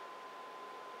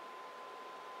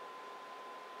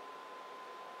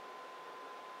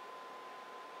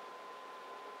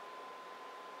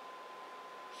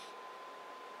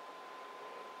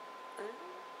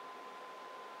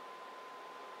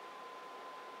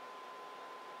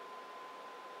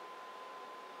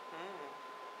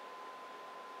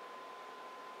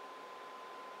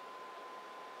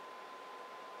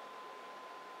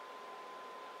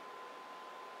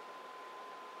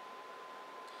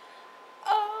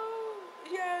 Oh,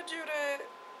 yeah, Judah.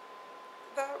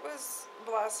 That was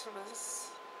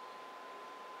blasphemous.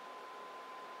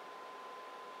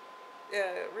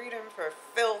 Yeah, read him for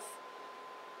filth.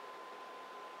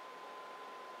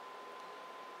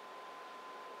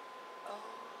 Oh,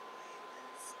 he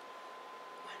was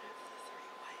one of the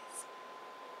three wise.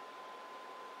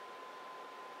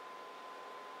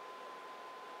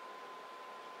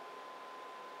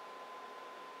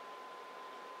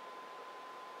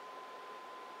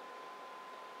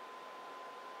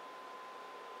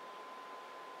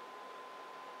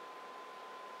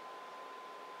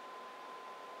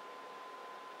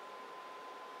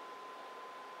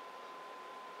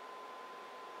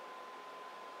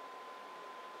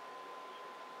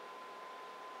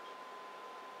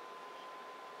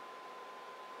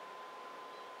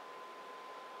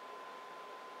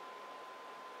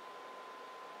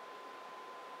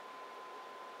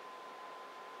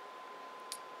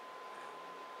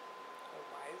 A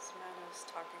wise man is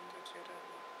talking to Judah.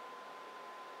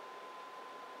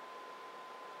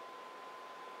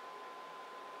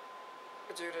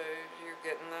 Judah, you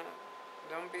getting that?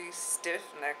 Don't be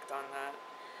stiff-necked on that.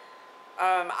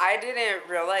 I didn't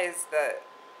realize that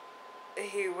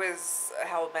he was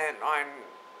hell-bent on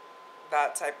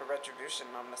that type of retribution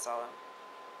on Messala.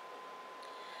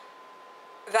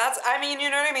 That's, I mean, you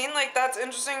know what I mean? Like, that's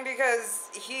interesting because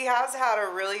he has had a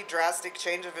really drastic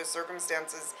change of his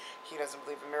circumstances. He doesn't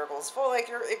believe in miracles. Well, like,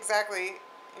 you're a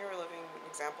living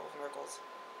example of miracles.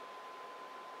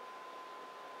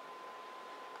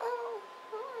 Oh,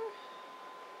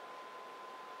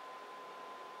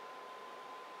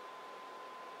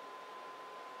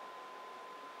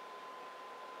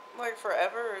 like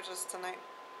forever or just tonight?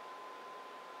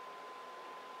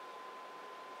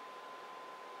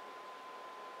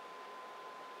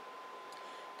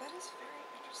 That is very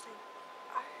interesting.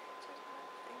 I did not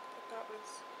think that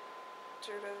was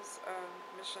Judah's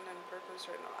mission and purpose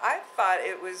right now. I thought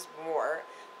it was more,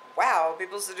 wow,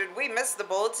 people said, did we miss the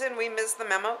bulletin? We missed the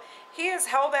memo? He is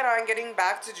hell-bent on getting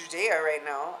back to Judea right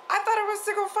now. I thought it was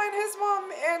to go find his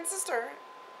mom and sister.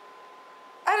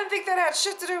 I didn't think that had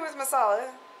shit to do with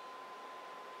Messala.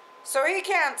 So he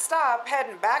can't stop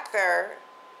heading back there.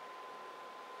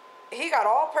 He got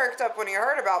all perked up when he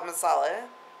heard about Messala.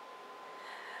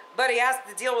 But he has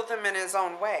to deal with him in his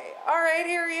own way. Alright,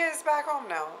 here he is back home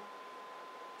now.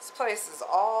 This place is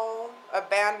all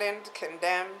abandoned,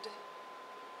 condemned.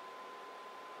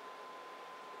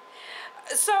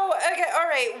 So, okay,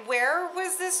 alright, where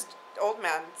was this old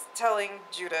man telling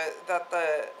Judah that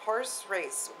the horse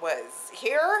race was?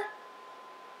 Here?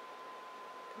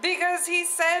 Because he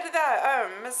said that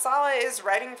Messala is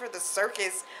riding for the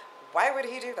circus. Why would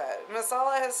he do that?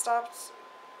 Messala has stopped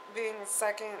being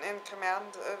second in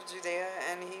command of Judea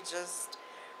and he just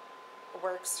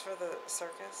works for the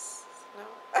circus. No?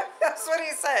 That's what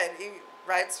he said. He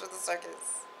rides for the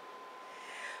circus.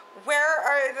 Where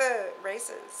are the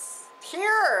races?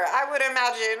 Here, I would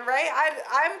imagine, right?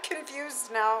 I'm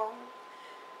confused now.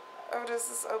 Oh, does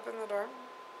this open the door?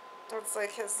 It's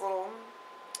like his little...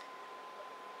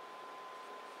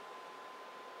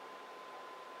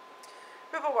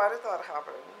 People, why did that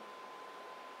happen?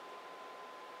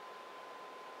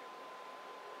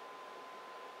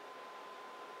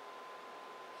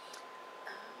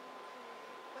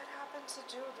 What happened to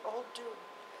Jude, old Jude,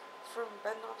 from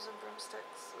Bed Knobs and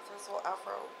Broomsticks with his little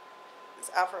afro? His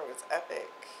afro is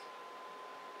epic.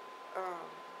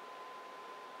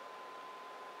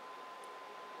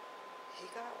 He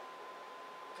got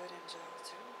put in jail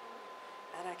too.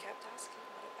 And I kept asking,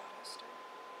 what about Esther?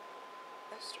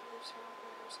 Esther lives here all by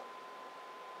herself.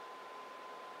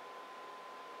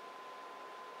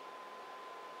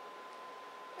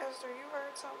 Esther, you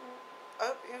heard something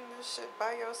up in this shit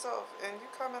by yourself and you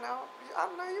coming out? I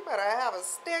know you better have a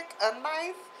stick, a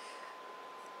knife,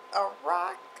 a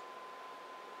rock.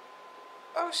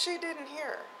 Oh, she didn't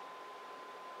hear.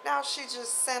 Now she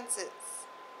just senses.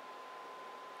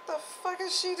 The fuck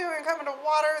is she doing coming to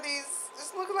water these?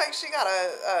 Just looking like she got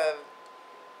a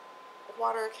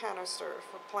water canister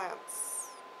for plants.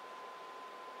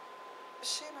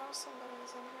 She knows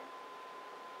somebody's in here.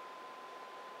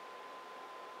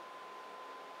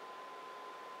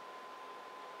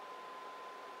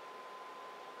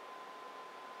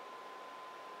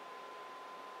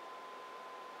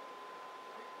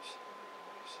 Where is she going?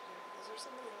 What is she doing? Is there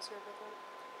somebody else here with her?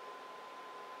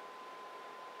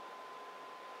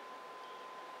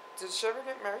 Did she ever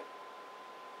get married?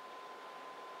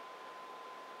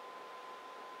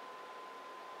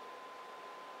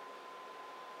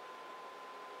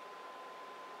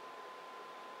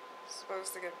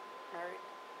 Supposed to get married?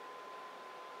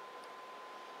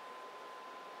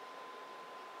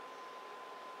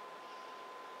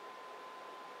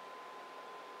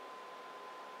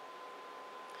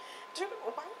 Judah,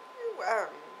 why are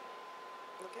you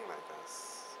looking like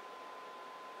this?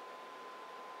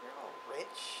 You're all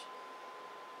rich.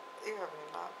 You have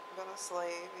not been a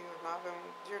slave. You have not been.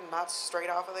 You're not straight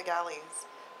off of the galleys.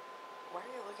 Why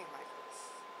are you looking like this?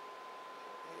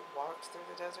 You walked through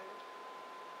the desert.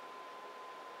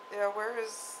 Yeah, where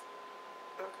is...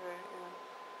 Okay, yeah.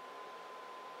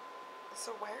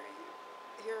 So why are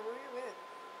you here? Who are you with?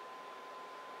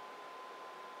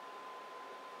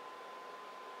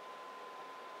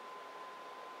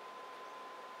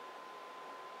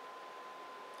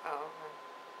 Oh, okay.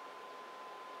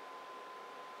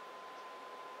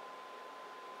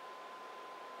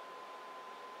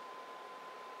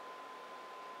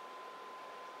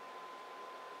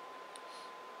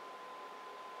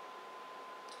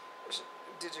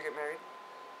 Did you get married?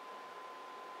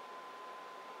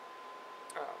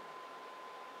 Oh.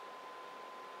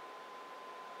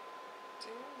 Do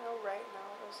you know right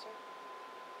now, Esther?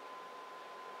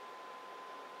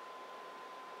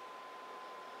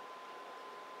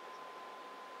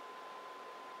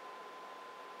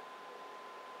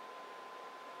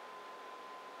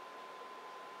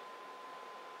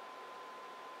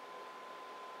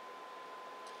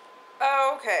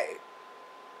 Oh, okay.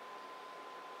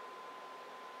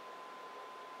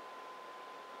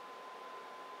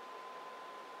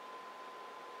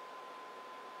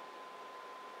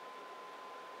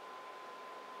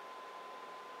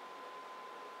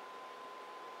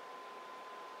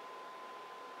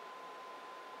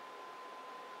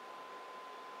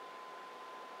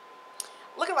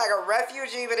 Looking like a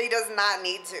refugee, but he does not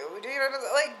need to. Do you know,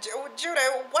 like,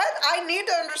 Judah, what? I need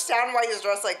to understand why he's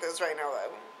dressed like this right now,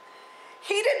 though.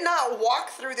 He did not walk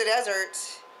through the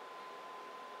desert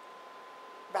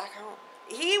back home.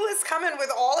 He was coming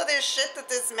with all of this shit that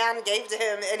this man gave to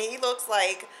him, and he looks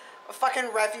like a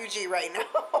fucking refugee right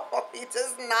now. He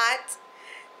does not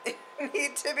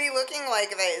need to be looking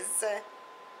like this.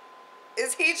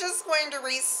 Is he just going to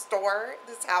restore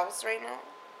this house right now?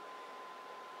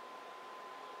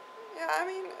 Yeah, I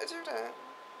mean, Judah,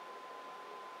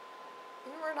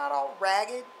 you were not all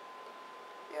ragged.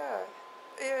 Yeah.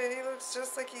 Yeah, he looks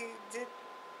just like he did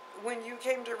when you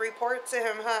came to report to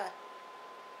him, huh?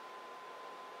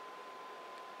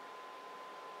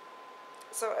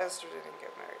 So Esther didn't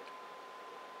get married.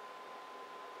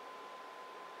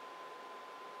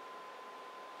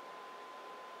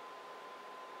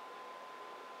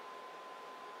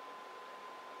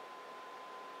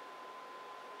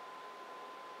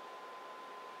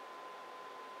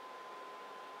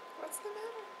 What's the matter?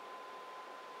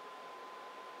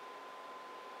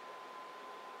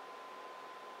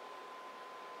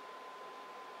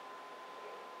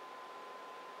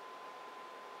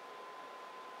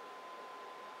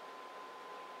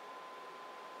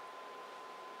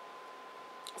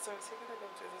 So is he gonna go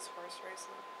do this horse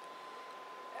racing?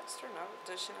 Esther know?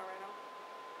 Does she know right now?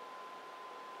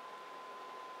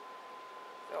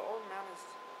 The old man is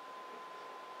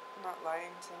not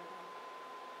lying to him.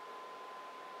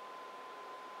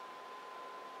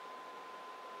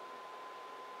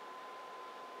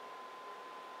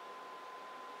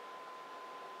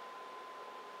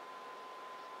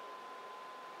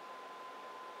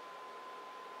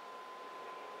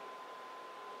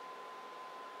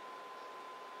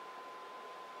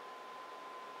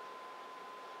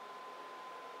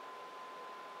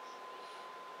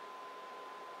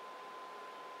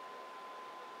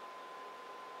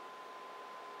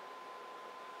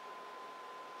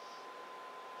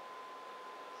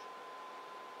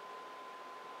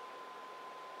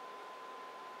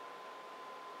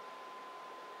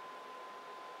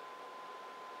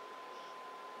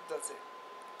 Does it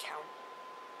count?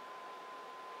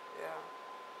 Yeah.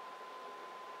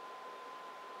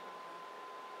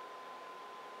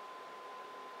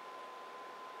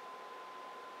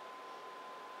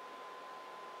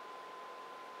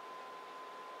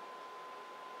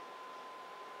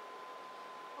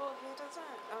 he doesn't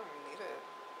need it.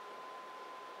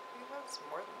 He has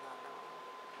more than that now.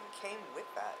 He came with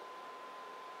that.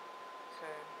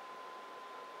 Okay.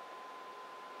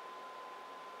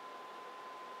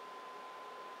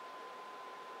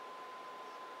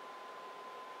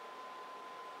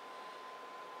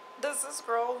 Does this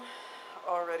girl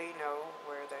already know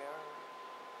where they are?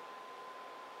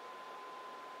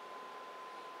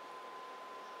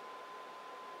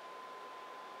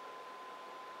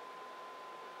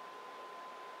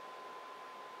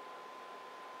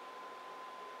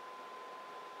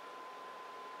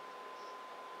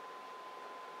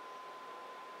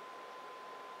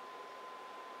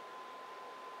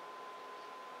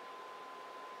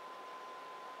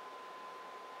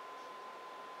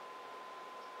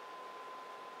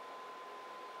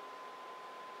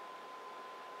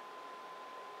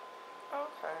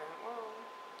 Okay, well.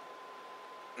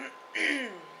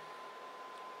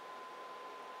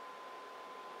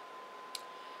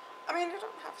 I mean, you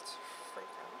don't have to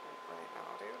freak out right now,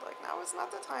 dude. Like, now is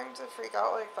not the time to freak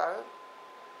out like that.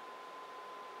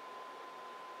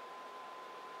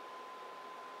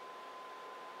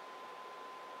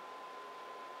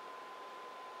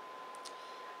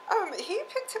 He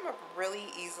picked him up really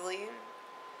easily.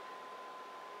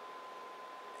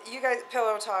 You guys,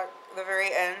 pillow talk, the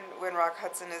very end, when Rock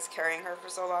Hudson is carrying her for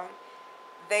so long,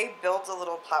 they built a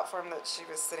little platform that she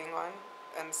was sitting on,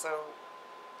 and so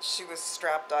she was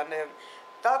strapped onto him.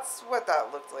 That's what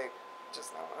that looked like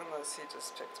just now, unless he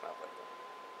just picked him up like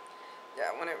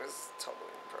that. Yeah, when it was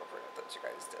totally inappropriate that you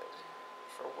guys did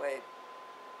for what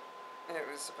it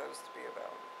was supposed to be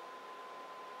about.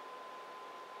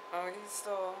 Oh, he's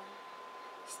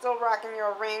still rocking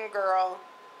your ring, girl.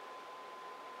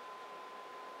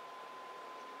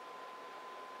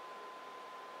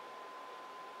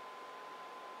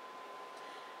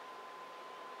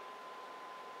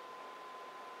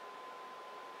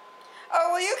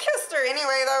 Oh, well, you kissed her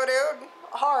anyway, though, dude.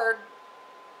 Hard.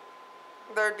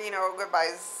 There'd be no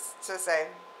goodbyes to say.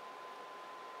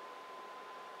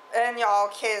 And y'all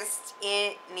kissed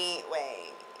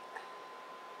anyway.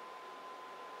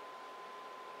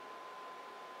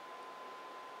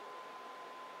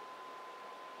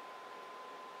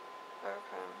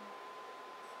 Okay.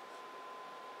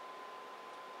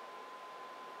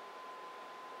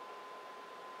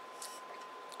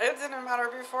 It didn't matter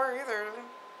before either.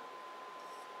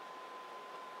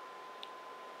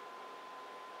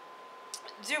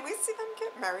 Do we see them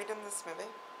get married in this movie?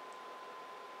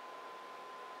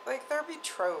 Like, they're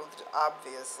betrothed,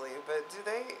 obviously, but do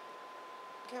they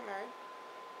get married?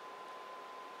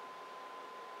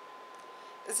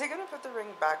 Is he gonna put the ring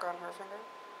back on her finger?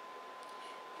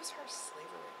 It was her slavery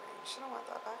ring. She don't want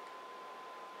that back.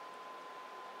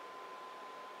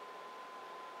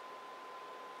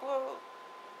 Well,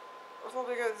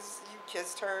 because you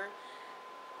kissed her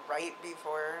right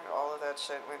before all of that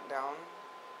shit went down.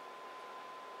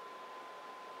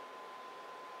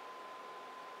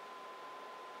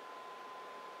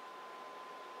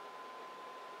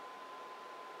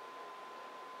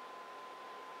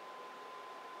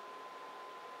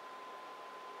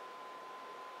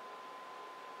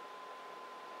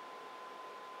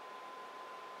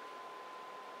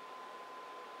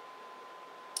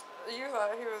 You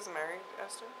thought he was married,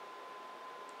 Esther?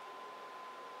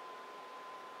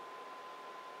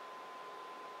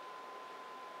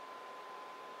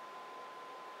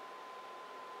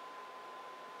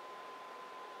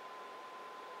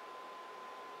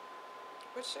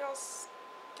 What's she all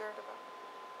scared about?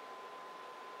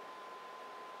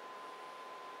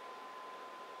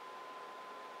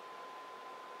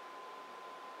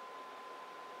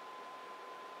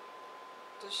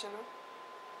 Does she know?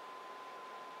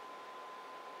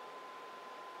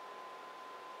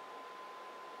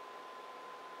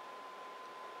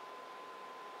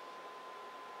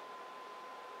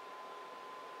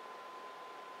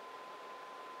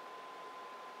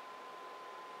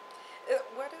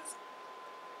 What is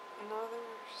another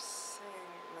saying?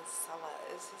 Messsala.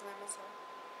 Is his name Messsala?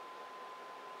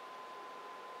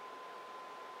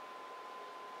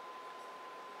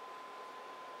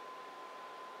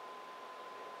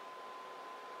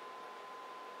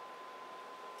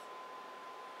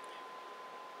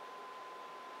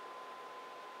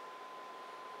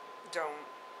 Don't.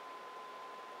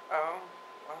 Oh,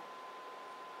 well.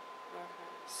 Okay.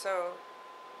 So,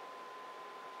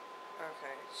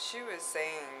 okay. She was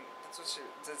saying, that's what she,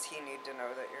 does he need to know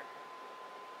that you're.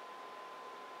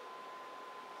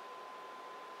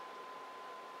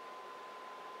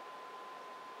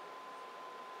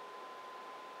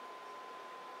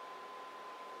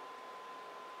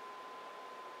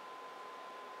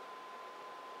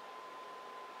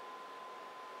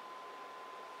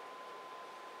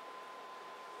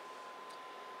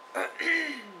 Okay,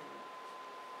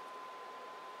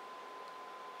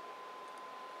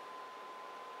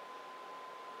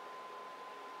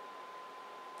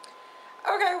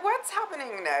 what's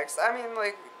happening next? I mean,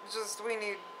 like, just we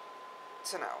need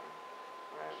to know,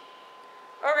 right?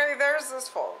 Okay, there's this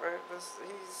fool, right?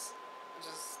 He's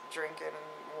just drinking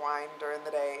and wine during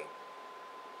the day.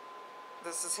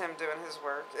 This is him doing his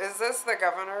work. Is this the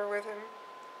governor with him?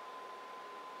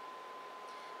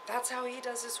 That's how he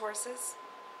does his horses?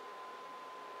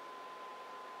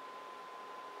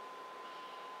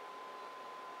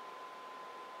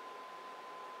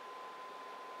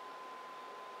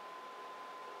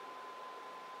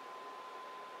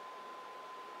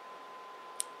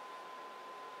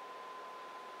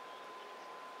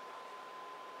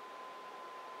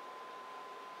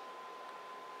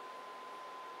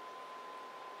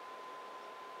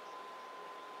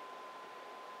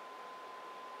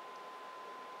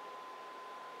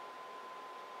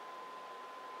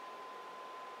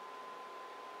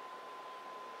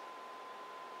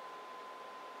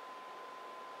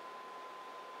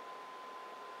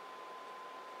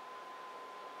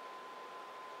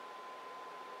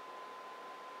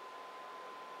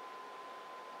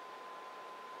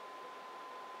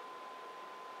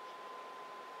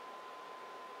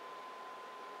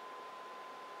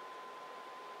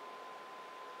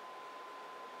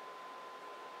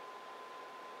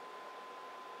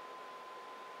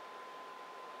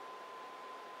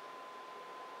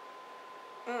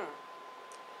 Mm. More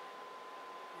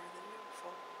than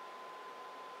beautiful.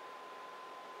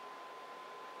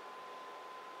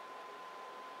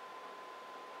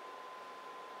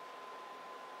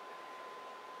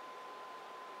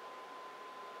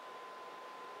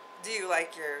 Do you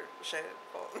like your shit?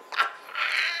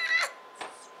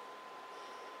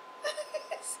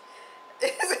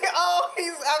 Is he, oh,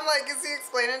 I'm like, is he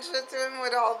explaining shit to him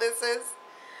what all this is?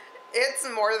 It's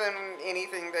more than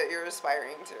anything that you're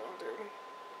aspiring to, dude.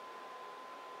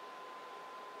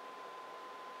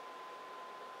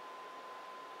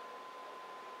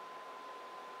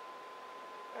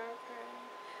 Okay.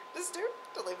 This dude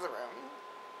to leave the room.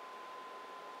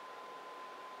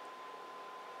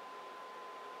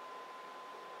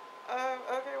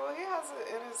 Okay, well, he has it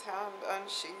in his hand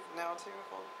unsheathed now, too.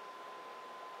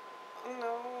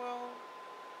 No, well,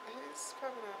 he's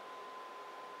probably not.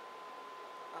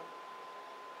 Um,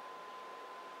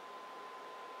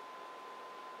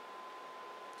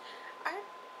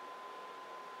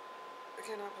 I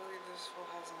cannot believe this fool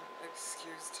hasn't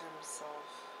excused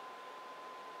himself.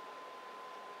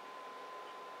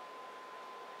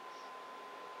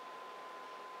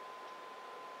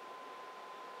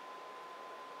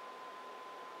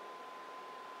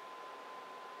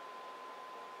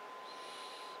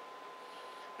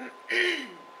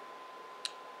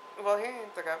 Well, he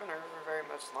ain't the governor for very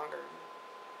much longer.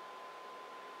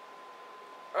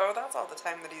 Oh, that's all the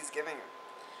time that he's giving him.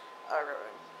 Okay.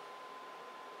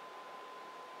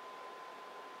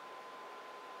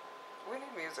 We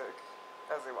need music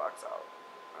as he walks out.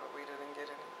 Oh, we didn't get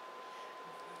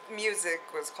any. Music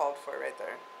was called for right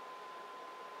there.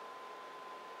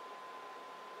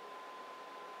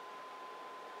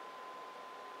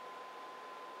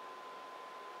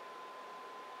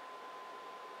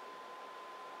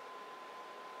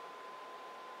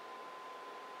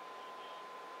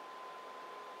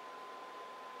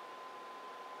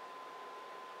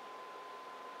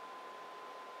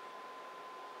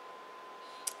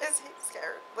 Is he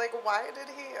scared? Like, why did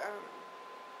he,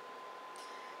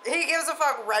 He gives a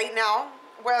fuck right now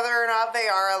whether or not they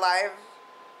are alive.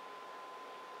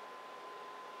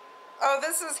 Oh,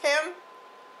 this is him?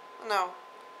 No.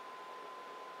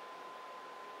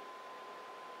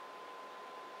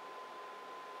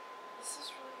 This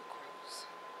is really gross.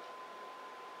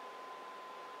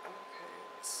 Okay.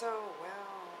 So, wow.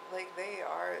 Like, they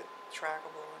are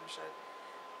trackable and shit.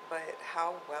 But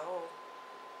how well...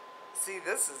 See,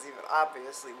 this is even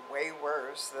obviously way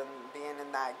worse than being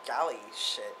in that galley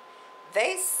shit.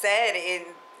 They said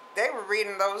they were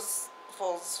reading those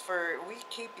fools for, we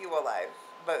keep you alive,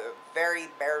 but very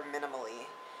bare minimally,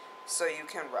 so you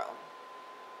can row.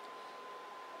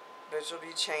 But you'll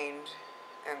be chained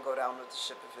and go down with the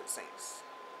ship if it sinks.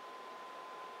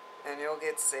 And you'll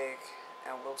get sick,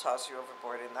 and we'll toss you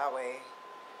overboard in that way.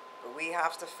 But we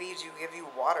have to feed you, give you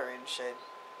water and shit.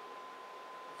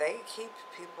 They keep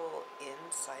people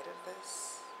inside of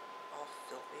this, all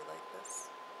filthy like this.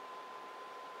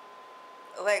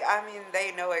 Like, I mean,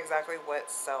 they know exactly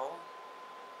what cell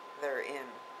they're in.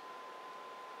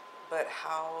 But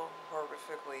how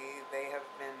horrifically they have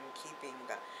been keeping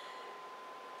them.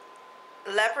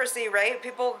 leprosy, right?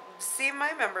 People see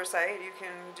my member site. You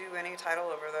can do any title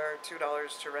over there,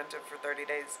 $2 to rent it for 30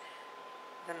 days.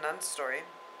 The Nun Story.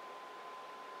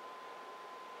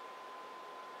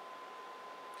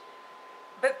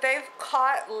 But they've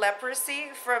caught leprosy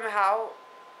from how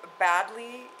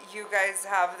badly you guys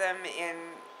have them in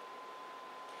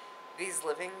these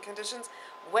living conditions.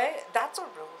 What? That's a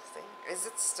real thing. Is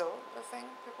it still a thing,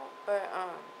 people? But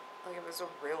like it was a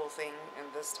real thing in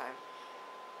this time.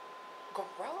 Grow.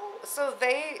 So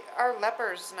they are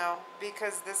lepers now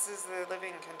because this is the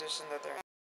living condition that they're in.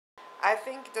 I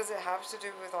think, does it have to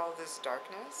do with all this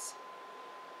darkness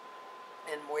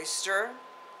and moisture?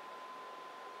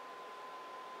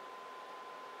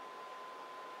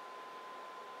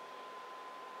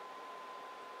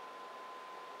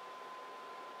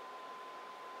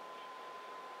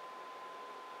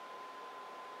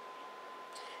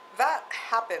 That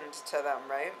happened to them,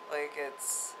 right? Like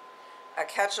it's a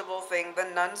catchable thing. The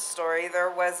Nun Story, there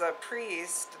was a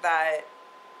priest that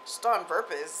just on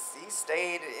purpose, he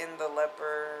stayed in the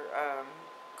leper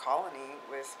colony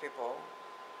with people.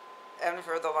 And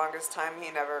for the longest time,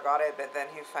 he never got it, but then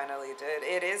he finally did.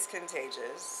 It is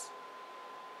contagious.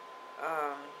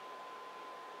 Um,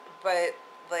 but,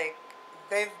 like,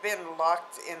 they've been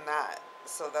locked in that,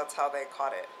 so that's how they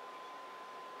caught it.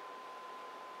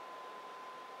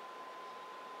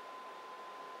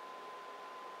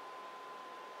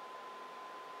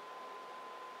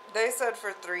 They said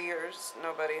for 3 years,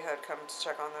 nobody had come to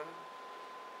check on them.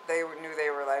 They knew they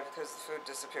were alive because the food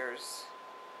disappears.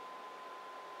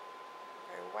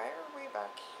 Okay, why are we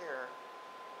back here?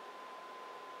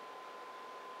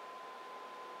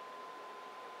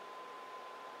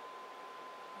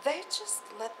 They just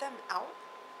let them out?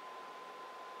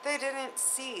 They didn't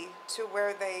see to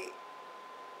where they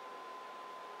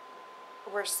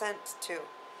were sent to.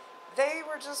 They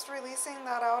were just releasing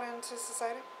that out into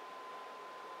society.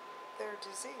 Their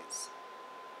disease.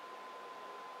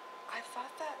 I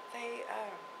thought that they,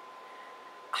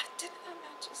 didn't that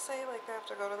man just say, like, they have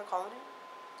to go to the colony?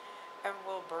 And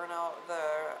we'll burn out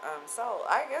the cell.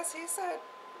 I guess he said,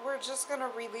 we're just gonna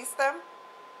release them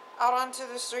out onto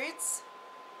the streets.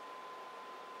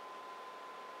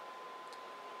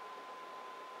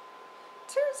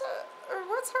 Tirza, or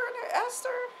what's her name, Esther?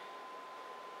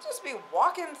 Just be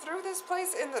walking through this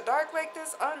place in the dark like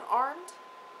this, unarmed,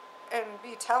 and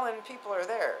be telling people are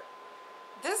there.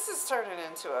 This is turning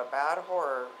into a bad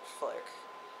horror flick.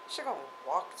 She gonna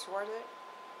walk toward it?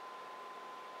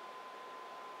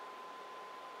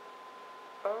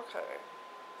 Okay.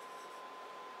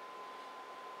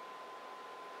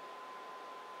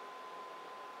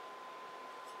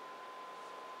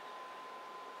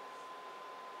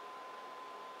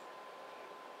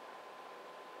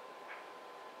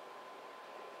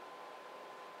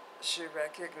 She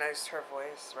recognized her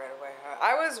voice right away.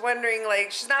 I was wondering,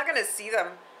 like, she's not gonna see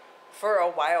them for a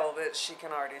while, but she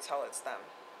can already tell it's them.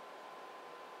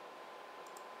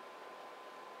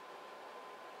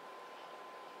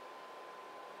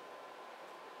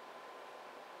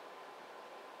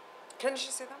 Can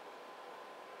she see them?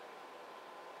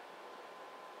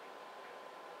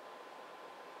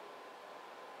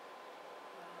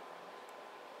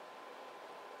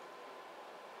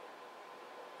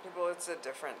 People, it's a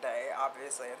different day.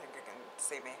 Obviously, I think you can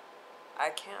see me. I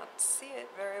can't see it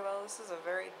very well. This is a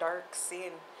very dark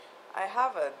scene. I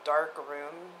have a dark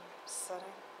room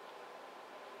setting.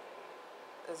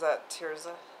 Is that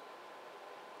Tirza?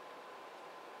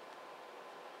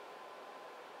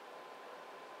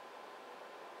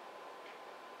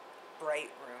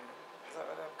 Bright room. Is that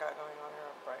what I've got going on here?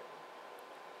 A bright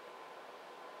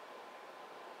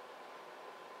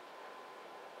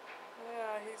room.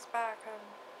 Yeah, he's back.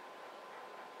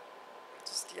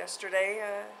 Just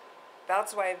yesterday,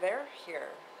 that's why they're here.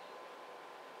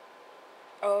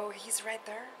 Oh, he's right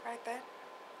there, right then.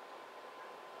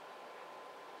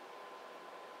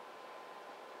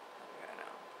 I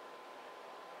know.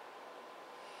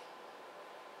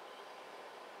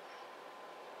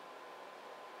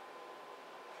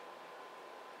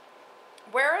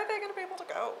 Where are they going to be able to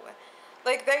go?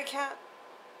 Like, they can't.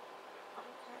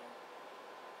 Okay.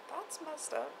 That's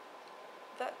messed up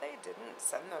that they didn't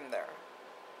send them there.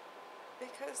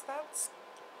 Because that's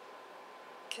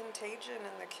contagion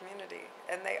in the community.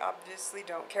 And they obviously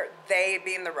don't care. They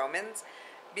being the Romans.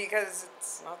 Because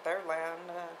it's not their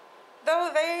land. Though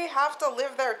they have to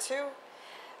live there too.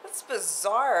 That's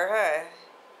bizarre, huh?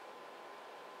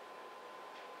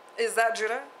 Is that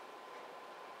Judah?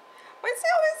 Why is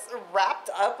he always wrapped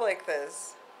up like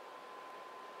this?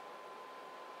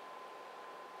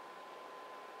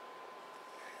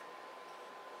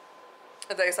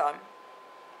 They saw him.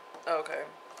 Okay.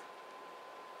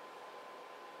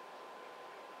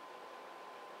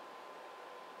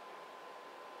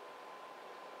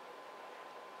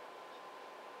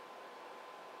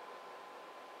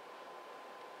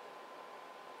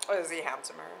 Oh, is he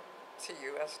handsomer to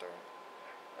you, Esther?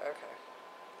 Okay.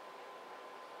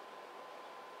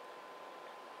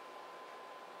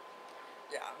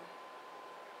 Yeah.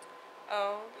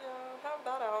 Oh, yeah, have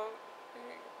that out. Be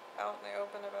out in the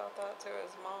open about that to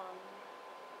his mom.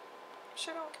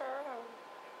 She don't care.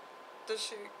 Does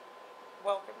she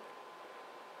welcome?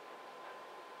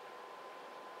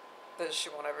 Does she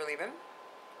won't ever leave him?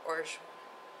 Or she...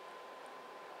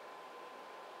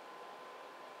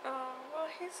 well,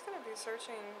 he's gonna be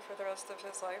searching for the rest of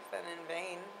his life then in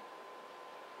vain.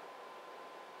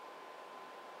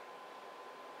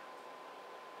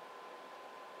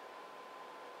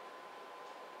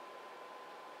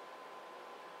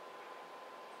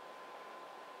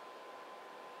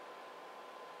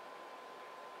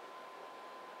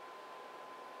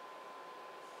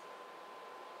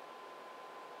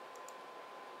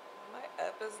 Am I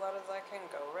up as loud as I can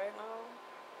go right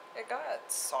now? It got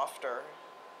softer.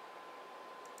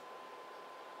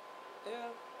 Yeah,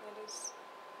 it is.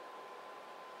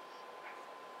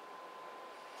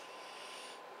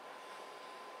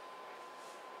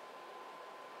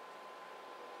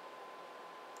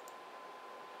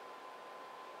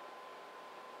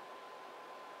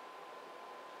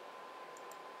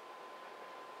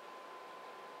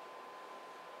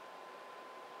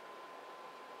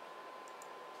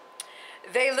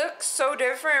 They look so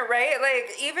different, right?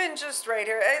 Like, even just right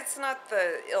here, it's not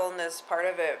the illness part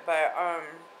of it, but,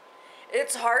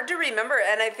 it's hard to remember.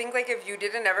 And I think, like, if you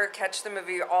didn't ever catch the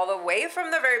movie all the way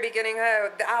from the very beginning,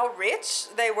 how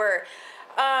rich they were.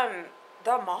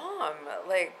 The mom,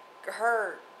 like,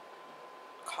 her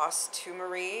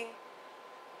costumery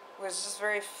was just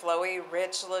very flowy,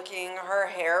 rich looking. Her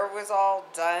hair was all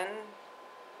done.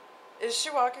 Is she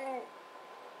walking?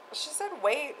 She said,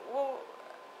 wait, well...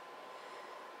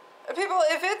 People,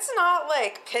 if it's not,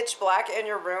 like, pitch black in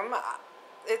your room,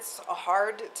 it's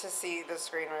hard to see the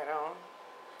screen right now.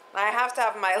 I have to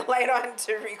have my light on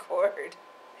to record.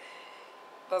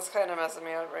 That's kind of messing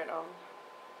me up right now.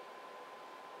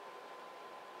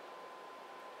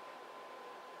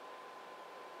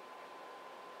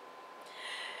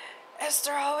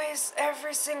 Esther always,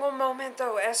 every single moment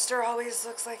though, Esther always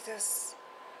looks like this.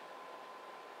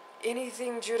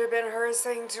 Anything Judah Ben Hur is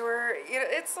saying to her, you know,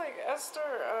 it's like, Esther,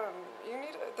 you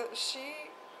need, she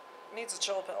needs a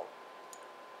chill pill.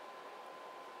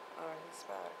 Oh, he's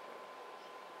back.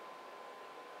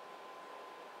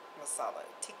 Messala,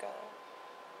 Tika.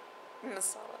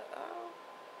 Messala, oh.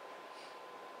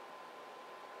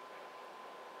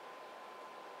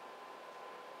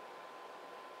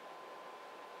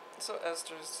 So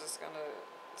Esther's just gonna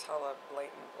tell a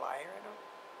blatant lie right now?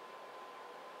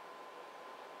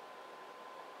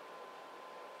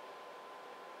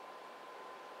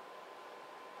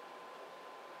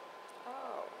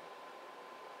 Oh.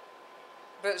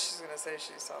 But she's gonna say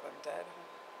she saw them dead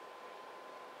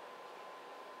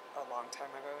a long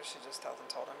time ago. She just hasn't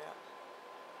told him yet.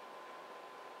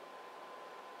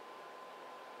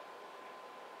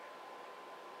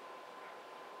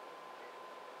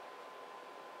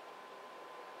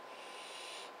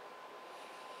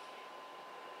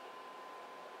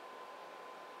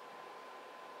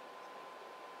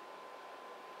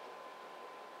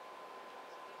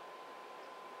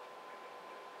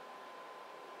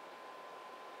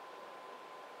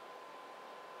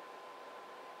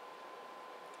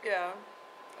 Yeah,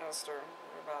 Esther,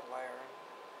 you're a bad liar.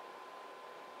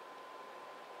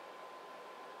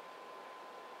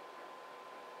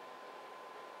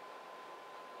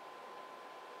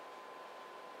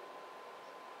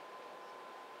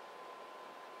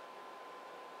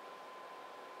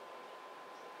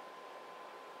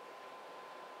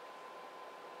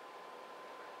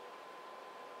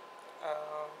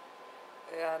 Oh,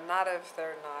 yeah, not if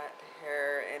they're not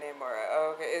here anymore.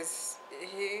 Okay, is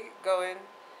he going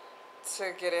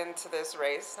to get into this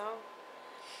race now?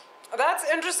 That's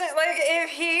interesting. Like,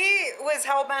 if he was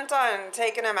hell-bent on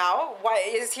taking him out, why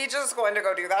is he just going to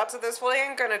go do that to this fool? He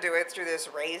ain't gonna do it through this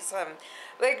race.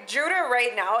 Like, Judah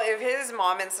right now, if his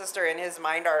mom and sister in his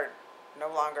mind are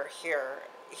no longer here,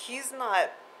 he's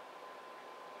not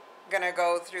gonna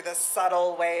go through the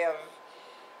subtle way of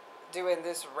doing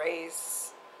this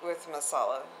race with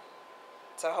Messala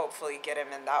to hopefully get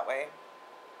him in that way.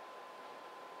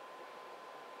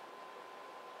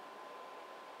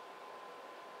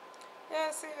 Yeah,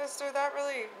 see, Esther, that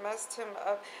really messed him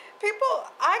up. People,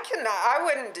 I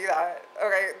wouldn't do that.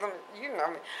 Okay, you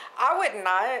know me. I would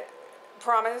not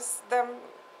promise them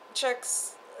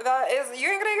chicks that is, you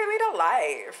ain't gonna get me to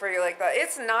lie for you like that.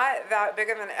 It's not that big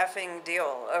of an effing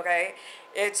deal, okay?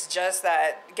 It's just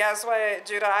that, guess what,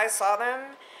 Judah, I saw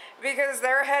them because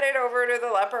they're headed over to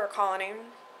the leper colony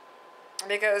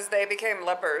because they became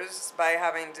lepers by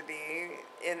having to be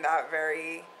in that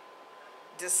very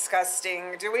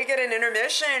disgusting, do we get an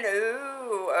intermission?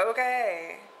 Ooh,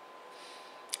 okay.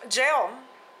 Jail.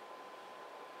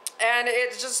 And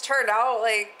it just turned out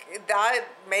like that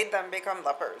made them become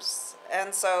lepers.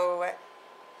 And so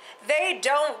they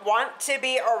don't want to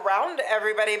be around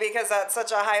everybody because that's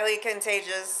such a highly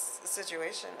contagious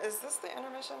situation. Is this the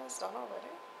intermission is done already?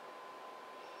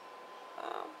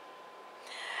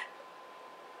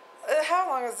 How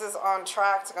long is this on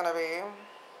track going to be?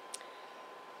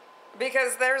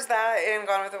 Because there's that in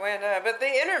Gone with the Wind. But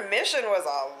the intermission was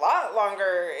a lot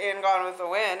longer in Gone with the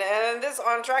Wind. And this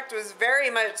entr'acte was very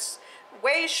much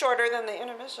way shorter than the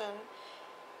intermission.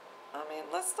 I mean,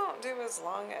 let's not do as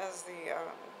long as the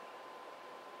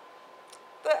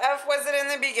F, was it in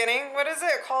the beginning? What is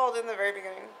it called in the very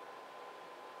beginning?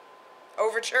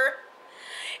 Overture?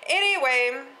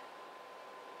 Anyway,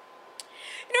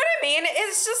 you know what I mean?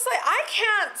 It's just like, I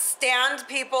can't stand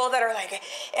people that are like,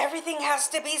 everything has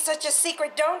to be such a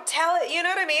secret, don't tell it. You know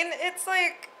what I mean? It's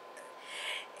like,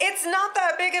 it's not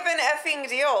that big of an effing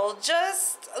deal.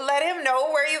 Just let him know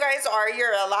where you guys are.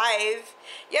 You're alive.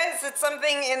 Yes, it's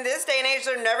something in this day and age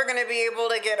they're never going to be able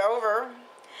to get over.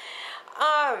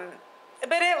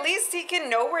 But at least he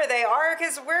can know where they are,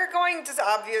 because we're going to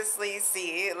obviously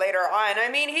see later on. I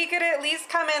mean, he could at least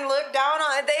come and look down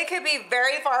on, they could be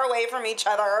very far away from each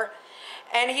other,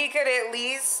 and he could at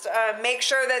least make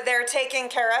sure that they're taken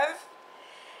care of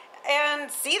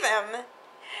and see them.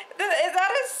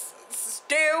 That is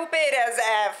stupid as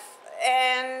F.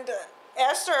 And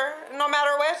Esther, no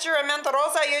matter what, you're a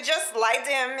mentirosa. You just lied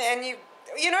to him, and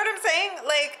you know what I'm saying?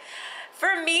 Like,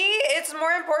 for me, it's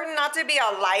more important not to be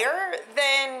a liar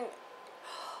than,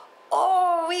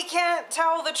 oh, we can't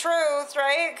tell the truth,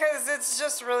 right? Because it's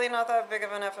just really not that big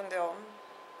of an effing deal.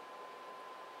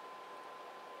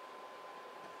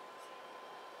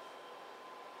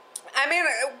 I mean,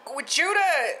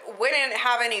 Judah wouldn't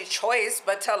have any choice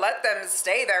but to let them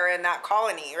stay there in that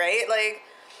colony, right? Like,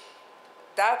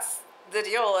 that's the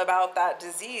deal about that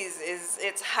disease, is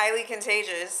it's highly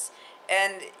contagious.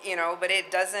 And, you know, but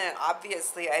it doesn't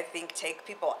obviously, I think, take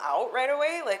people out right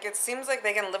away. Like, it seems like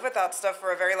they can live with that stuff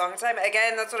for a very long time.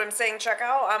 Again, that's what I'm saying. Check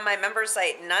out on my member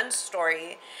site, Nun's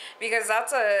Story, because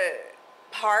that's a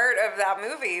part of that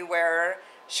movie where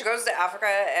she goes to Africa,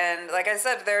 and like I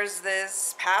said, there's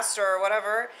this pastor or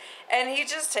whatever, and he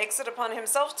just takes it upon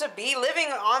himself to be living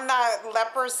on that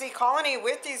leprosy colony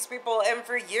with these people, and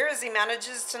for years he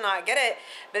manages to not get it,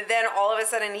 but then all of a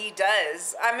sudden he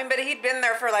does. I mean, but he'd been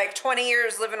there for like 20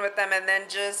 years living with them, and then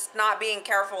just not being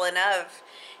careful enough,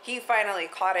 he finally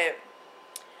caught it.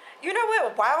 You know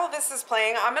what, while this is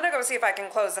playing, I'm gonna go see if I can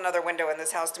close another window in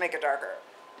this house to make it darker.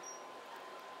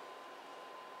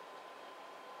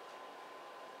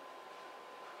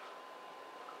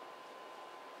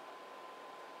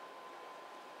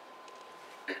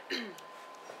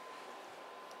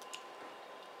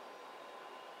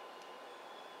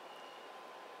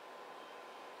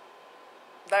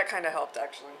 That kind of helped,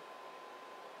 actually.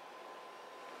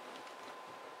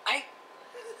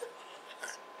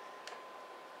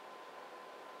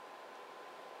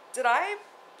 Did I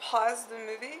pause the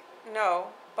movie? No,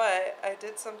 but I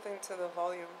did something to the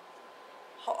volume.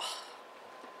 Oh.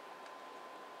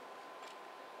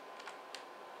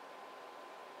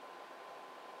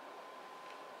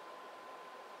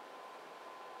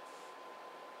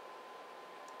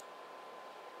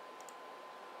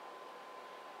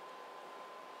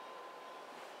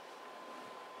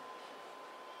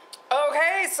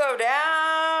 Okay, so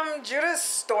damn, Judah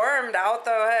stormed out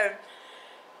though.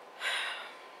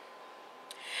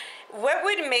 What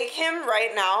would make him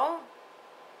right now,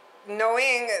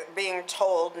 being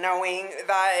told, knowing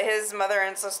that his mother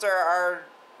and sister are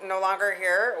no longer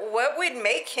here, what would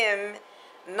make him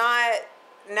not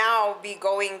now be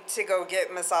going to go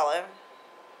get Messala?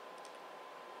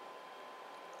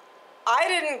 I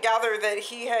didn't gather that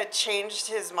he had changed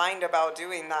his mind about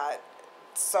doing that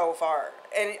so far.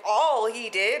 And all he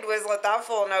did was let that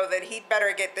fool know that he'd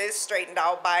better get this straightened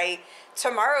out by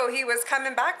tomorrow. He was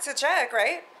coming back to check,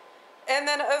 right? And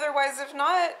then otherwise, if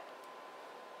not,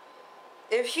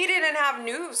 if he didn't have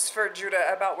news for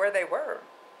Judah about where they were,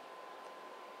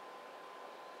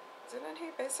 didn't he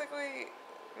basically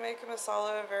make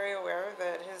Messsala very aware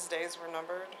that his days were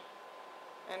numbered?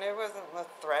 And it wasn't a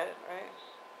threat, right?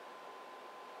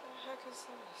 What the heck is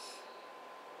this?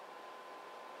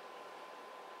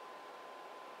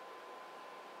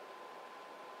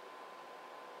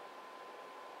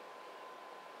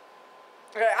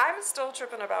 Okay, I'm still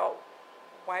tripping about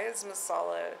why is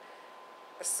Messsala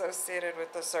associated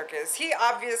with the circus. He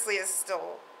obviously is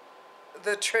still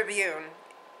the tribune,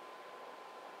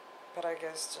 but I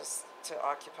guess just to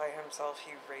occupy himself,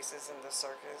 he races in the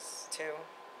circus too.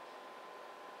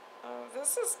 Oh,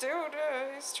 this is dude.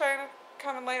 He's trying to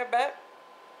come and lay a bet.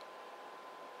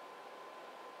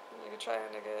 You're trying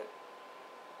to get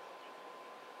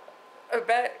a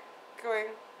bet going.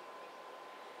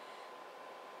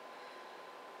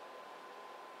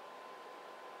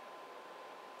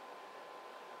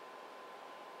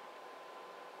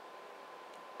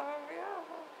 Yeah.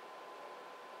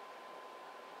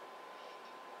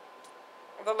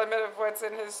 The limit of what's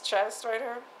in his chest right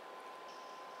here.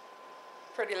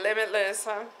 Pretty limitless,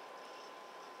 huh?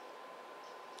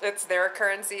 It's their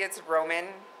currency. It's Roman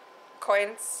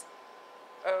coins.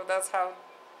 Oh, that's how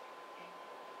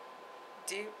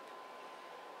deep.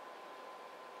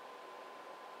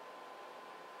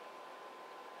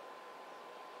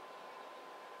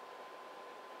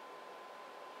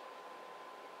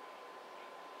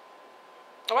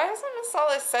 Why hasn't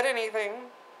Messsala said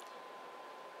anything?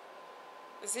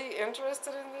 Is he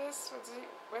interested in this?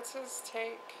 What's his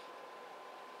take?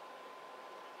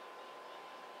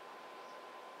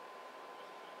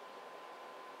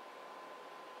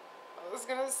 I was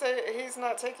gonna say he's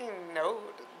not taking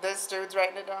note. This dude's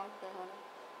writing it down behind him.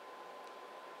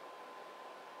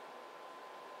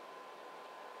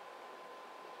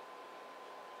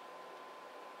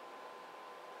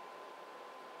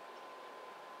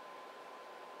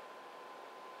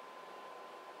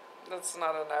 That's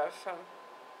not enough.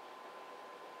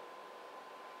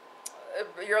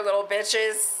 Your little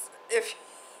bitches, if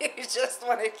you just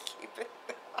want to keep it.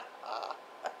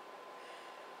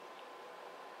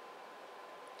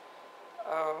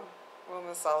 Oh, what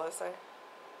will Messsala say?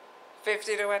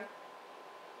 50 to win?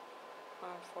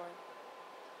 4.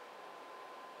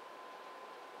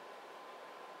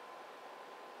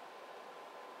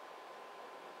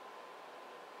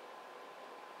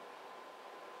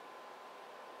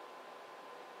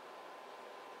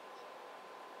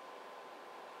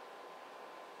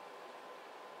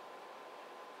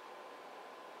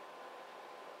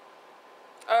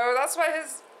 Oh, that's why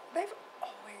they've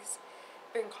always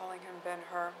been calling him Ben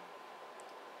Hur.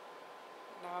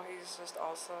 Now he's just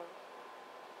also...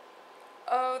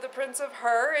 Oh, the Prince of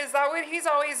Hur? Is that what he's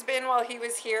always been while he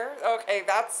was here? Okay,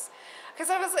 that's... Because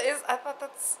I thought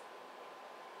that's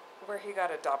where he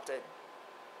got adopted.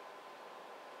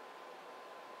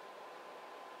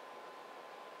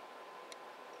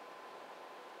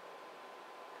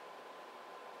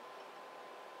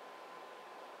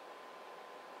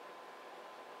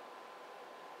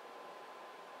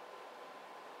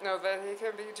 No, that he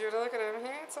can be Judah. Look at him. He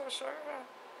ain't so sure.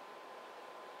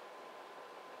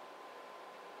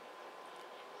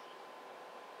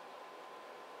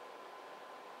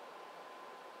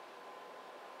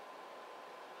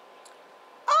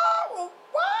 Oh,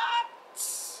 what?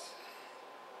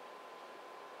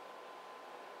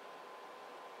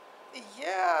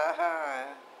 Yeah, huh?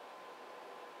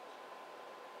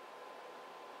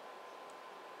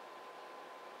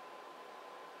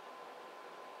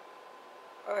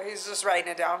 Oh, he's just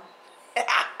writing it down.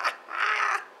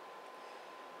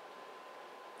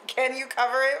 Can you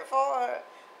cover it full?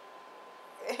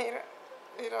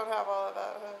 You don't have all of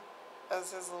that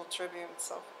as his little tribune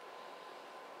self.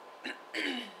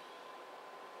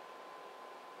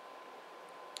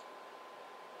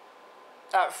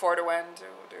 4 to win,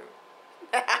 dude.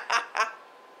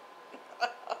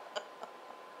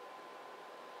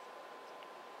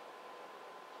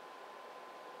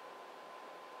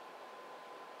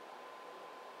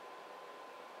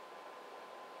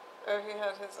 Oh, he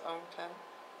had his own pen.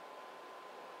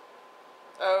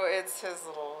 Oh, it's his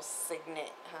little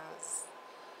signet. Has.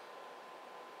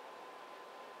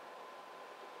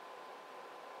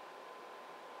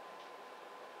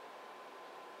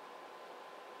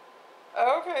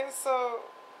 Okay, so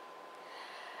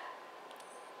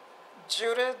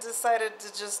Judah decided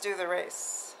to just do the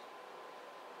race.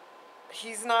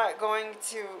 He's not going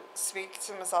to speak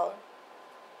to Messsala.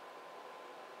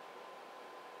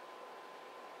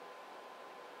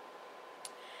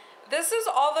 This is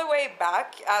all the way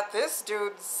back at this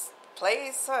dude's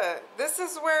place. This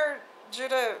is where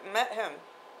Judah met him.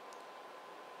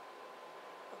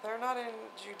 They're not in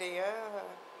Judea.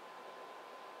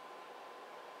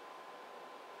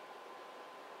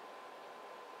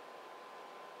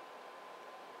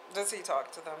 Does he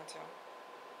talk to them too?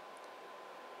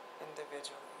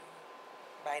 Individually.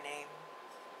 By name.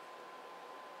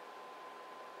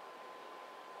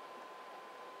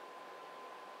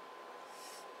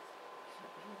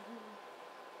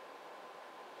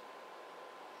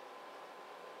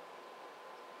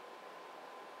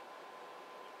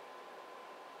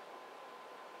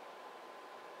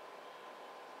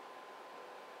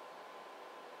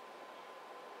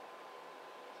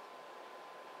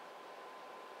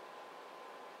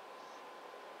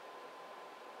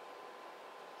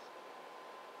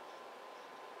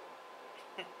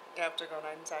 You have to go 9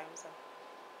 times. So.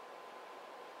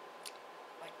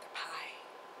 Like the pie.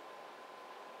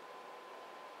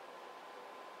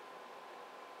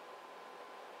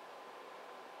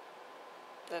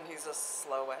 Then he's a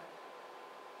slow one.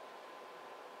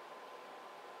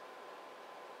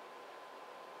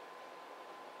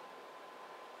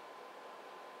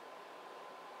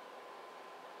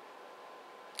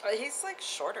 He's like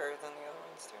shorter than the other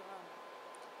ones too, huh?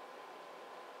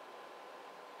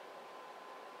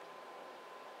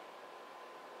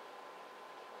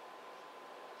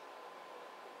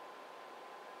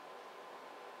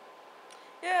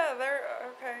 Yeah, they're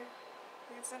okay.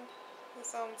 He's in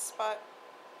his own spot.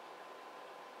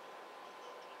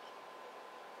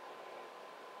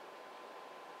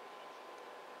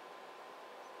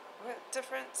 What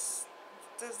difference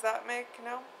does that make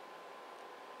now?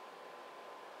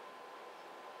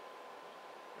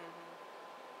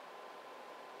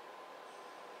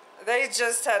 They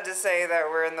just had to say that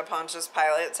we're in the Pontius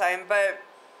Pilate time, but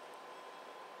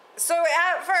so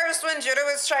at first when Judah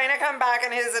was trying to come back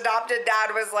and his adopted dad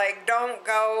was like, don't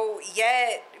go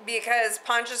yet because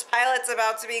Pontius Pilate's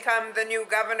about to become the new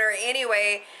governor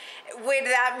anyway, would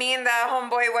that mean that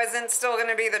homeboy wasn't still going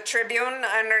to be the tribune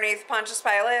underneath Pontius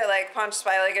Pilate? Like Pontius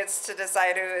Pilate gets to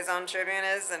decide who his own tribune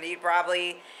is and he'd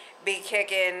probably be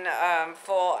kicking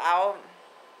full out.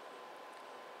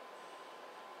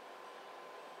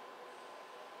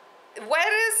 What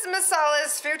is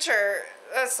Messala's future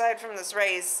aside from this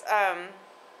race?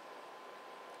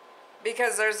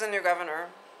 Because there's a new governor.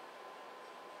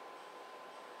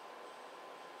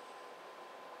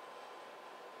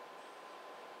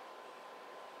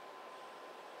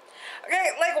 Okay,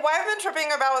 like why I've been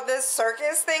tripping about this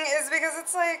circus thing is because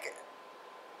it's like,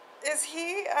 is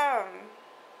he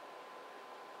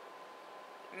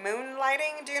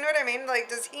moonlighting? Do you know what I mean? Like,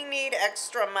 does he need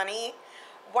extra money?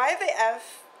 Why the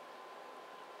F?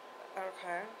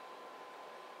 Okay.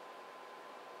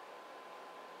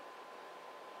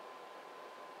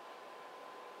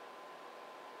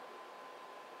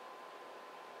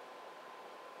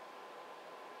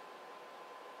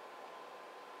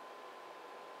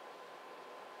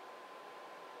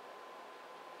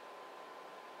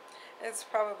 It's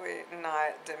probably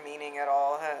not demeaning at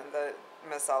all, huh, that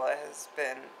Messsala has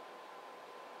been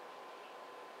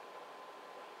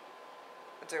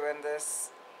doing this.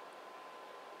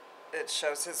 It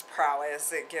shows his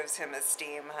prowess. It gives him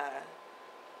esteem, huh?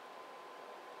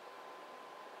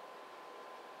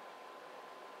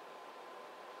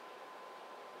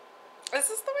 Is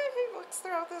this the way he looks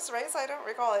throughout this race? I don't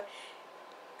recall it.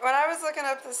 When I was looking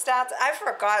up the stats, I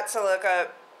forgot to look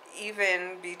up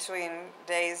even between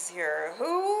days here.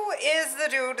 Who is the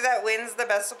dude that wins the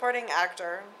Best Supporting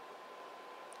Actor?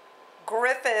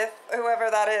 Griffith, whoever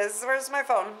that is. Where's my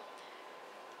phone?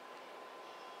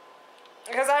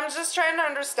 Because I'm just trying to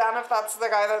understand if that's the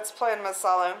guy that's playing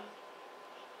Messsala.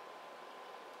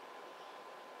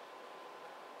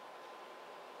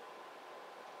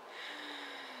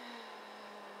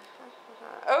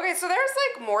 Okay, so there's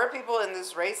like more people in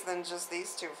this race than just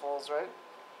these two fools, right?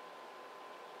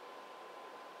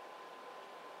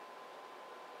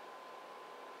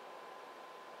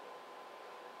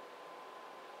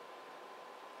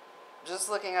 Just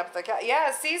looking up the cat.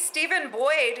 Yeah, see, Stephen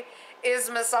Boyd is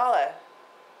Messsala.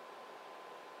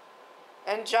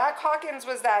 And Jack Hawkins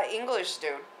was that English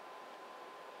dude.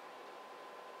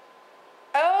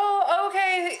 Oh,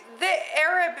 okay. The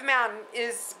Arab man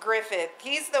is Griffith.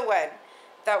 He's the one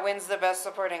that wins the Best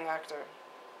Supporting Actor.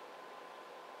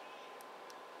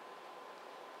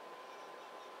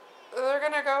 They're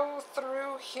gonna go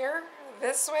through here,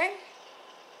 this way.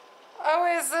 Oh,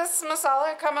 is this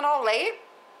Messsala coming all late?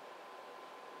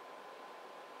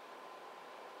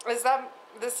 Is that,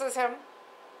 this is him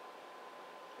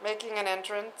making an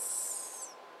entrance?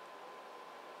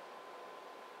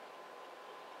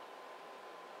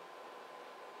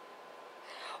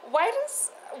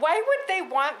 Why would they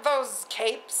want those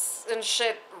capes and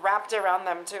shit wrapped around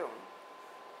them too?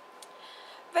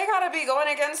 They gotta be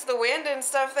going against the wind and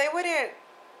stuff. They wouldn't,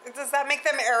 does that make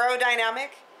them aerodynamic?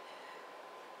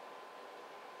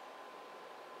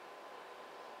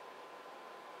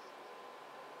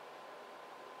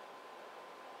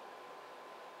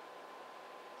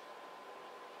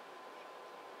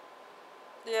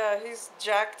 Yeah, he's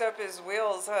jacked up his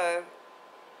wheels, huh?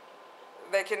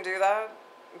 They can do that?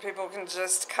 People can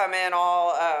just come in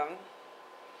all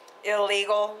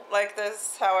illegal like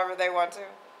this, however they want to.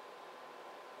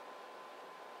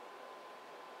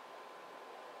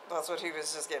 That's what he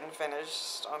was just getting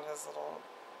finished on his little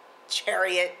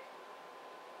chariot.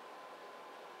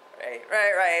 Right.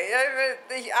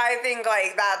 I think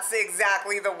like that's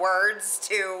exactly the words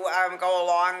to go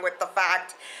along with the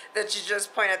fact that you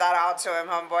just pointed that out to him,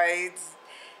 homeboy.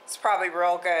 It's probably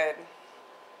real good.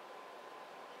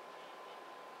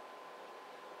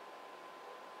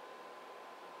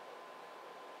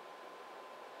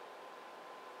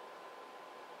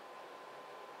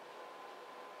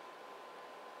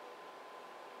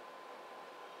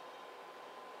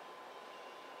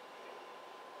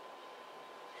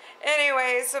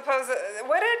 Anyway,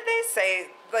 what did they say?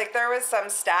 Like, there was some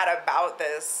stat about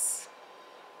this.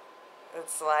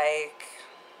 It's like,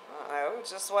 I don't know,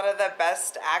 just one of the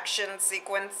best action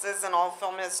sequences in all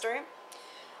film history.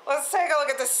 Let's take a look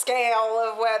at the scale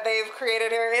of what they've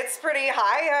created here. It's pretty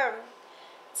high.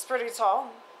 It's pretty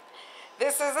tall.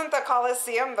 This isn't the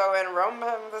Colosseum, though, in Rome.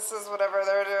 This is whatever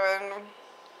they're doing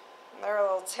in their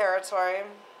little territory.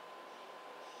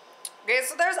 Okay,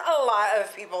 so there's a lot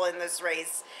of people in this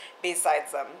race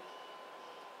besides them.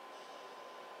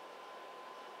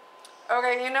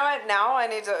 Okay, you know what? Now I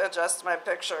need to adjust my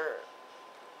picture.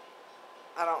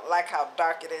 I don't like how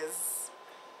dark it is.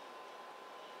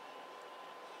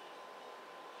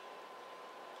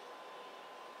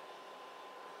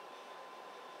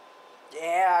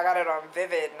 Yeah, I got it on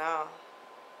vivid now.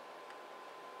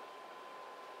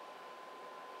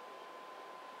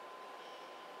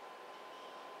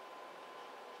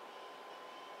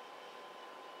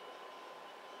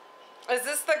 Is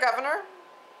this the governor?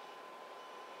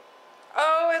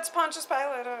 Oh, it's Pontius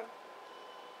Pilate.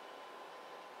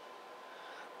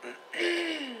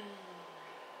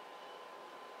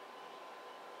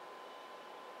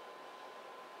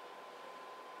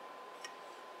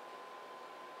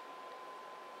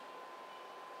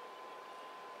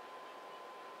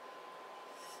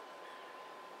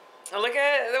 Look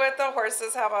at what the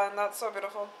horses have on. That's so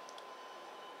beautiful.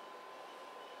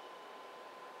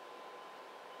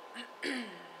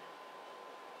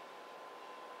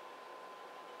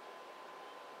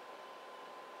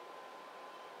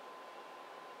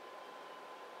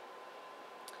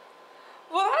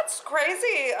 Well, that's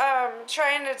crazy.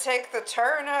 Trying to take the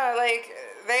turn. Like,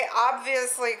 they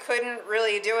obviously couldn't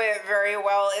really do it very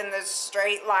well in this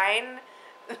straight line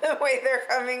the way they're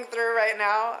coming through right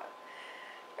now.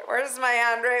 Where's my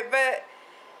hand, right? But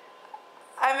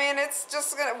I mean, it's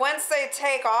just gonna, once they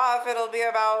take off, it'll be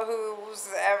about who's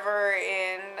ever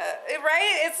in,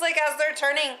 right? It's like as they're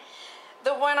turning,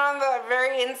 the one on the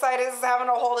very inside is having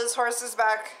to hold his horses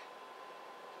back.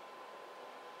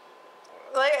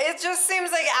 Like, it just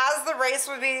seems like as the race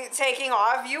would be taking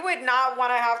off, you would not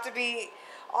want to have to be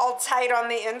all tight on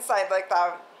the inside like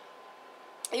that.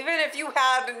 Even if you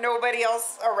had nobody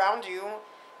else around you,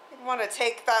 you'd want to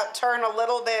take that turn a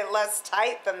little bit less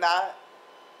tight than that.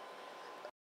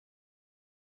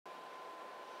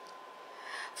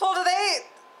 Well,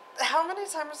 how many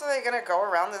times are they going to go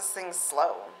around this thing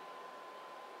slow?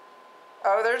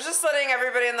 Oh, they're just letting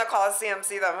everybody in the Colosseum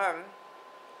see them.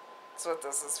 That's what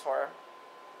this is for.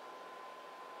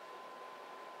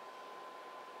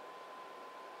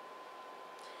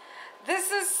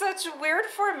 This is such weird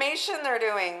formation they're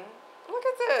doing. Look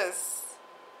at this.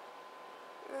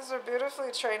 These are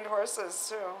beautifully trained horses,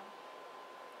 too.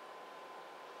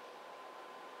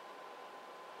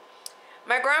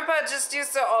 My grandpa just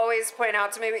used to always point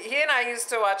out to me, he and I used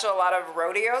to watch a lot of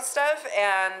rodeo stuff,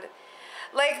 and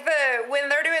like when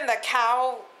they're doing the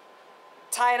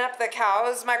tying up the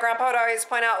cows, my grandpa would always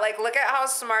point out, like, look at how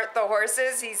smart the horse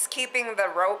is. He's keeping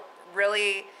the rope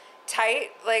really tight,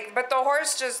 like, but the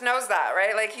horse just knows that,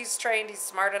 right? Like, he's trained, he's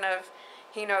smart enough,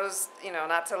 he knows, you know,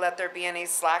 not to let there be any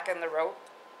slack in the rope.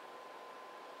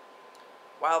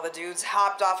 While the dude's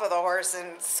hopped off of the horse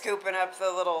and scooping up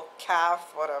the little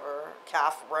calf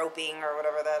roping or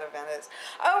whatever that event is.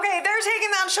 Okay, they're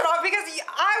taking that shit off because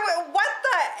what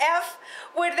the F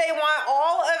would they want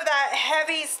all of that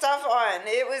heavy stuff on?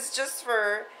 It was just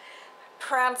for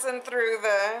prancing through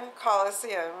the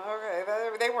Colosseum. Okay,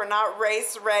 they were not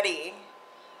race ready.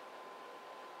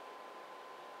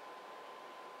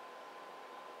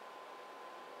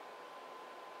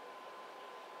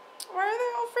 Why are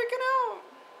they all freaking out?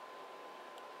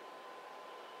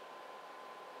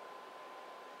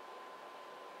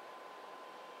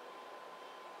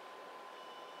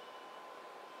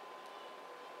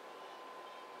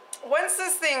 Once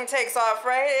this thing takes off,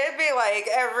 right, it'd be like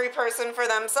every person for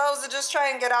themselves to just try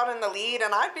and get out in the lead,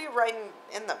 and I'd be right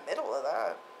in the middle of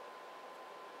that.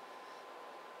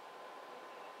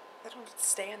 They don't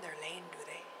stay in their lane, do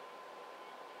they?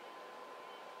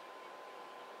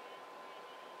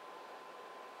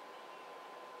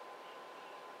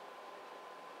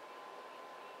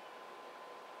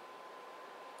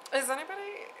 Is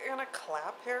anybody gonna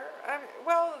clap here?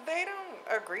 Well, they don't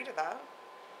agree to that,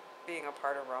 being a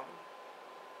part of Rome.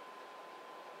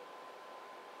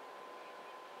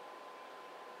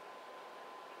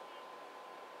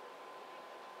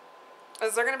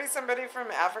 Is there gonna be somebody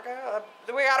from Africa?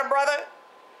 Do we got a brother?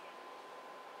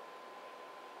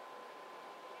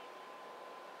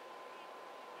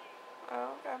 Oh,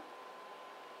 okay.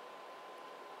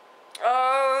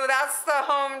 Oh, that's the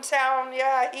hometown,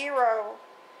 yeah, hero.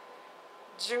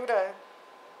 Judah.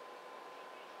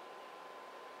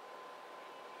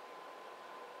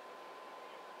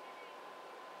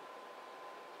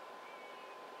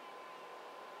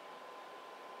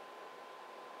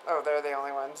 Oh, they're the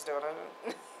only ones doing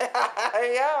it.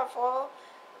 Yeah, well,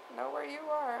 know where you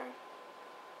are.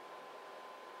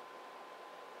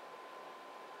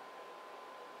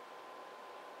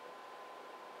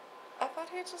 I thought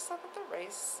he just said that the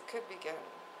race could begin.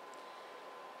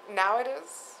 Now it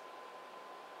is.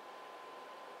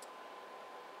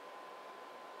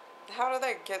 How did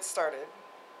they get started?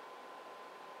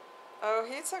 Oh,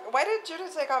 he took... Why did Judah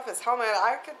take off his helmet?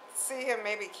 I could see him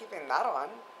maybe keeping that on.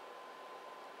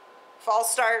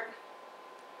 False start.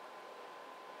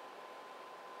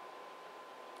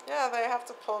 Yeah, they have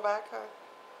to pull back.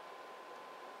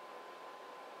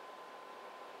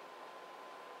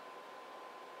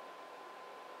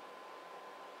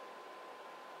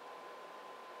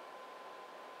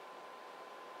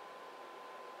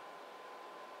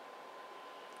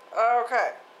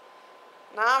 Okay.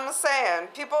 Now I'm saying,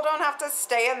 people don't have to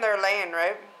stay in their lane,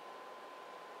 right?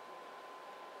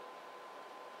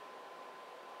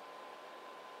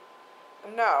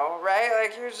 No, right?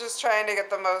 Like, you're just trying to get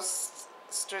the most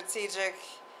strategic,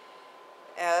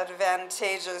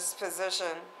 advantageous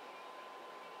position.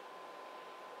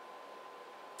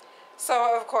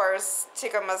 So, of course,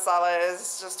 Tikka Messsala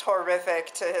is just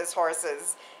horrific to his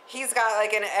horses. He's got,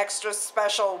 like, an extra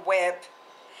special whip,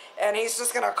 and he's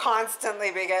just going to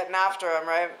constantly be getting after him,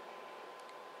 right?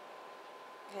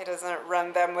 He doesn't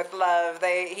run them with love.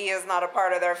 He is not a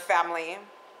part of their family.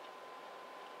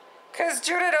 Because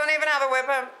Judah don't even have a whip.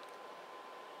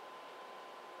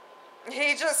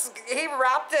 He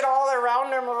wrapped it all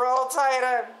around him real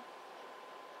tight.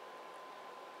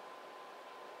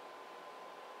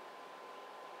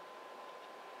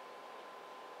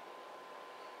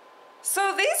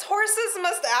 So these horses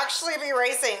must actually be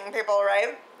racing people,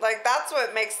 right? Like, that's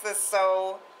what makes this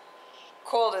so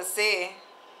cool to see.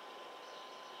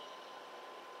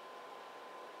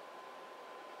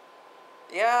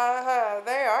 Yeah,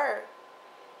 they are.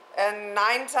 And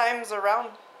 9 times around.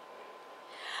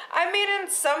 I mean, in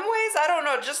some ways, I don't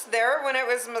know, just there when it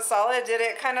was Messsala, did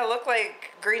it kind of look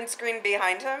like green screen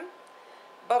behind him?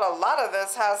 But a lot of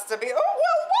this has to be... Oh,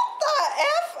 well, what the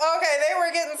F? Okay, they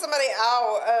were getting somebody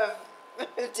out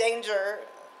of danger.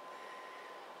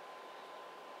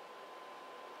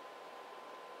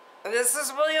 This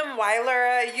is William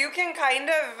Wyler. You can kind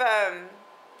of...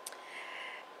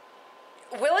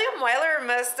 William Wyler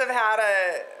must have had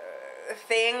a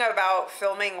thing about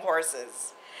filming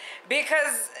horses,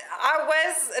 because I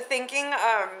was thinking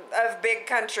of Big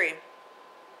Country,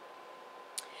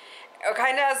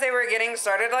 kind of as they were getting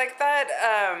started like that.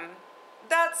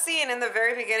 That scene in the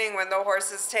very beginning when the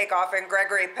horses take off and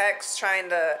Gregory Peck's trying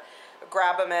to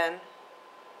grab them in.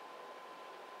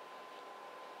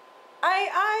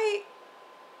 I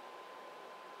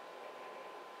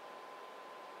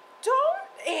don't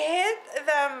hit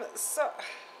them so...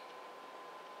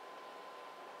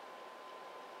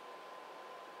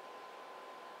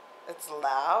 It's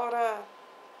loud.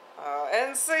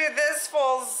 And see, this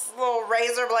fool's little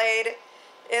razor blade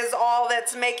is all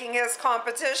that's making his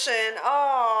competition,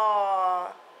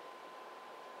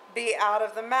 be out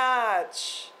of the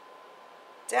match.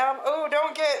 Damn. Oh,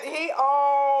 don't get...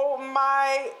 Oh,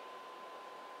 my...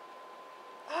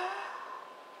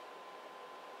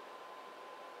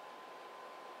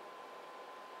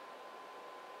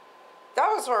 That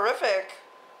was horrific.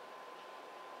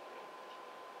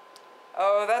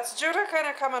 Oh, that's Judah kind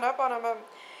of coming up on him.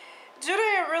 Judah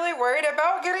ain't really worried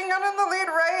about getting out in the lead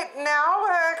right now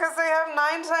because they have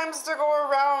 9 times to go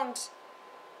around.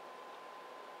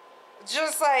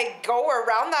 Just like go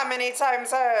around that many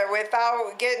times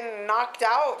without getting knocked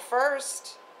out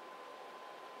first.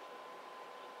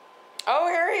 Oh,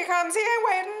 here he comes. He ain't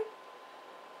waiting.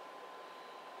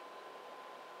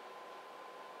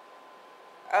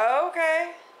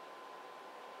 Okay.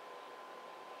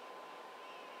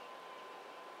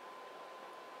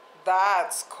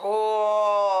 That's cool.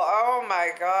 Oh my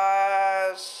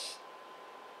gosh.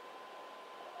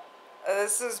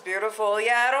 This is beautiful.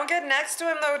 Yeah, don't get next to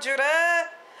him though, Judah.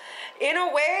 In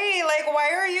a way, like, why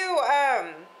are you,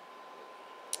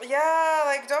 yeah,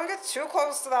 like, don't get too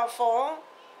close to that foal.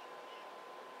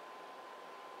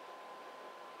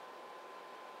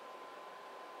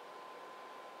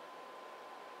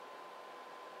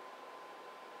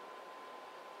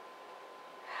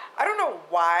 I don't know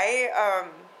why,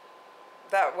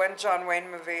 that one John Wayne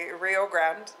movie, Rio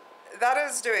Grande, that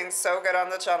is doing so good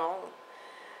on the channel.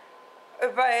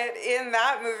 But in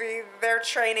that movie, they're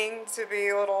training to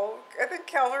be little, I think,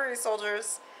 cavalry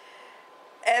soldiers.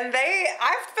 And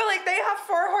I feel like they have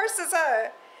 4 horses,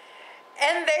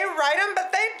 and they ride them,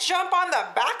 but they jump on the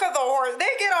back of the horse.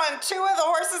 They get on 2 of the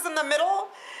horses in the middle,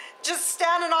 just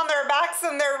standing on their backs,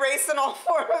 and they're racing all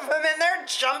 4 of them, and they're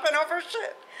jumping over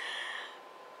shit.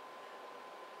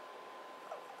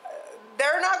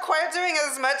 They're not quite doing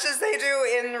as much as they do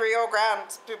in Rio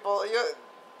Grande, people.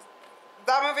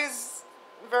 That movie's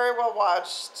very well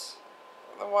watched.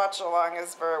 The watch along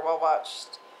is very well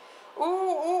watched. Ooh,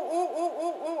 ooh, ooh, ooh,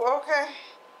 ooh, ooh, okay.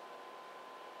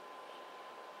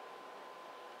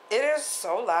 It is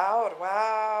so loud.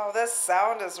 Wow, this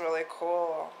sound is really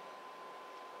cool.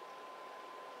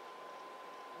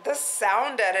 The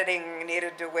sound editing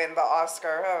needed to win the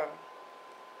Oscar, huh?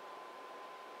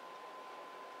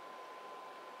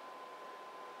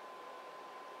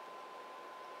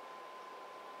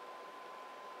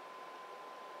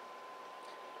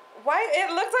 Why?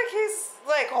 It looks like he's,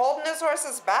 like, holding his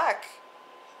horse's back.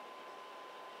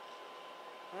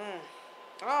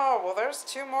 Oh, well, there's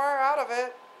 2 more out of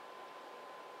it.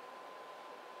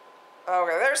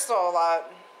 Okay, there's still a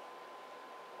lot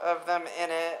of them in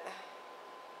it.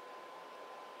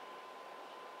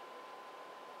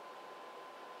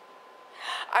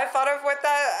 I thought of what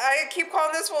I keep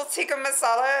calling this tikka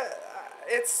masala.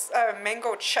 It's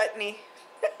mango chutney.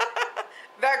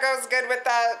 That goes good with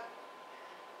that.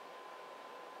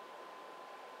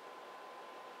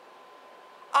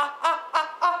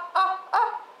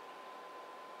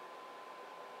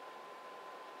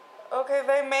 Okay,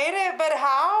 they made it, but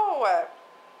how?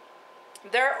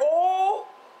 They're all...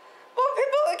 Well,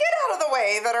 people, get out of the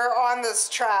way that are on this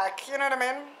track, you know what I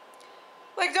mean?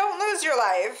 Like, don't lose your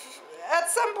life. At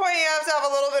some point, you have to have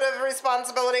a little bit of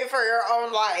responsibility for your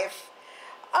own life.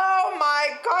 Oh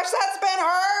my gosh, that's Ben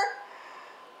Hur?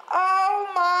 Oh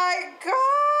my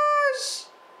gosh!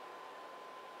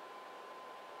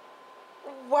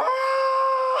 Wow!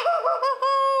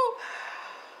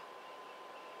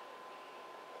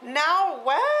 Now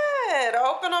what?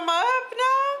 Open them up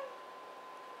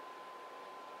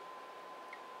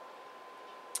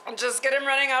now? Just get him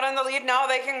running out in the lead now.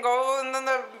 They can go in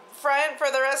the front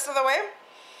for the rest of the way.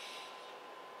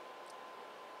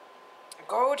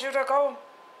 Go, Judah, go.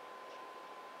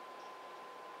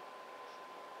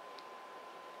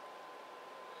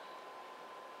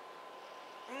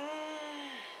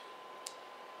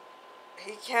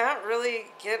 He can't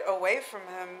really get away from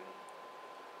him.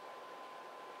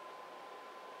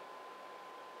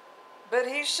 But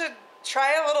he should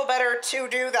try a little better to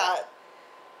do that.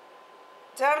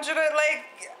 Damn, Judah,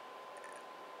 like,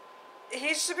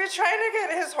 he should be trying to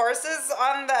get his horses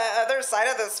on the other side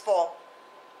of this foal.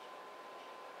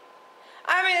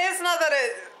 I mean, it's not that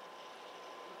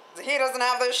he doesn't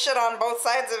have this shit on both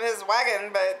sides of his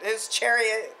wagon, but his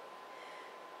chariot.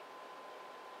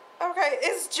 Okay,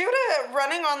 is Judah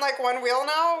running on like one wheel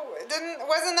now?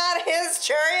 Wasn't that his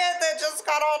chariot that just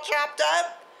got all chopped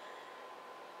up?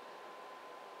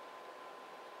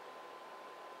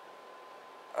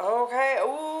 Okay,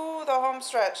 ooh, the home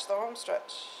stretch, the home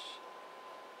stretch.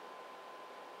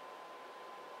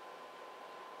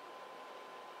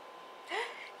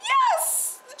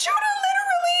 Yes! Judah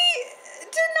literally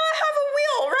did not have a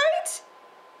wheel, right?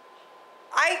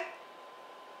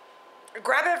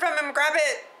 Grab it from him, grab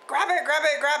it. Grab it, grab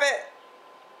it, grab it.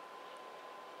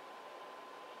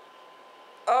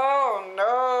 Oh,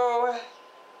 no.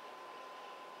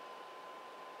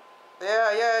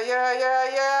 Yeah.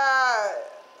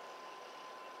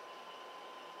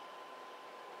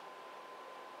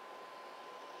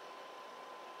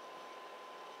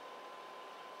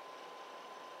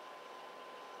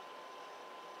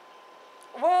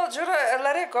 Well, Judah,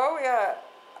 let it go, yeah.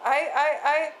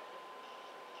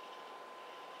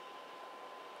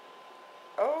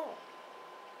 Oh.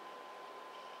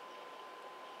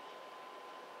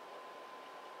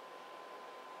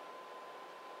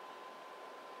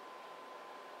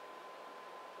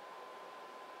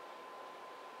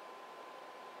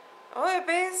 Oh, it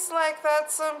bees like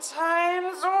that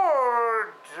sometimes.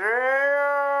 Oh,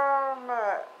 damn.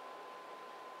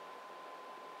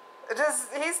 Does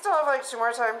he still have like 2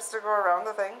 more times to go around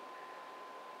the thing?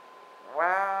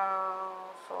 Wow.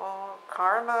 Full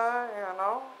karma, you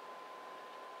know?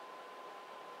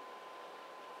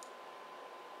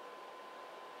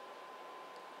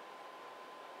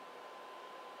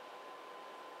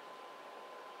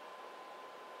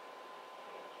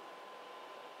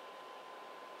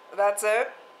 That's it?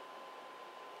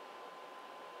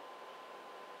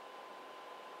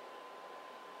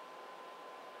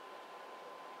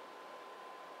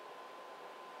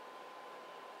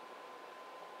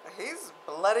 He's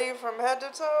bloody from head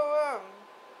to toe.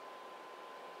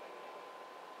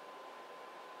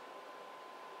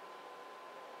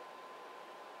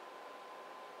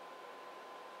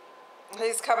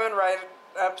 He's coming right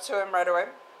up to him right away.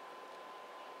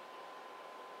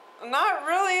 Not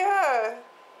really,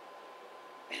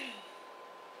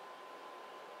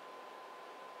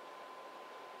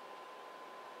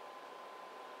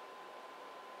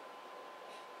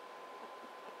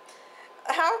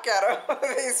 How ghetto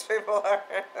these people are.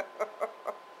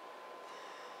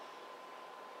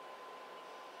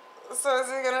 So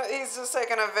he's just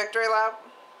taking a victory lap?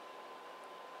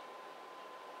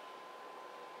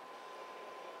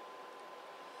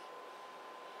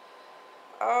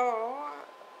 Oh.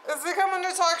 Is he coming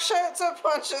to talk shit to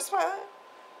Pontius Pilate?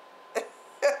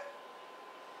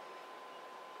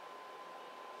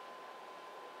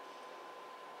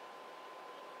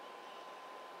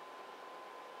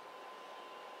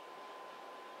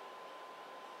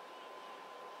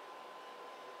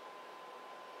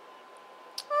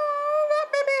 Oh, that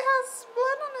baby has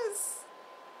blood on his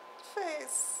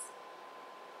face.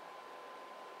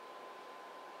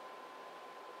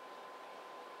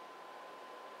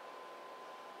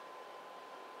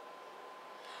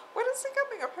 What is he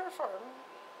coming up here for?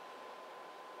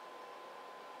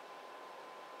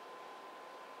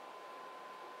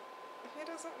 He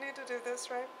doesn't need to do this,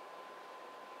 right?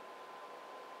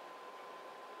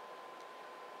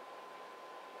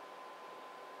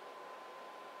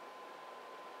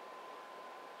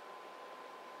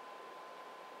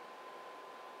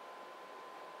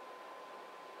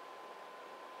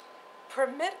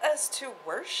 Permit us to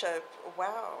worship.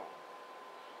 Wow.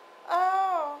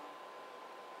 Oh.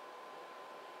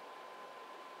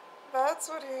 That's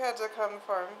what he had to come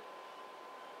for.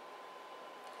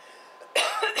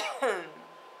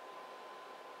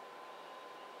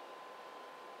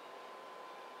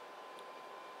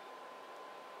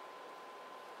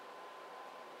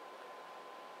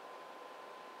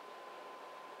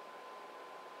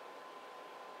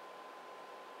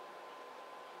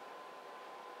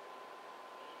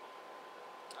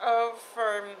 Oh,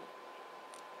 for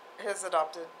his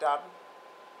adopted dad.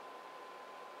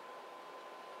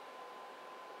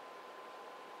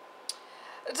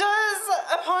 Does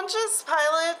Pontius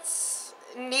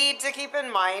Pilate need to keep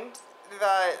in mind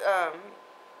that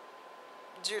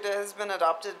Judah has been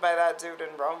adopted by that dude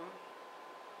in Rome?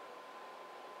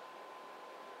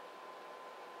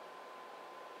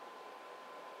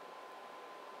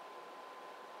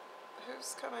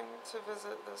 Who's coming to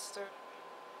visit this dude?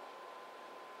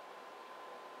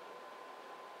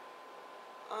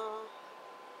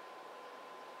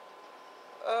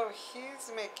 Oh,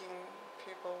 he's making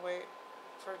people wait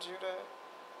for Judah.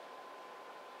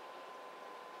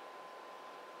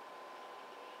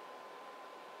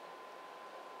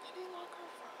 Any longer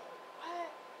for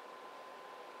what?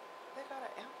 They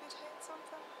gotta amputate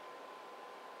something?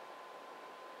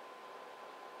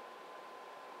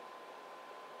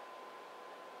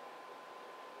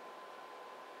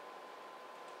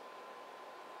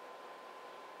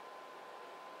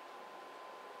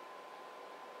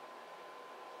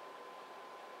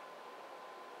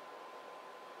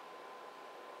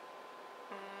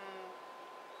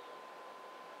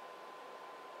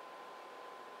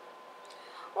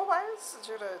 Well, why is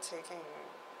Judah taking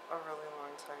a really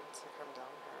long time to come down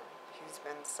here? He's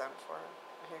been sent for.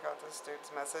 He got this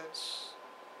dude's message.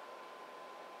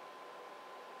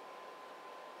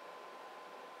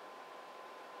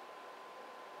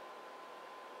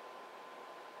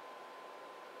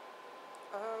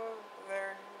 Oh,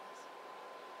 there he is.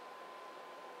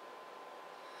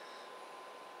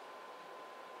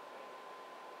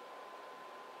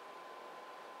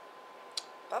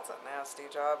 That's a nasty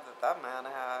job that man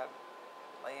had,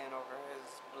 laying over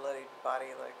his bloody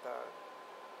body like that.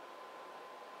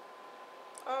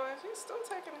 Oh, is he still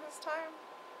taking his time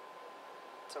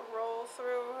to roll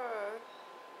through?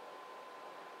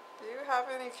 Do you have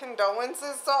any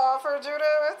condolences to offer,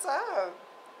 Judah? What's up?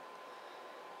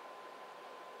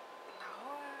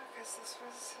 No, because this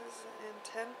was his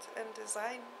intent and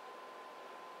design.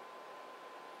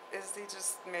 Is he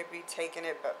just maybe taking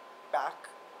it back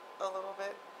a little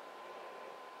bit?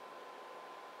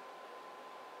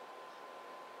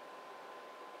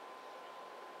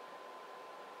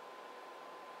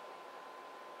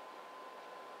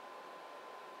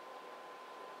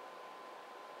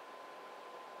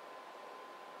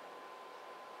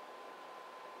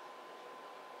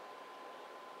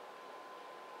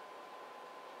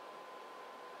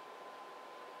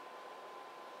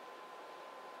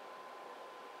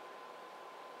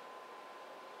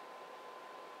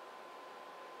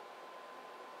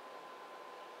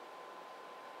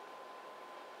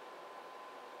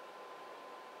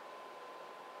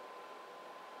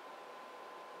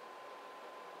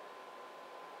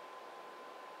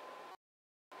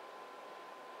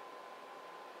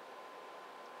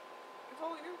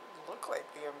 Well, you look like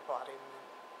the embodiment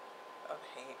of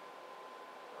hate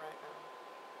right now.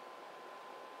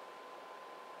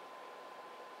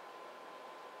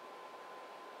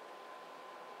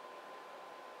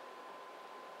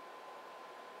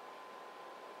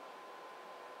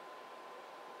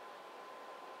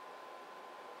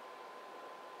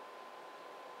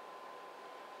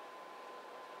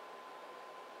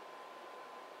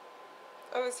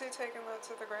 Oh, is he taking that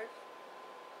to the grave?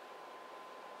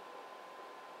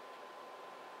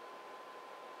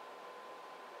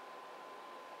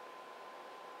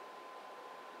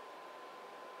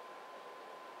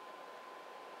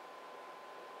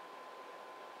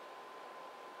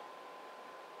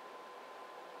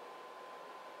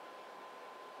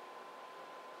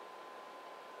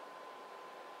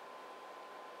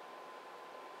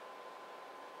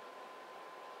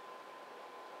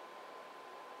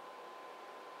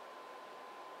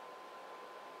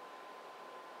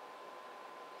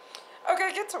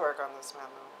 Okay, get to work on this man,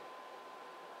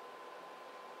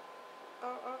 though.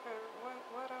 Oh, okay.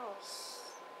 What else,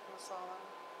 Messsala?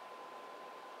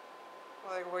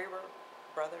 Like, we were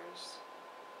brothers.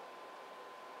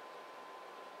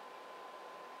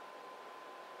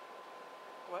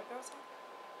 What goes on?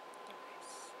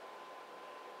 Nice.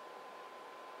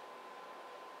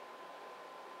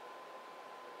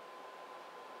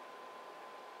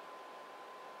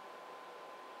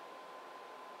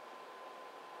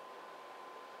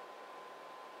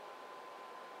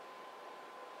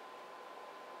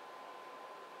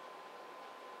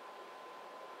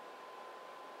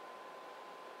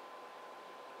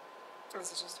 Is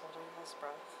he just holding his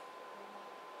breath?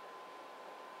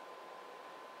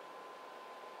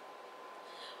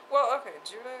 Well, okay,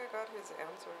 Judah got his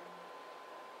answer.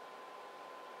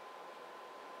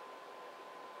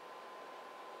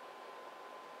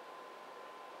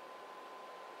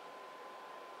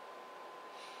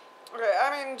 Okay,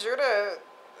 I mean, Judah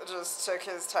just took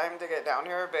his time to get down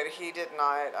here, but he did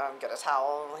not get a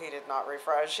towel. He did not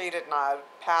refresh. He did not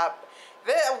pat.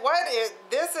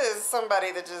 This is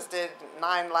somebody that just did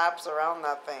 9 laps around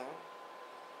that thing.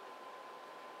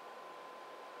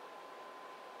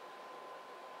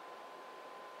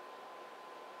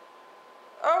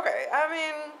 Okay, I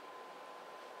mean,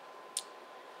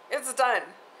 it's done,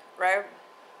 right?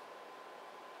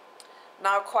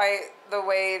 Not quite the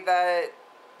way that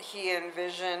he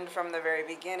envisioned from the very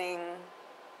beginning.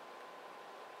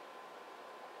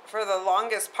 For the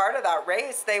longest part of that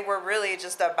race, they were really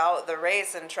just about the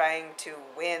race and trying to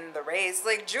win the race.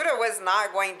 Like, Judah was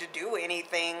not going to do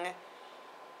anything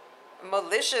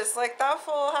malicious. Like, that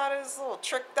fool had his little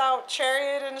tricked out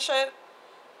chariot and shit.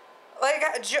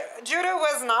 Like, Judah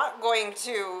was not going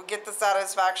to get the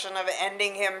satisfaction of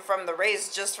ending him from the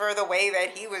race just for the way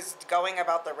that he was going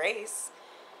about the race.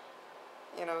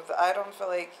 You know, I don't feel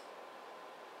like...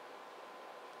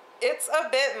 It's a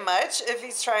bit much if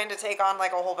he's trying to take on,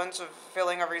 like, a whole bunch of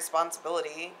feeling of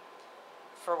responsibility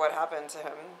for what happened to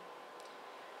him.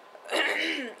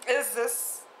 Is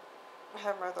this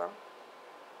him right there?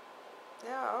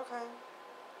 Yeah, okay.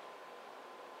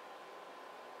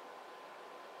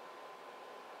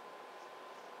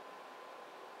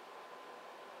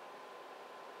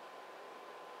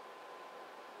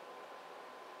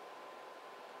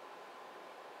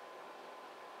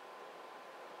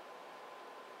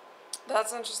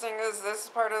 That's interesting. Is this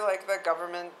part of, like, the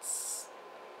government's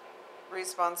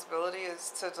responsibility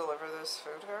is to deliver this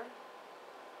food here?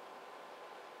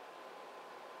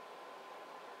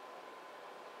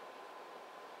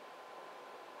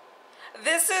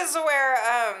 This is where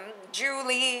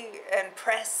Julie and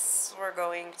Press were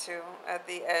going to at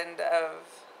the end of...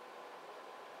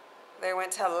 They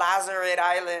went to Lazaret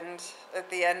Island at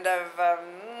the end of...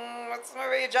 what's the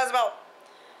movie? Jezebel.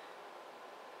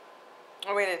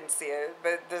 We didn't see it,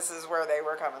 but this is where they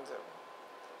were coming to.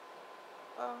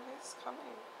 Oh, he's coming.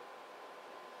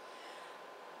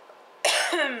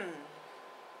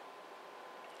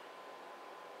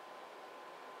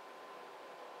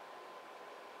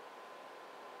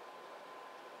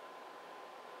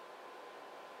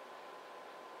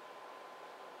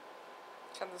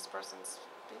 Can this person speak?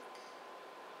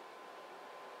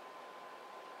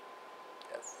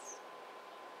 Yes.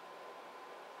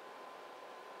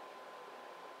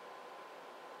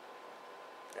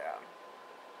 Yeah.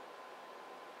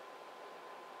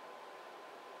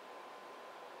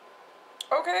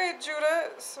 Okay,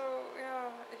 Judah. So yeah,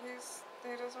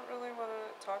 he doesn't really want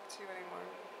to talk to you anymore.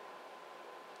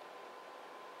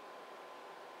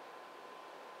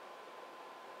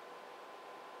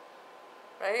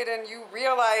 Right? And you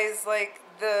realize, like,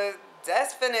 the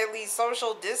definitely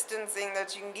social distancing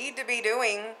that you need to be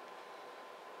doing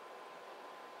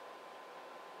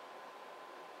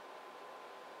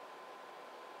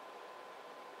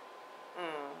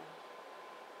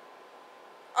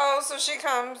Oh, so she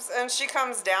comes, and she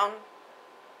comes down.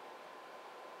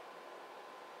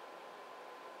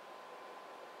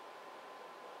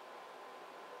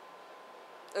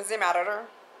 Is he mad at her?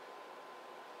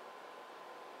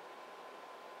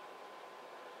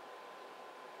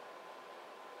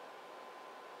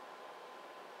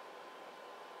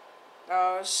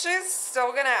 Oh, she's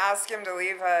still gonna ask him to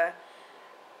leave her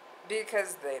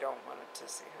because they don't want to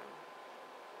see him.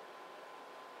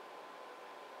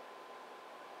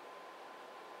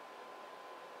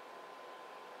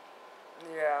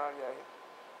 Yeah, yeah.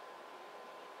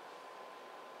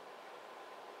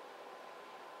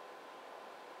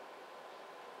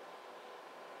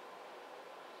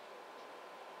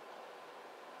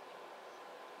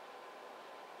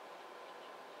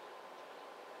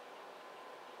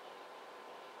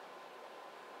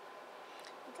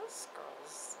 This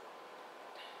girl's...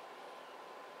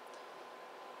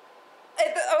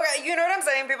 okay, you know what I'm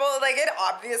saying, people? Like, it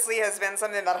obviously has been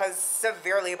something that has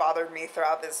severely bothered me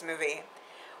throughout this movie.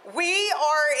 We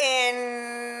are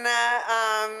in,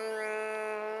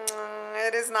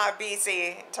 it is not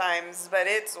BC times, but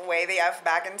it's way the F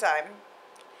back in time.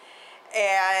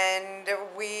 And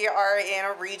we are in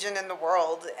a region in the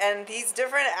world, and these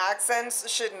different accents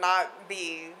should not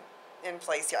be in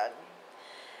place yet.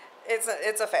 It's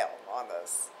a fail on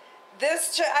this.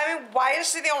 I mean, why is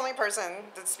she the only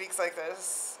person that speaks like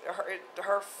this?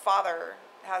 Her father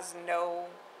has no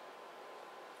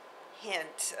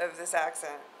hint of this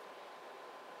accent.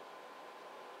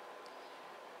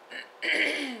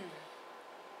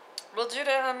 Well,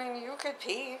 Judah, I mean, you could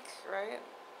peek, right?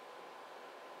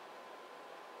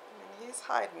 I mean, he's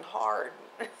hiding hard.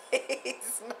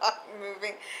 He's not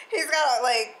moving. He's got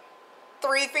like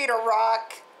 3 feet of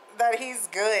rock that he's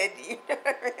good. You know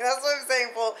what I mean? That's what I'm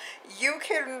saying. Well, you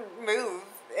can move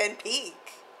and peek.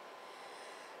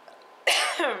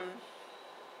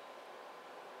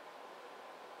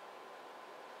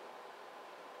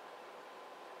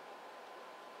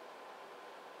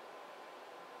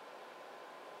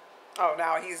 Oh,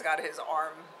 now he's got his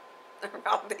arm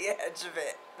around the edge of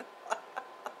it.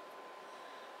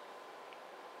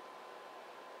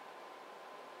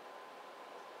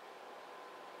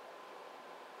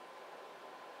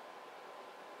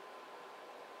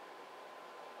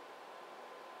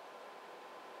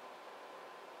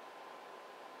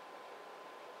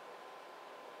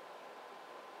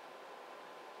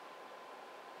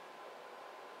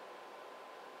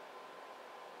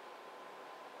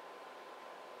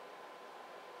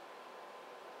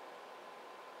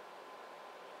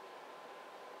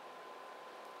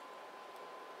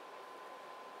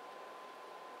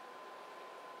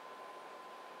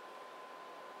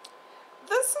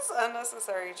 This is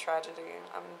unnecessary tragedy.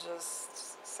 I'm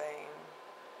just saying.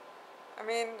 I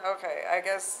mean, okay, I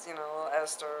guess, you know,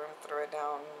 Esther threw it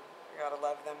down. You gotta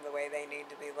love them the way they need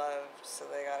to be loved, so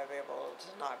they gotta be able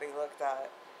to not be looked at.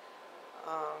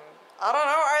 I don't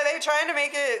know, are they trying to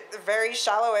make it very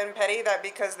shallow and petty that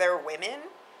because they're women,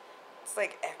 it's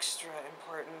like extra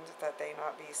important that they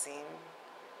not be seen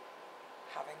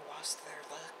having lost their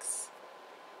looks?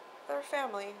 They're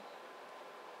family.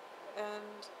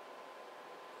 And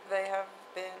they have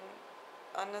been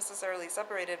unnecessarily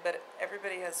separated, but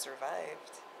everybody has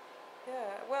survived.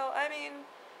 Yeah, well, I mean,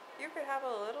 you could have a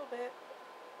little bit.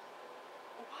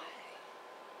 Why?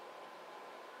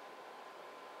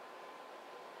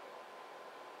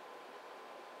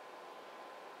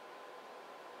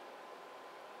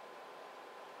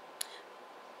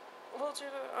 Well,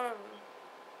 Judah,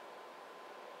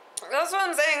 that's what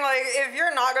I'm saying, like, if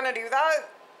you're not gonna do that,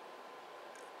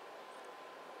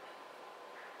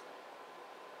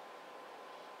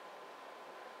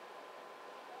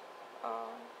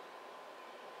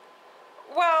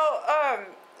 well,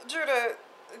 Judah,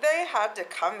 they had to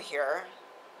come here.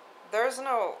 There's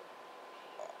no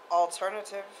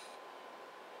alternative.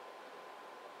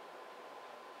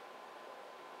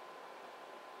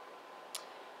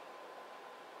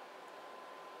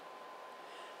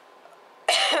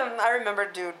 I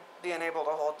remember dude being able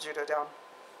to hold Judah down.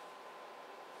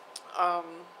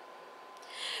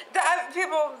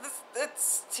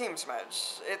 It's team too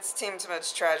much. It's team too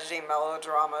much tragedy,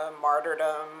 melodrama,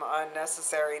 martyrdom,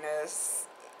 unnecessariness.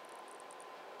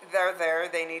 They're there,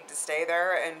 they need to stay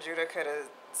there, and Judah could have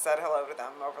said hello to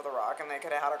them over the rock, and they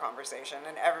could have had a conversation,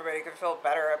 and everybody could feel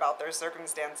better about their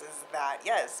circumstances that,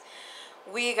 yes,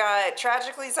 we got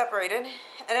tragically separated,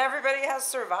 and everybody has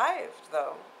survived,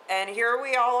 though. And here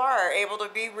we all are, able to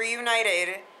be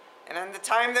reunited. And in the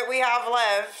time that we have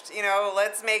left, you know,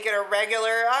 let's make it a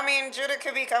regular... I mean, Judah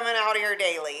could be coming out here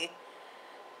daily.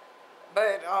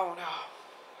 But, oh no.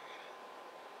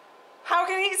 How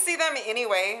can he see them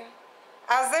anyway?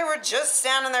 As they were just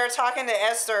standing there talking to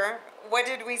Esther, what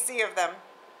did we see of them?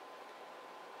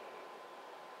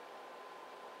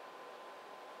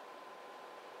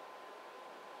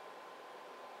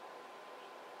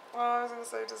 Oh, I was going to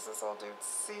say, does this old dude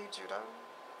see Judah?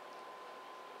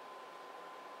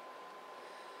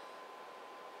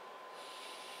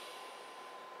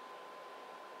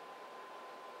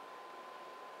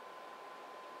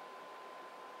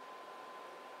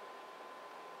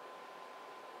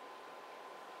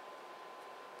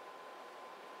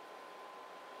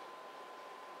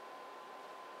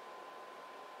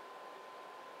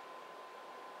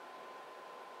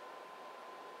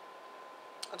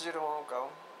 Judah won't go.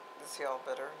 Is he all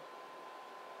bitter?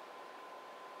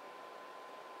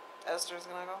 Esther's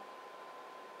gonna go?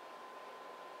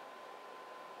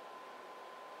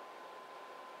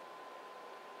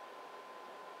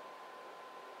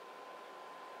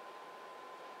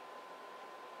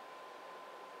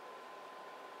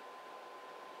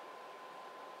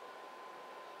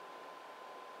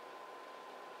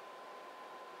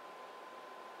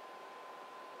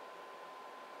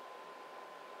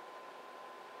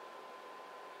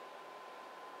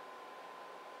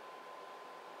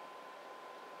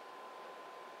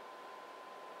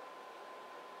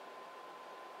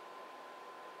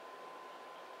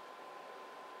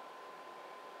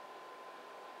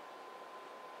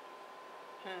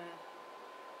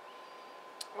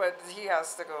 But he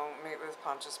has to go meet with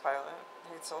Pontius Pilate.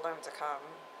 He told him to come.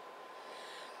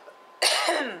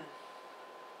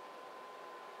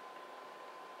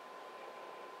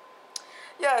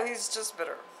 Yeah, he's just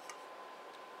bitter.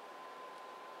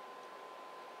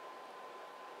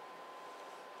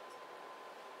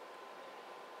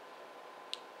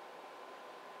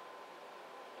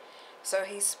 So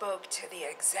he spoke to the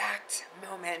exact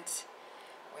moment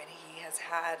when he has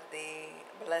had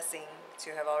the blessing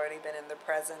to have already been in the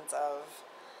presence of,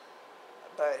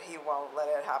 but he won't let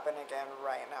it happen again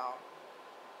right now.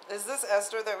 Is this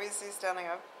Esther that we see standing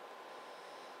up?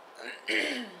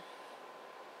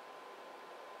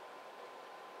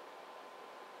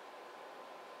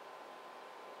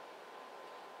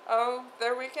 Oh,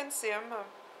 there we can see him.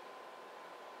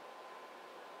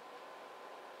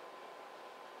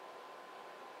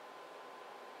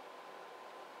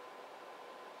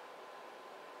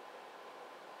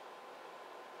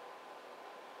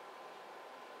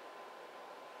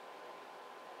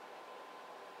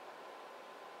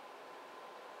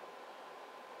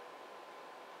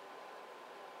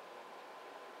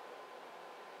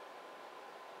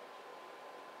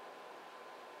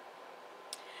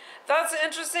 That's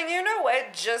interesting. You know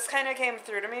what just kind of came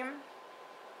through to me?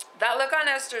 That look on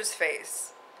Esther's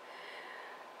face.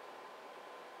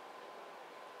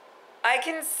 I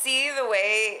can see the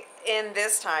way in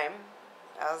this time,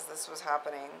 as this was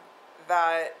happening,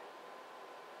 that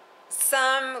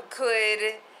some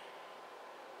could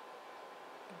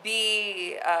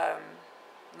be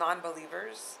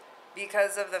non-believers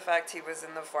because of the fact he was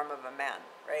in the form of a man,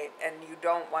 right? And you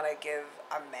don't want to give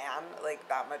a man like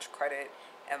that much credit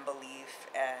and belief,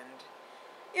 and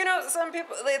you know, some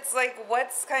people, it's like,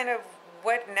 what's kind of,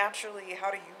 what naturally, how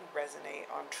do you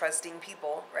resonate on trusting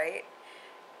people, right?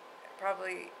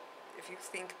 Probably, if you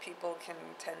think people can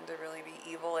tend to really be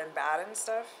evil and bad and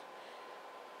stuff,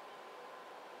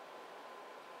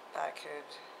 that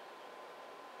could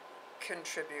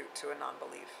contribute to a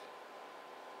non-belief.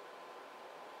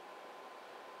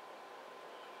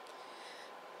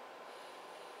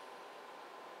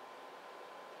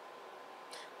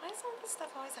 Why is all this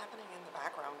stuff always happening in the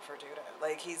background for Judah?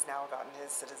 Like, he's now gotten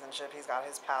his citizenship, he's got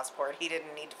his passport, he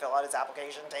didn't need to fill out his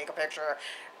application, take a picture,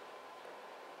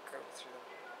 go through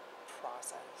the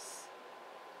process.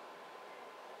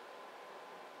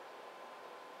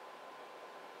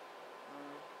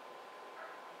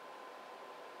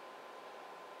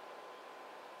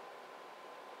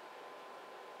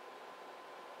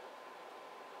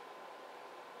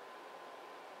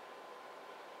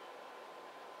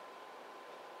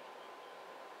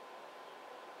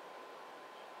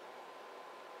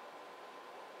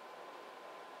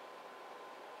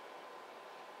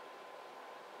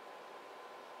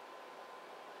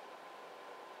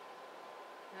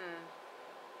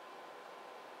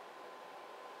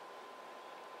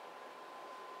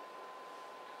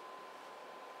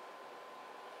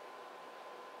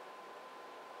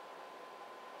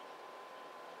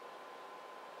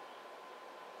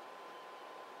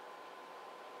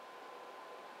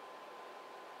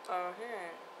 Oh,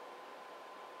 here.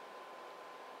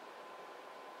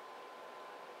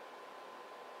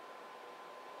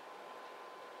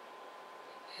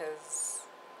 His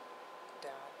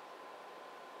dad.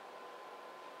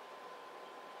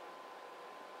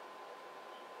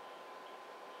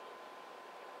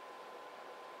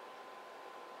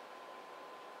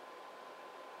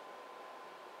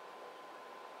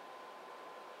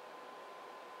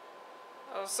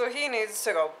 Oh, so he needs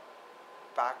to go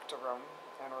back to Rome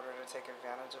in order to take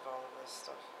advantage of all of this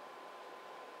stuff.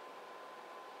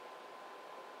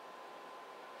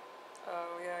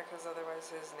 Oh, yeah, because otherwise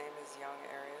his name is Young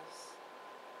Arius.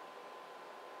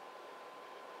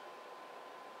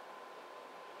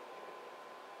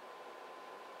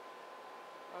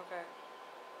 Okay.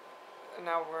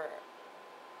 Now we're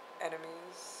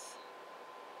enemies.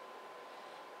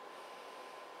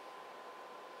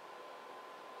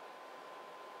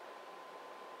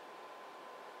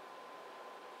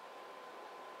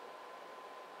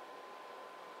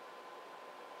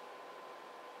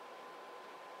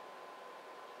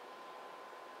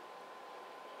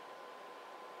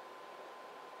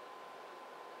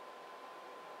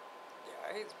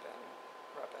 Yeah, he's been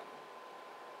repping.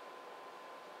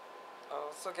 Oh,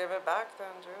 so give it back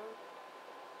then, Drew.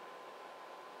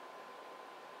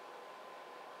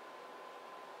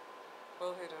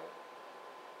 Will he do it?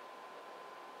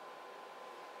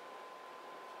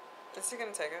 Is he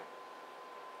gonna take it?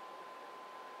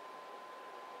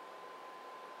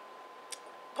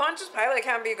 Pontius Pilate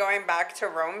can't be going back to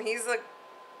Rome. He's the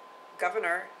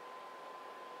governor.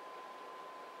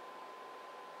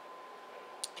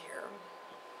 Here.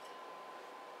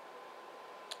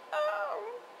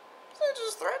 Oh, so I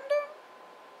just threatened him?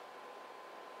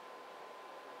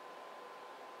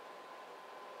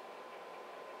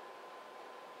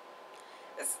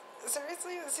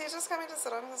 Seriously, is he just coming to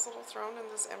sit on his little throne in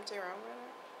this empty room right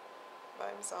now? By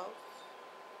himself?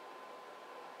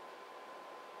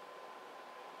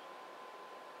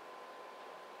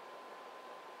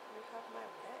 You have my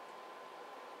what?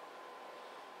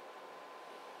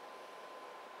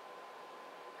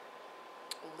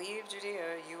 Leave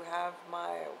Judea, you have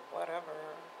my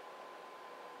whatever.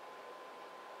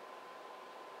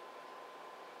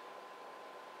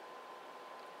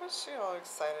 What's she all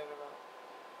excited about?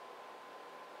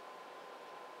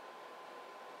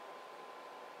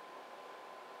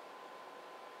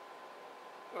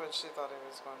 What, she thought he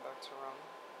was going back to Rome.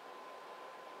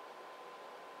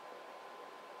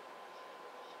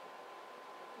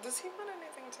 Does he want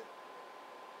anything to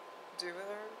do with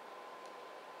her?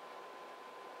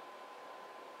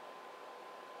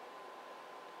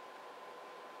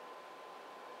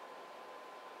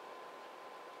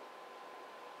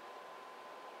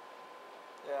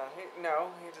 Yeah,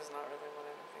 no, he does not really want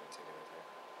anything to do with her.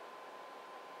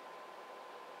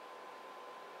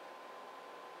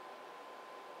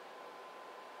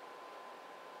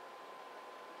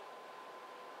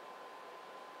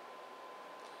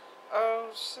 Oh,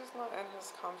 she's not in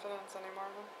his confidence anymore.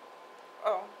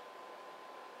 Oh.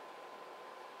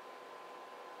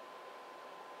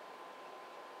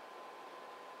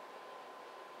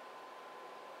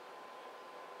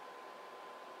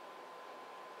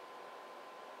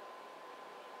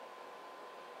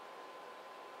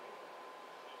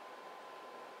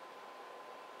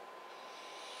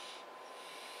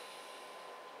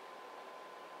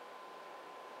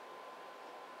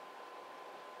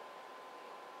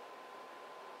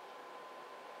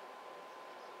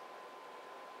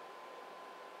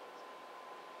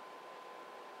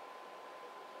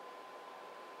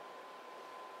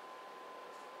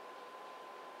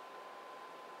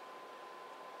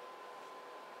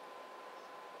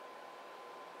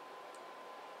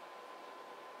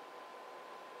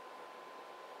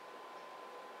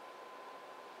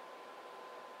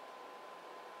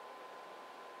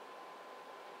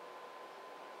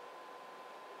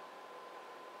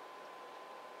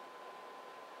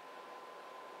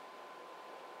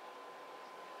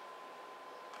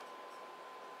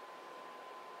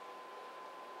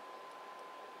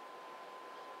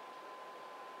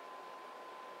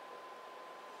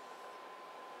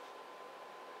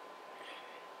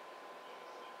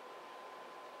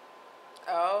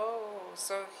 Oh,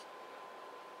 so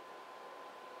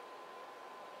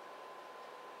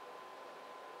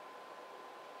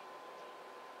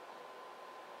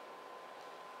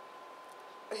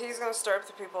he's gonna stir up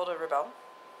the people to rebel?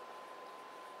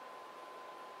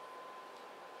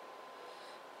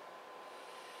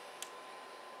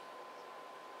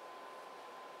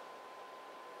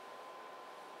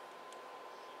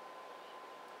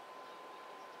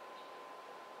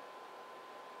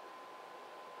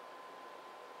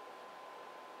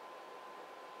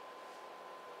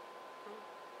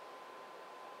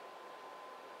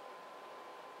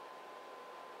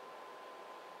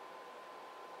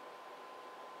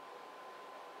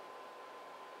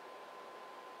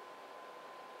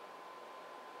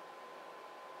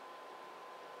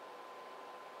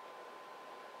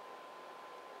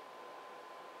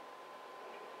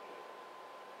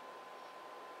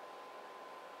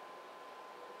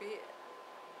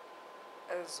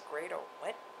 as great a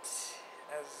what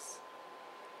as,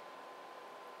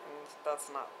 and that's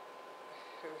not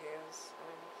who he is.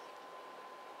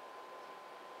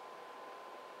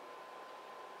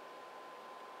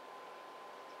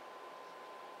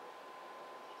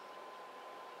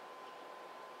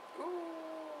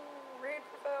 Ooh, read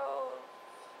Phil.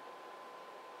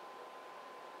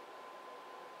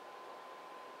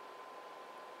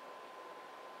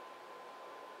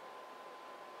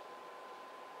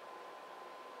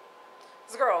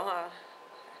 This girl, huh?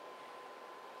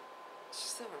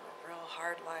 She's living a real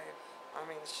hard life. I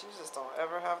mean, she just don't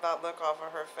ever have that look off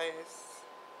of her face.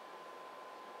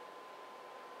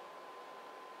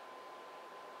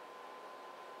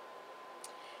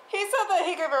 He said that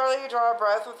he could barely draw a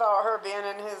breath without her being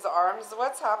in his arms.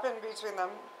 What's happened between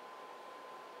them?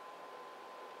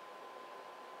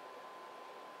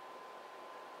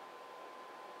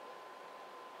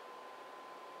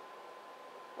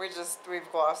 We've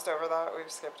glossed over that.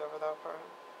 We've skipped over that part.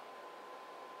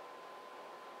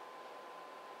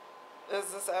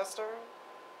 Is this Esther?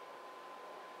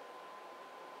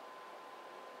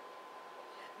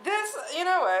 This, you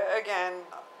know what, again,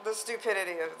 the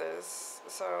stupidity of this.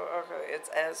 So, okay, it's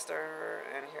Esther,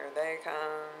 and here they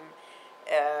come,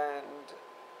 and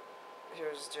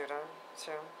here's Judah,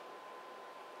 too.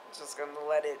 Just gonna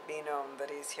let it be known that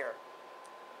he's here.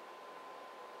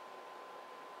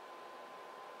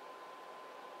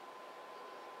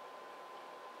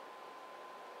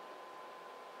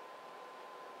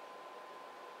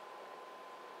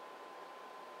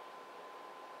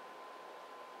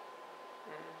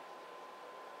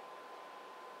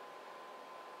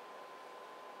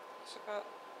 She got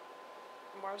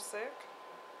more sick.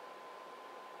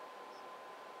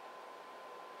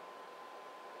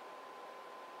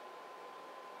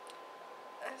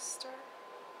 Esther,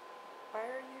 why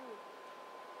are you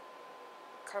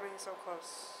coming so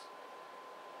close?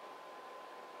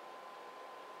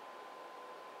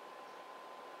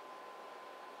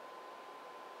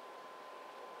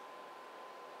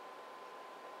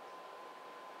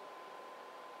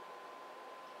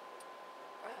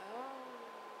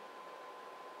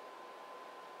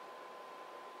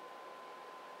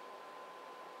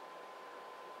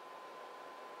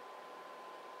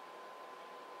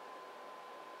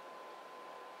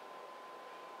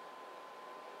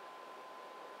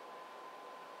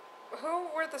 Who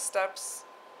were the steps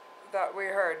that we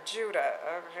heard? Judah.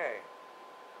 Okay.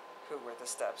 Who were the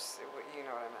steps? You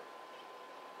know what I meant.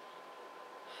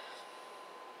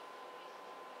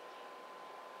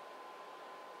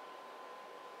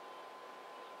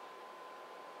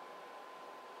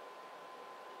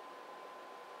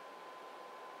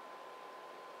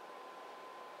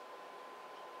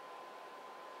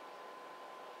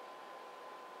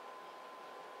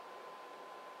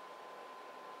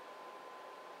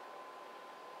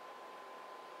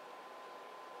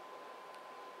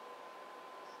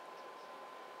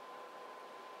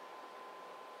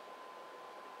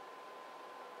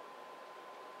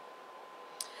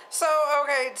 So,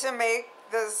 okay, to make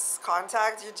this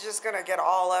contact, you're just gonna get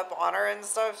all up on her and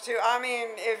stuff, too. I mean,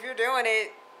 if you're doing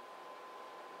it,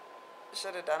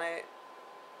 should have done it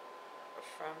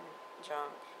from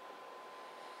jump.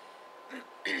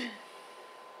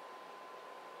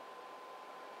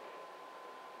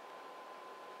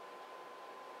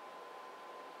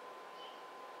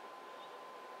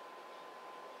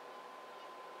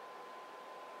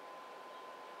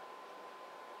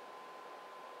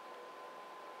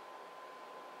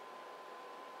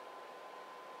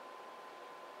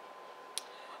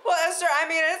 Well, Esther, I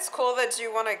mean, it's cool that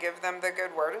you want to give them the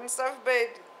good word and stuff,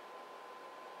 but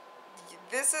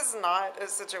this is not a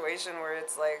situation where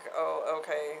it's like, oh,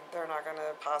 okay, they're not going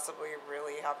to possibly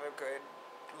really have a good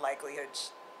likelihood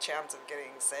chance of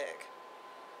getting sick.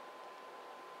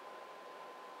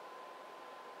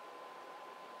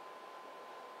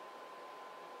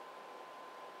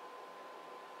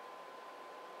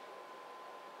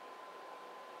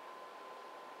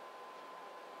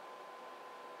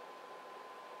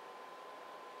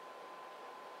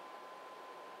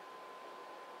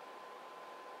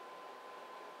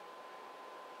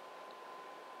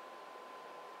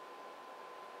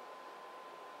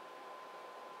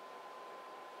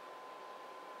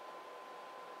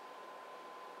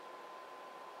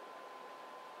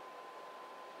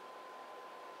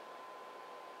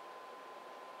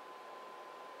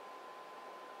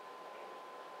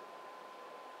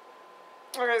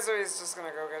 Okay, so he's just gonna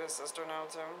go get his sister now,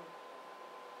 too.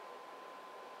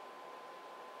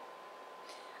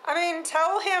 I mean,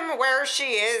 tell him where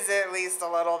she is at least a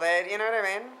little bit, you know what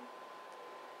I mean?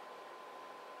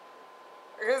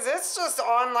 Because it's just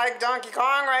on like Donkey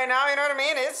Kong right now, you know what I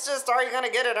mean? It's just, are you going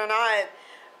to get it or not?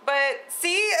 But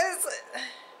see,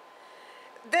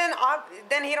 then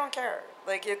he don't care.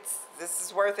 Like, this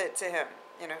is worth it to him,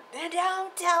 you know. And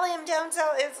don't tell him,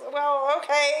 it's, well,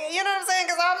 okay, you know what I'm saying?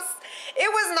 Because it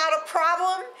was not a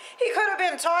problem. He could have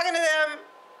been talking to them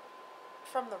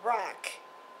from the rock.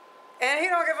 And he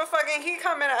don't give a fucking, he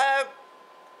coming up,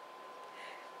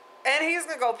 and he's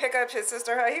going to go pick up his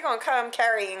sister. He going to come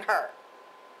carrying her.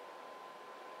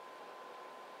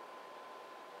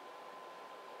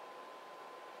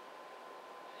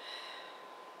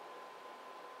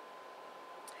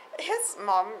 His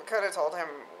mom could have told him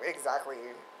exactly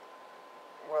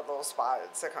what little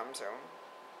spot to come to.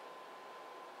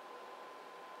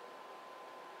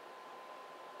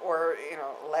 Or, you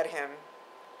know, let him.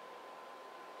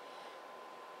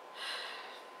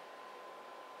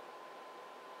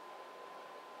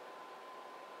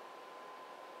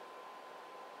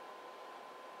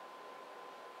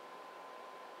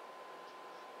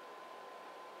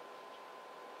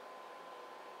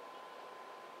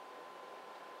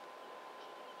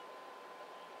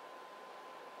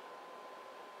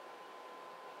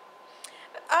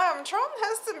 Charlton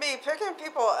Heston be picking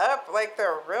people up like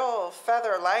they're real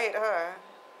feather light, huh?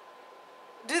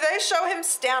 Do they show him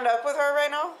stand up with her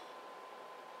right now?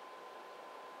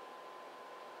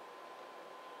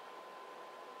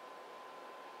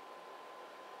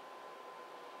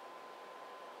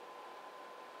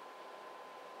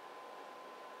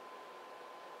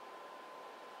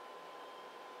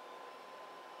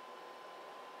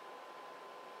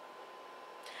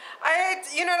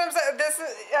 You know what I'm saying?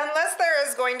 Unless there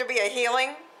is going to be a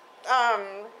healing,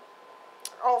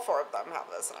 all four of them have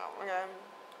this now, okay?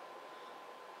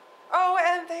 Oh,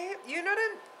 and you know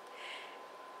what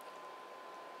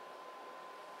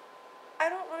I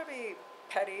don't want to be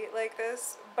petty like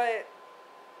this, but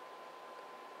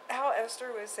how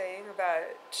Esther was saying about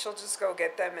she'll just go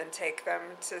get them and take them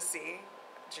to see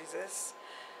Jesus,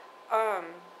 oh,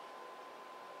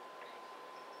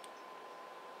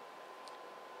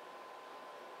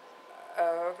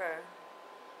 okay.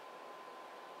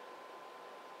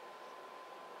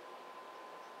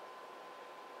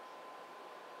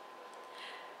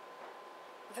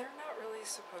 They're not really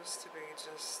supposed to be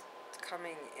just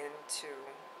coming into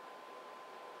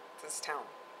this town.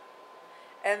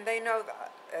 And they know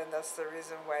that. And that's the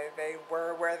reason why they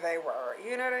were where they were.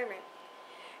 You know what I mean?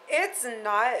 It's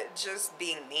not just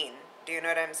being mean. Do you know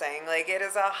what I'm saying? Like, it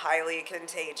is a highly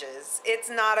contagious. It's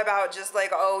not about just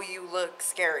like, oh, you look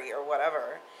scary or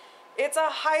whatever. It's a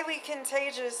highly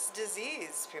contagious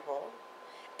disease, people.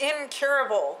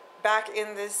 Incurable back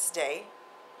in this day.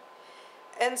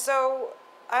 And so,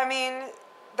 I mean,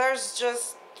 there's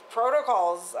just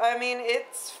protocols. I mean,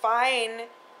 it's fine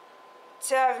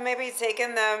to have maybe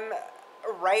taken them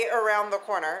right around the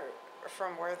corner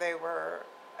from where they were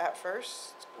at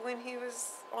first when he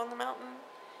was on the mountain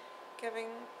giving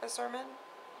a sermon.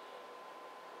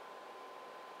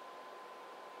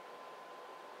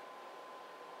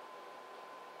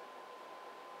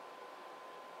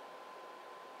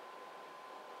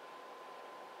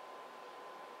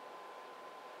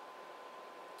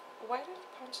 Why did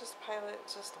Pontius Pilate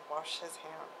just wash his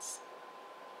hands?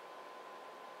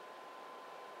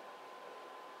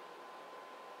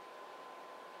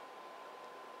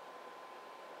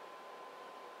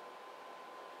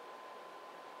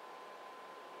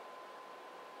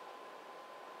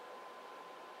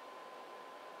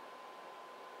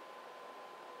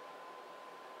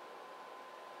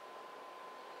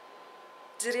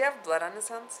 Did he have blood on his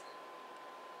hands?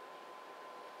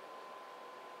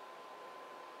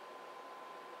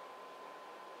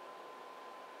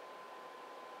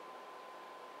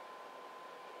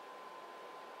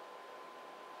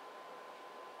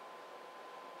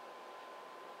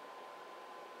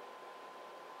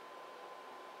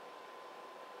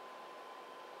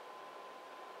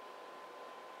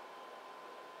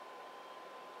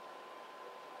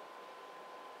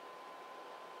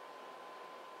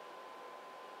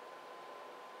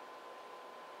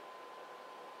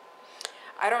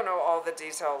 I don't know all the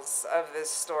details of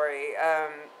this story.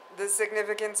 The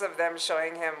significance of them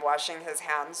showing him washing his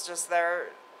hands just there,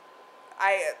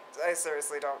 I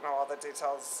seriously don't know all the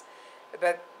details.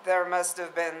 But there must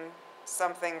have been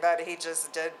something that he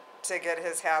just did to get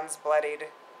his hands bloodied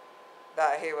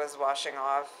that he was washing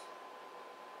off.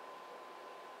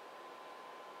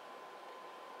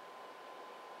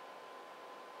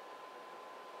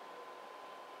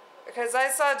 Because I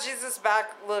saw Jesus'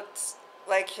 back looked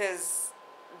like his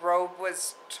robe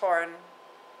was torn.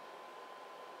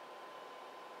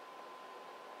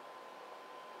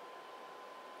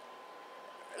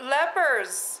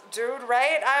 lepers, dude,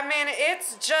 right? I mean,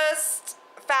 it's just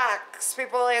facts,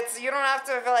 people. It's, you don't have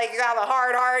to feel like you have a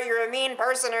hard heart, you're a mean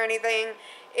person or anything.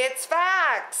 It's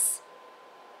facts.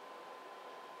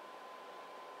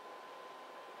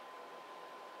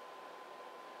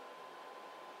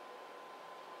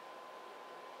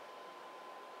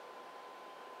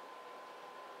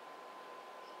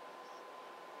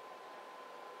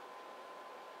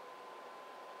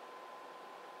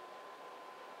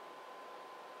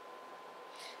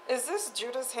 Is this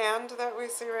Judah's hand that we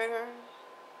see right here?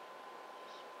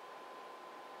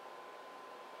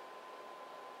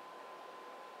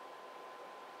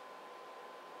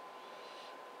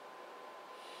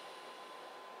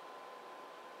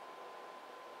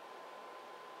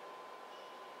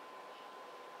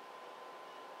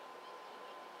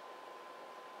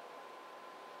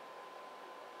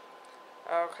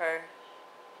 Okay.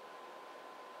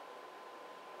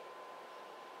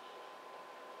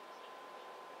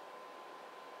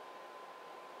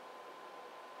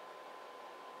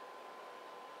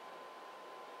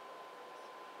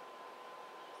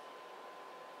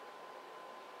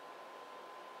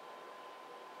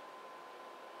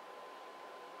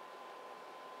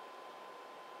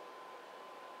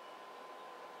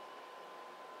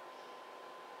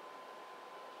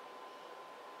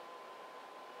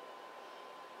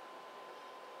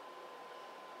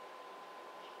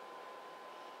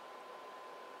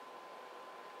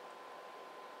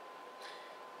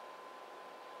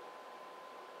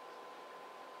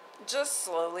 Just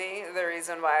slowly, the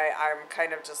reason why I'm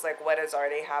kind of just like what has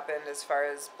already happened as far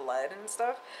as blood and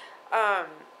stuff. Um,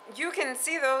 you can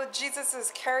see though, Jesus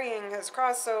is carrying his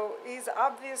cross, so he's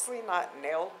obviously not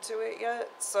nailed to it yet.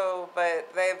 So,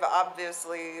 but they've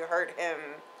obviously hurt him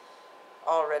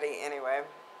already anyway.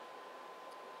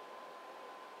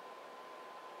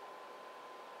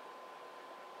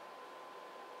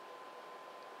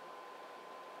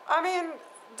 I mean,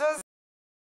 does it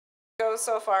go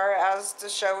so far as to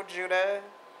show Judah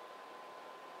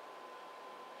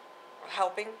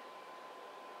helping?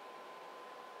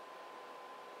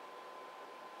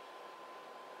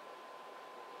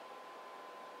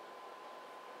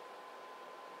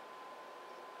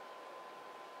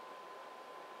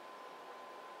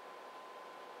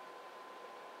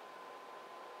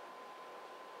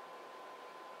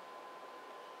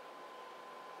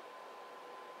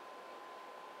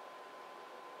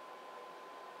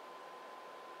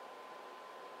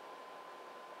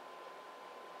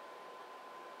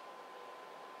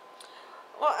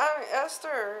 Well,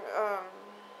 Esther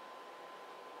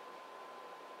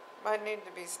might need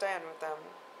to be staying with them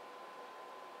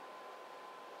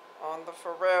on the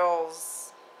for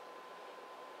reals.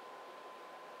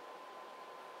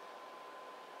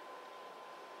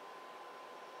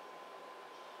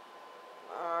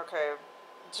 Okay,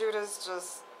 Judah's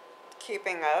just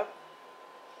keeping up.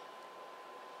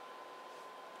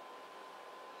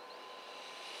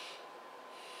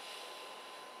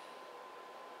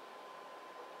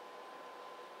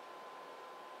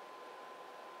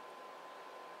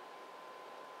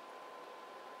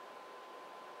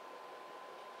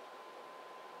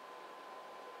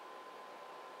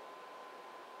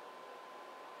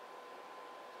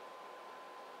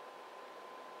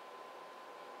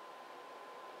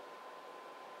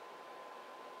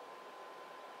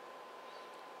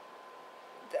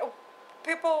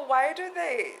 People, why do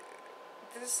they?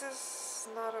 This is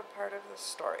not a part of the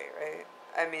story, right?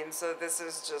 I mean, so this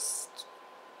is just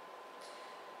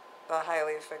the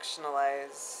highly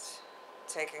fictionalized,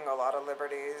 taking a lot of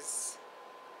liberties.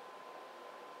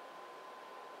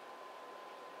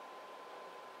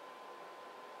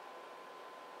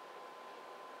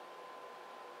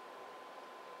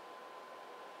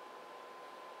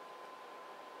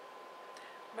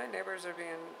 My neighbors are being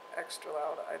extra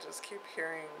loud. I just keep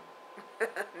hearing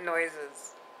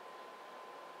noises.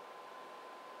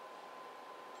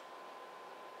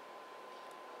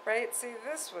 Right? See,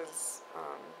 this was,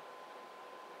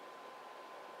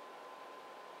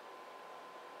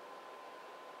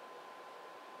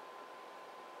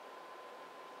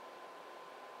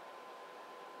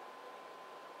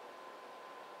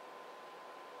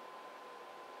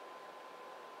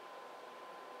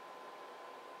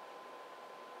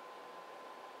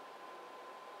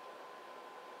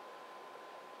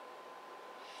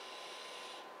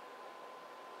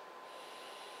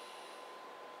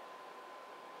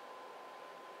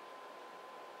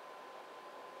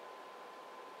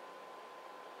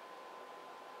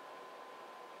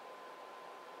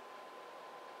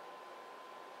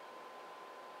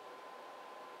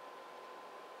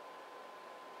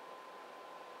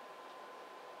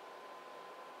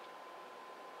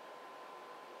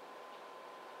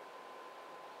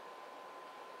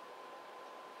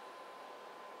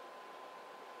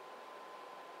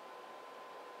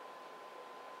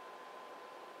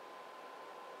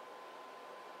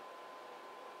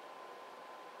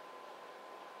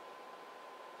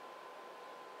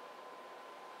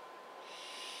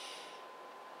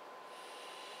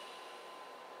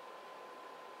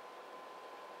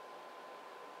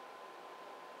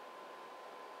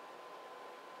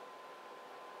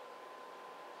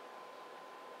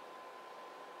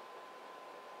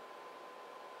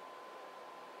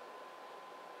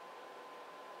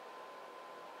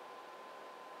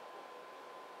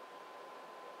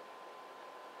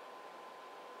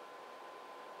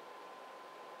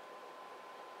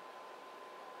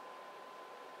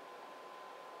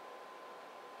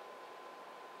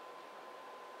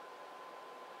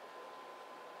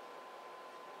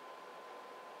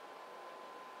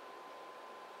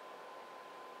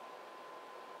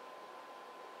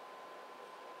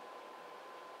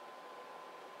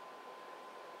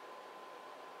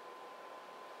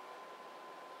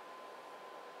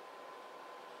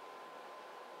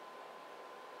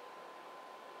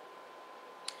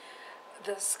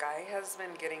 The sky has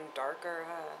been getting darker,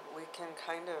 huh? We can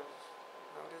kind of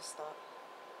notice that.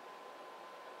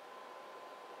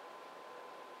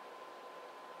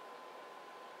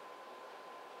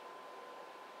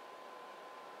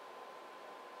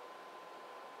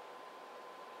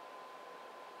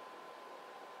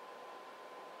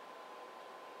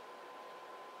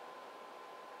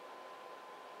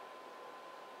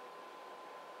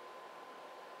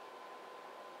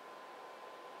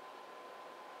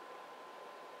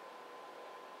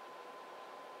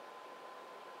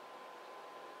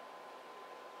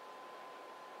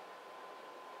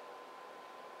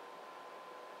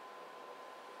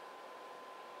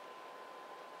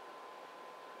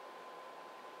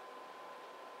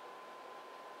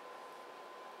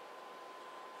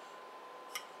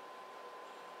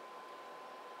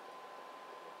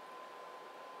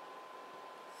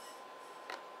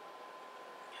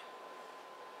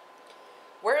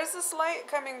 Where is this light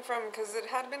coming from? Because it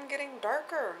had been getting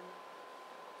darker.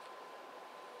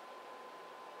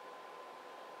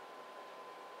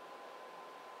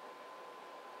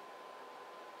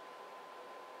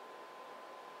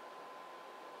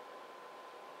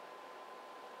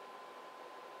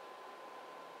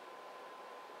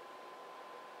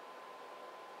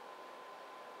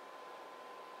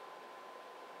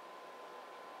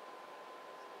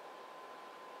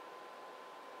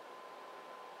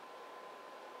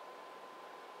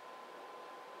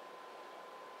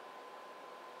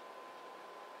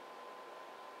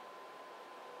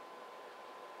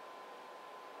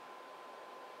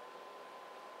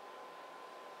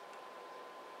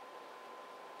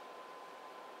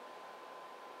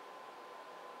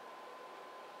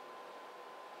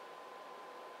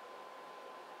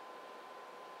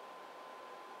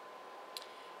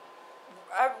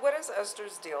 What is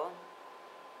Esther's deal?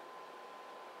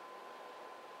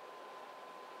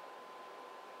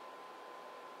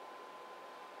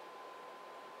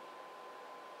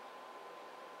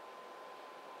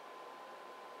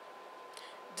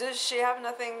 Does she have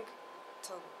nothing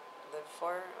to live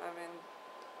for? I mean,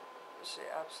 she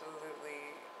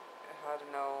absolutely had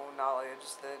no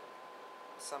knowledge that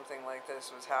something like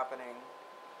this was happening,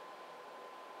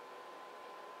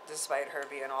 despite her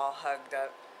being all hugged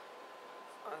up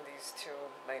on these two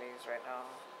ladies right now.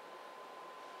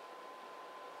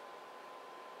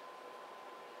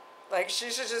 Like, she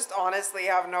should just honestly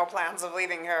have no plans of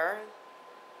leaving her.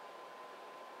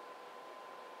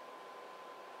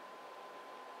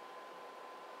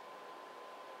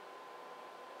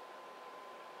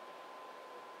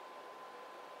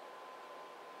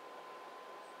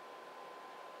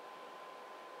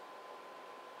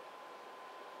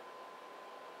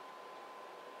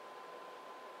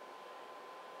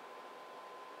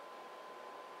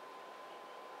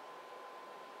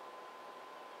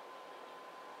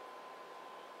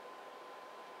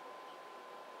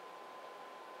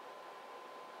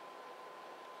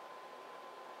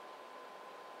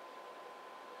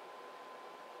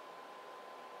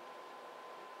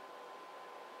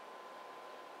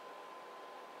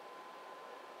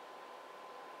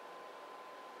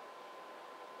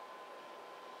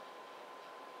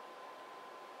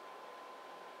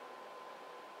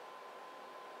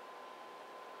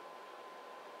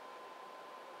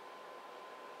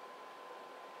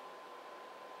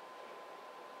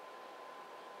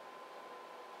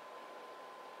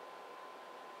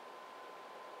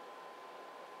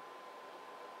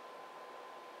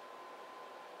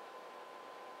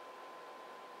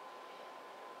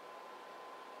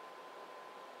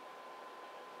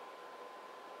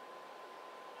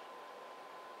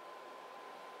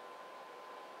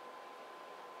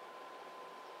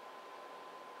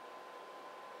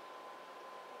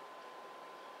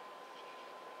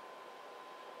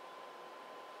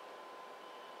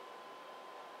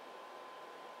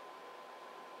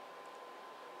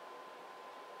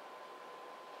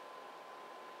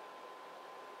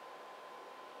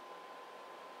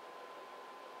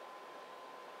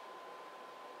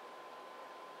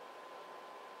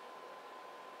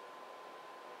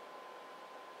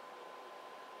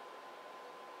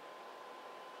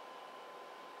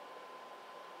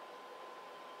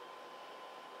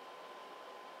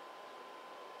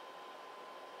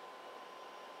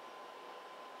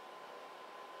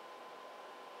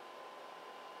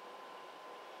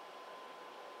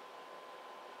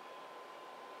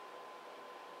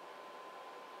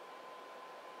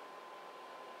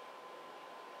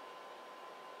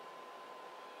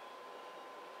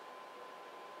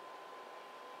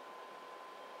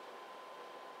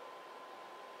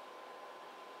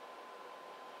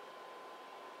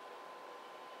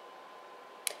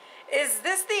 Is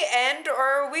this the end, or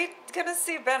are we gonna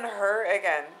see Ben Hur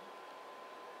again?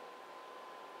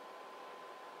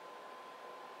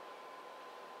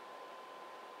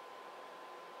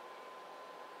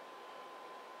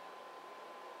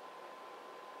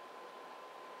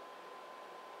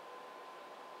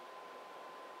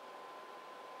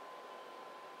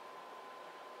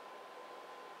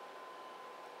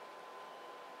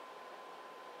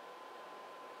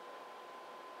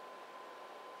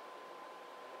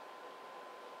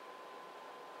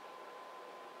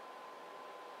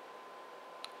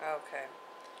 Okay.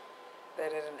 They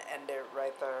didn't end it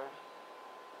right there.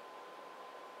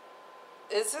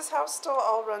 Is this house still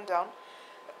all run down?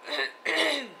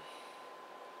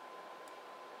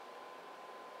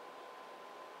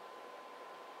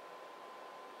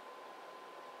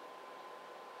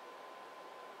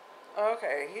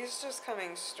 Okay, he's just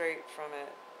coming straight from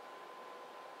it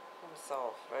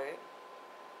himself, right?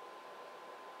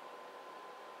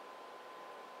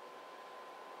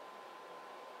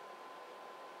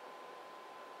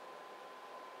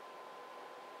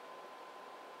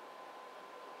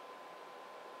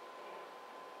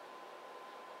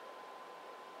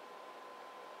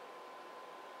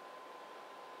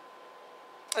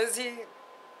 Is he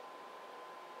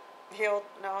healed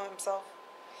now himself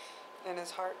in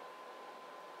his heart?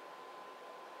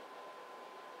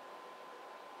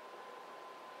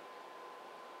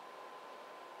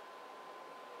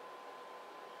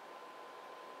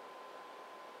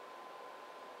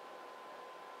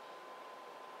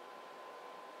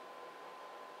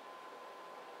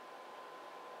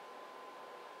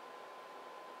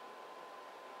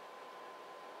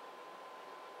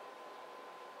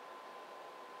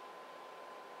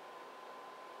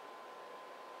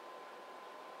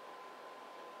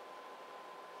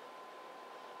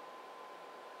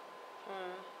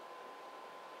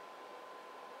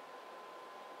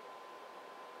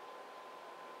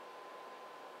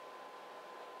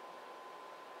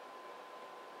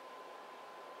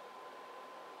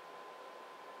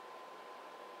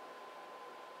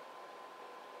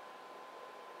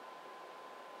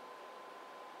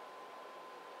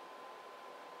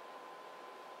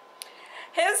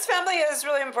 His family is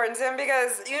really important to him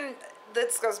because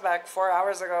this goes back 4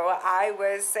 hours ago. I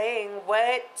was saying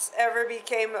whatever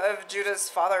became of Judah's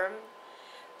father.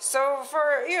 So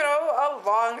for, a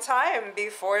long time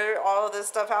before all of this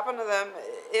stuff happened to them,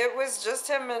 it was just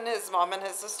him and his mom and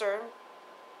his sister.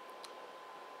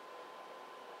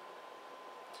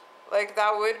 Like,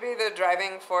 that would be the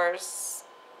driving force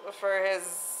for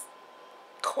his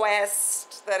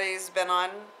quest that he's been on.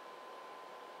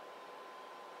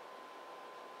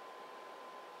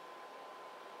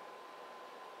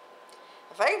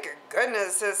 Thank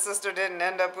goodness his sister didn't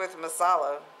end up with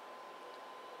Messsala.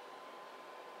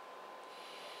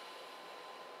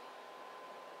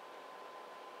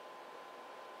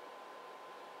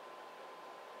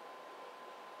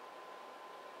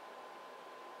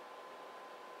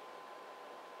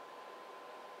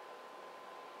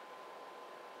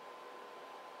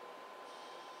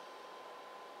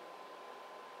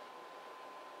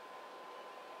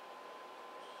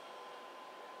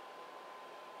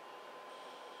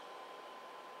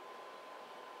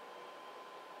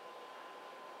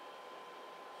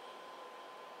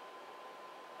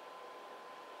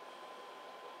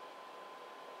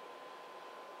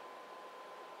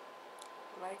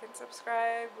 Like and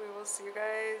subscribe. We will see you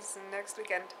guys next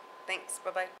weekend. Thanks.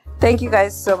 Bye-bye. Thank you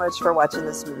guys so much for watching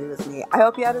this movie with me. I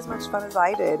hope you had as much fun as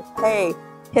I did. Hey,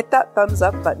 hit that thumbs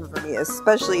up button for me,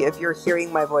 especially if you're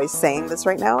hearing my voice saying this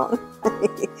right now.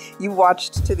 You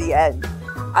watched to the end.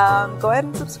 Go ahead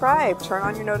and subscribe. Turn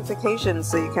on your notifications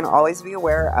so you can always be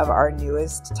aware of our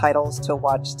newest titles to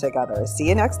watch together. See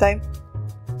you next time.